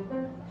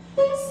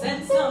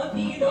 Senza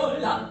vino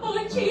la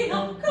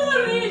porcina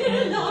corre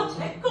della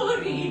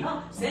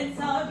pecorina,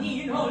 senza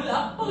vino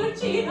la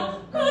porcina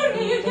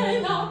corre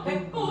della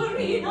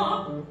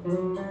pecorina.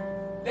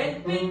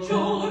 Ben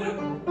peggior,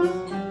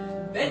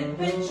 ben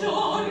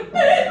peggior,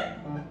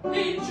 ben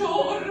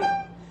peggior.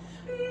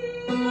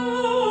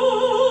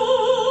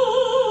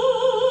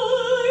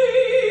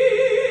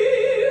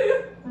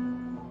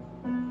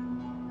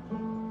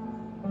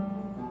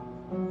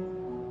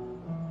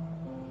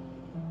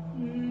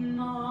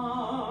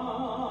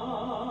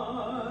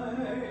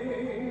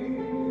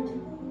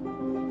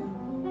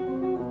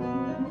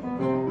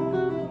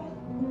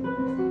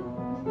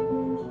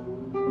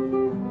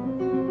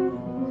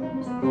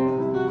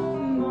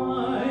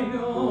 Mai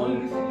non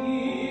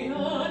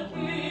fia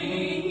che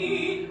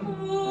in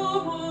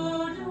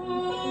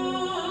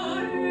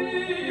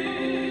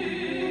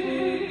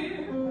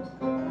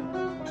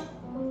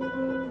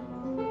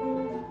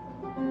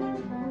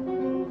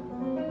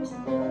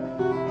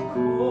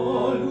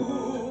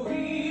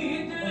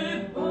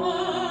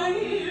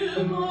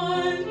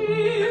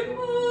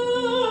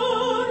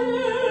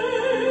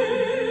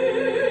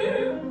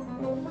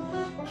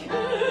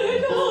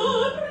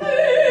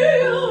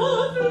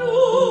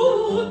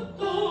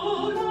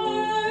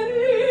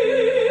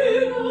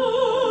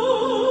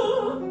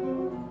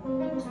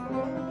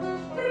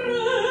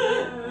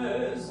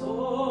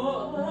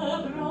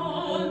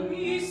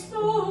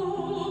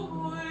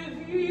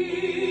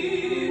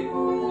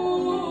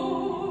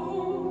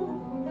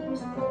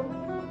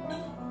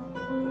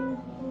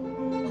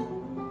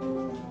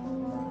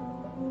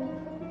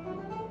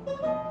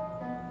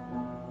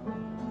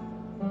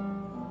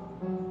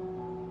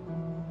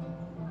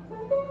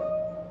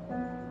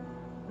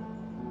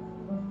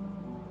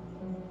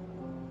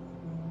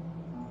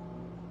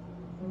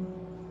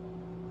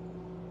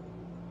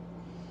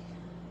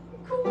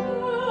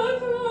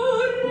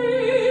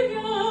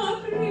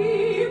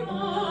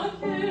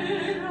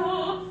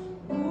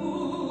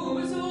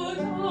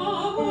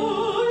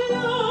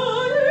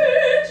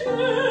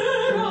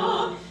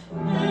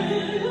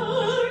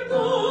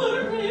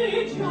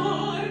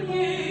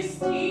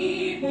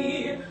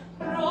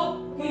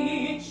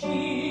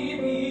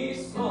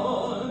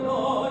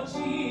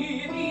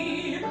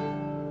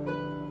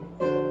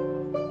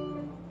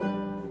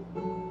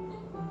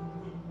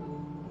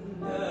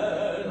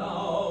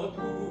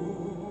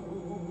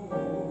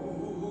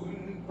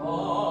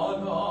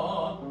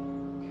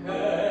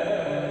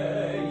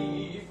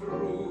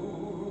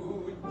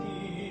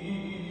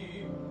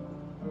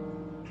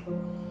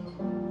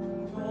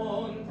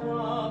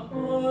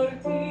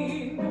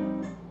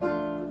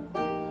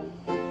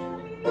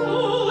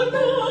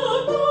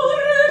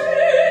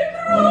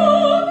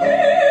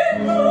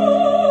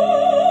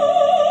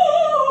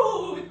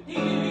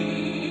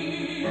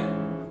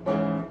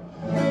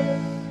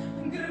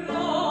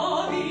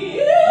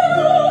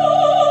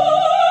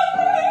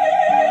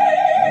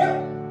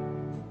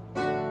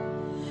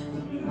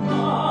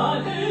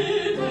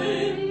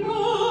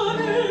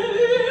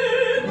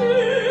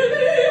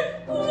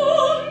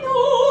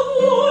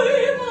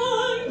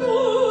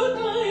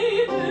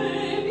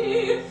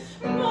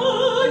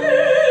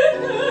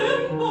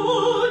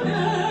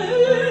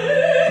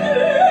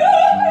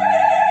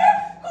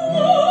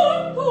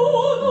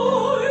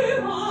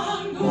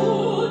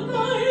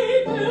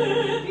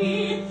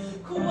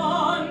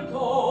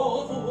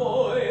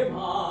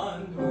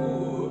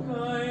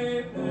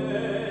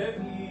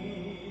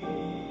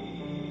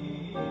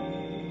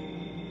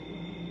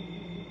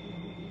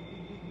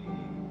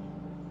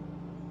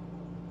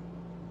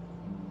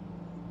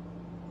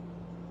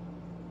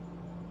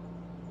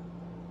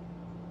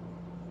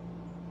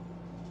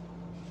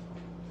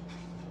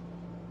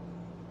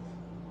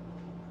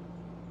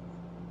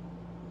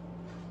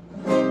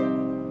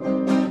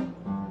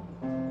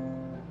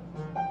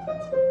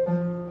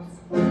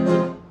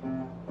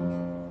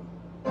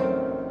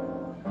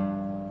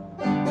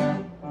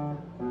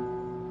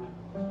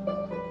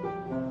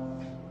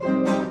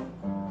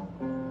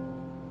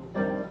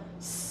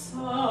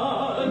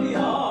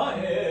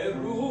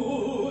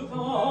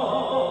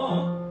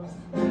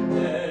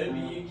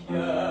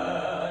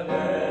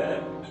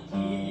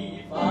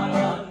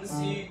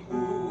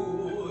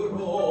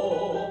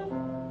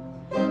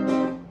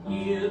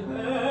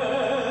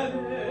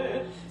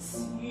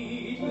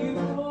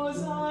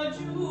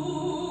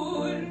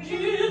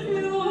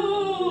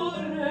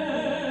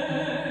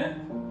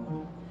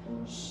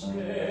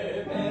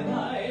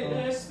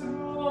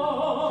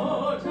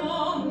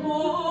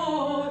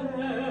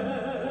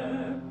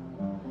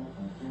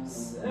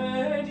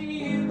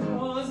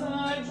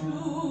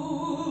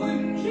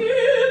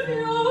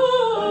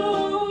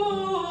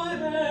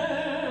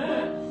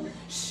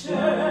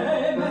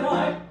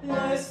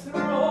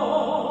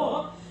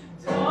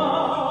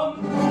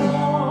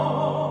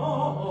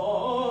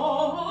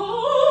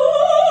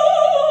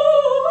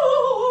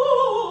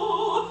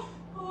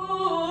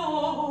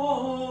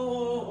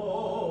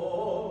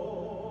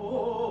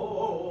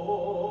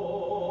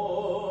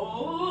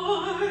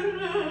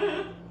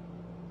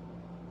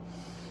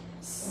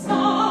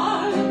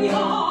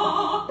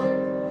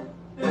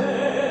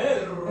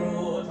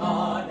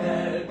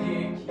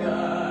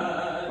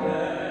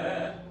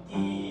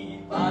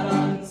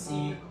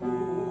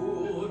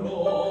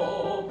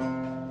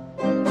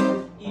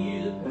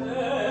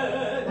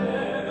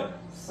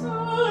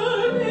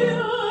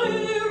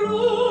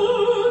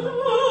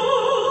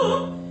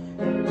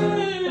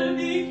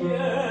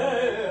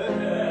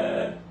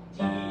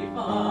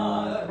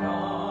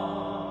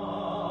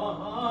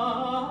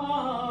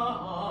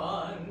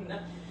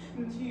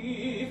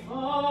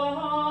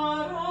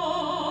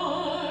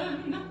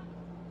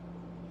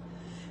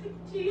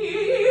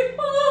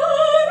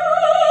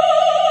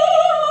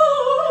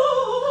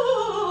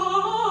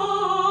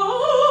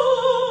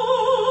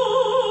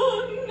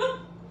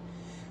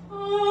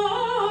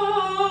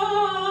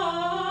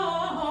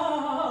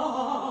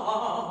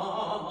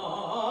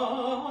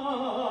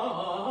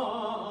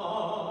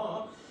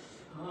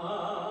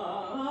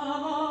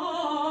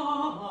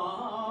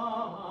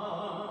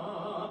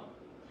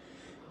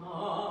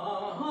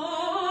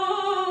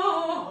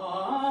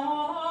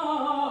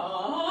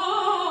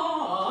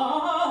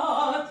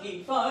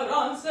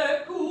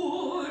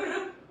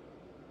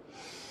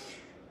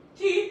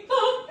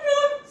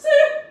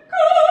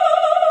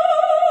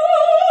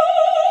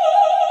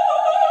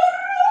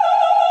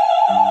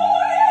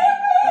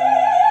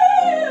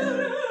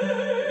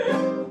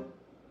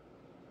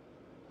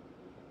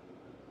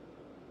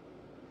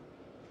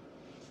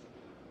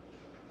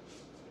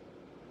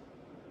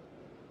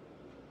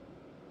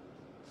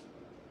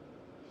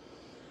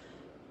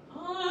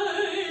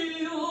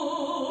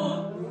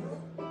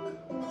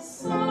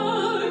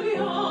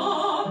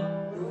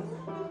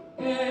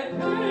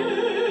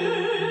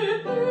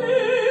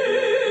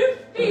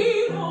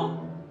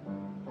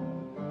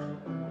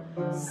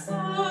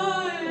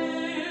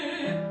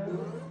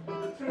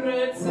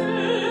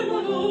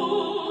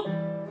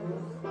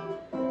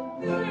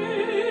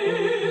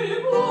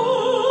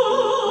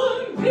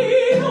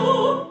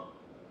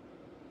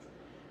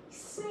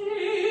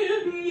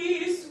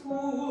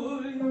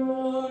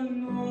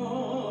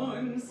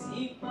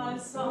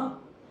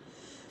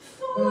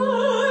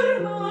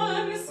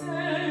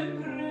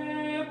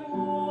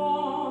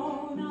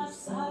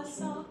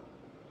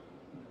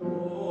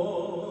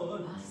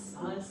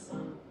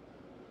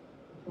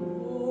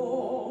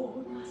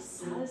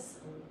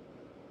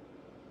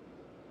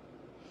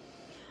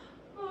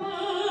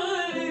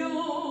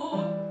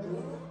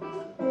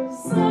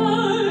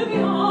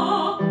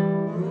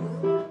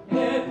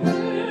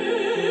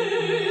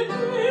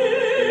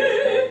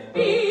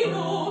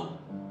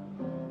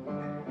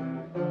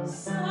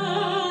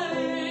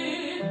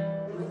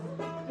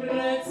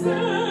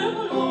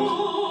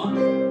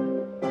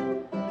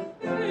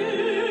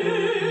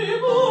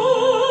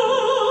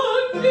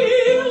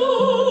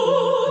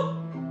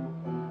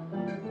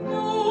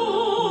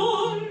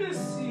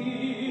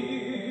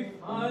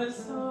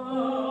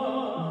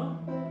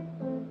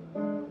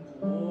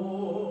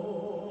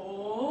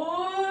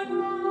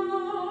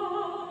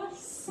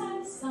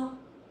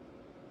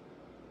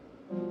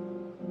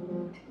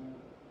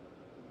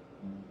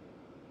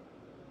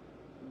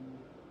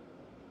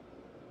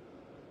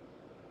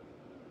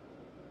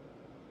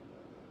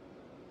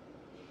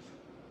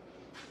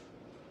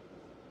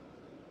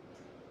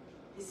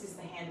This is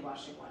the hand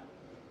washing one.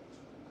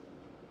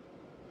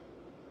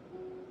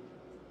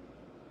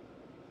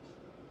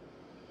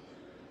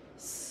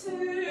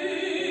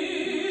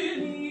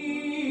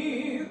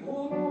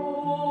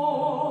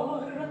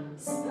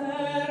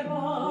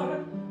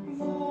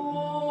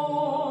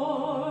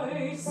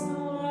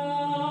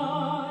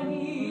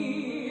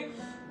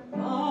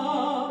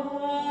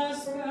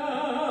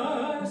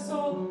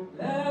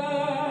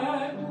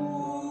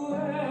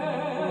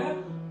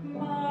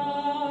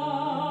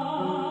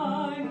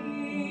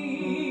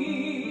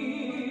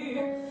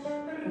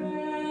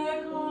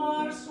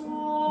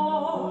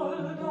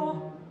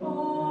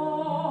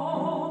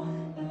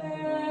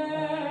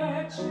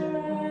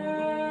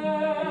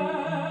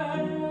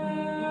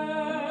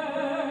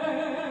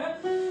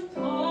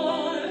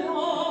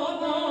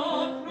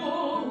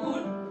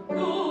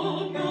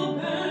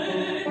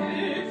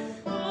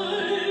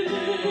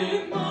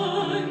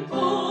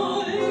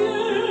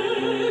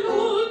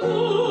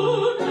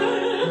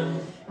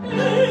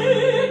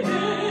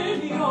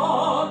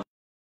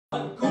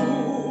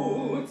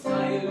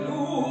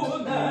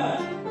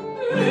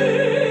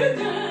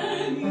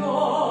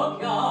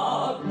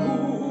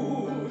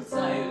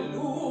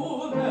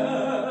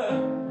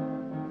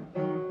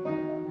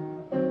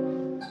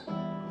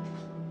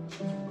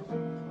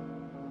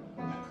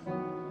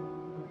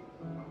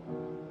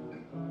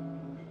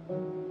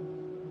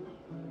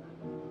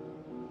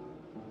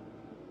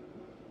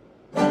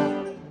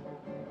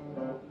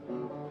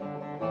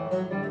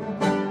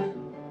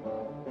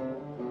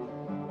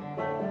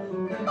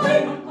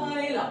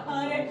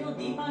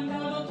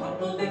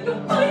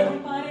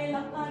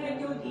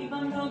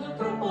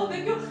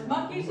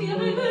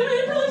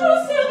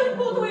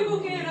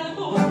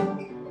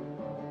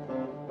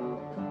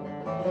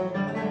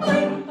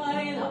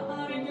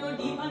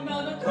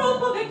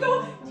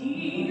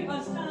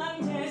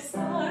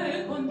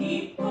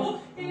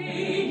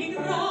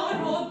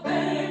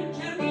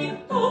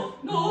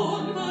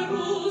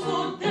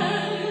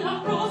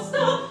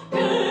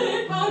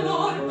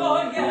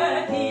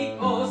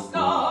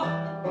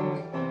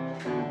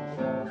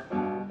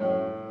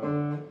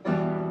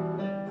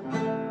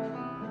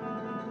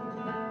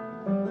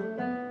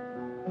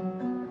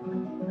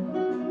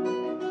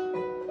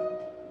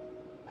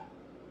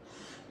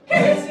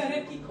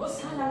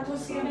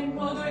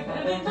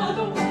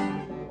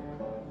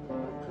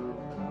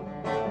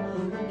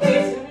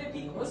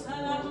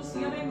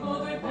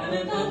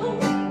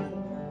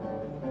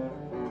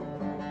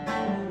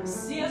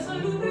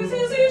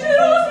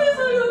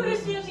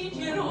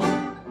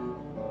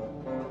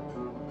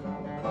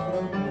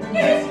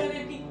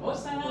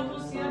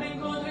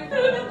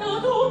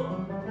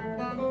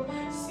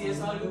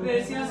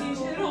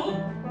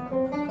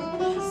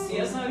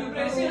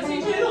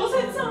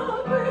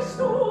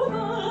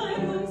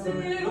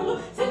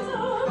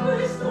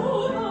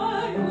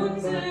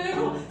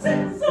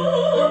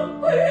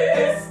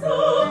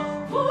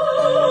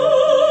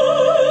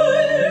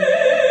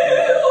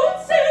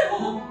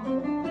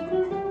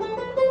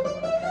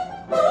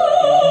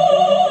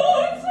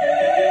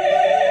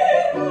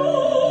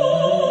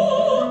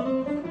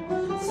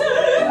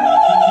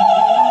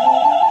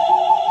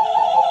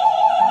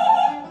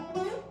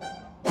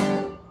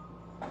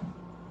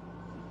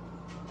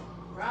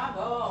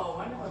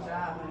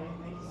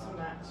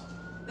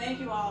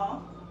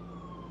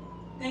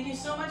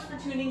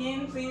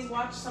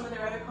 Some of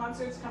their other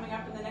concerts coming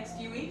up in the next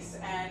few weeks,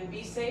 and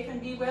be safe and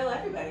be well,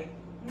 everybody.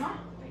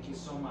 Thank you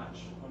so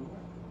much.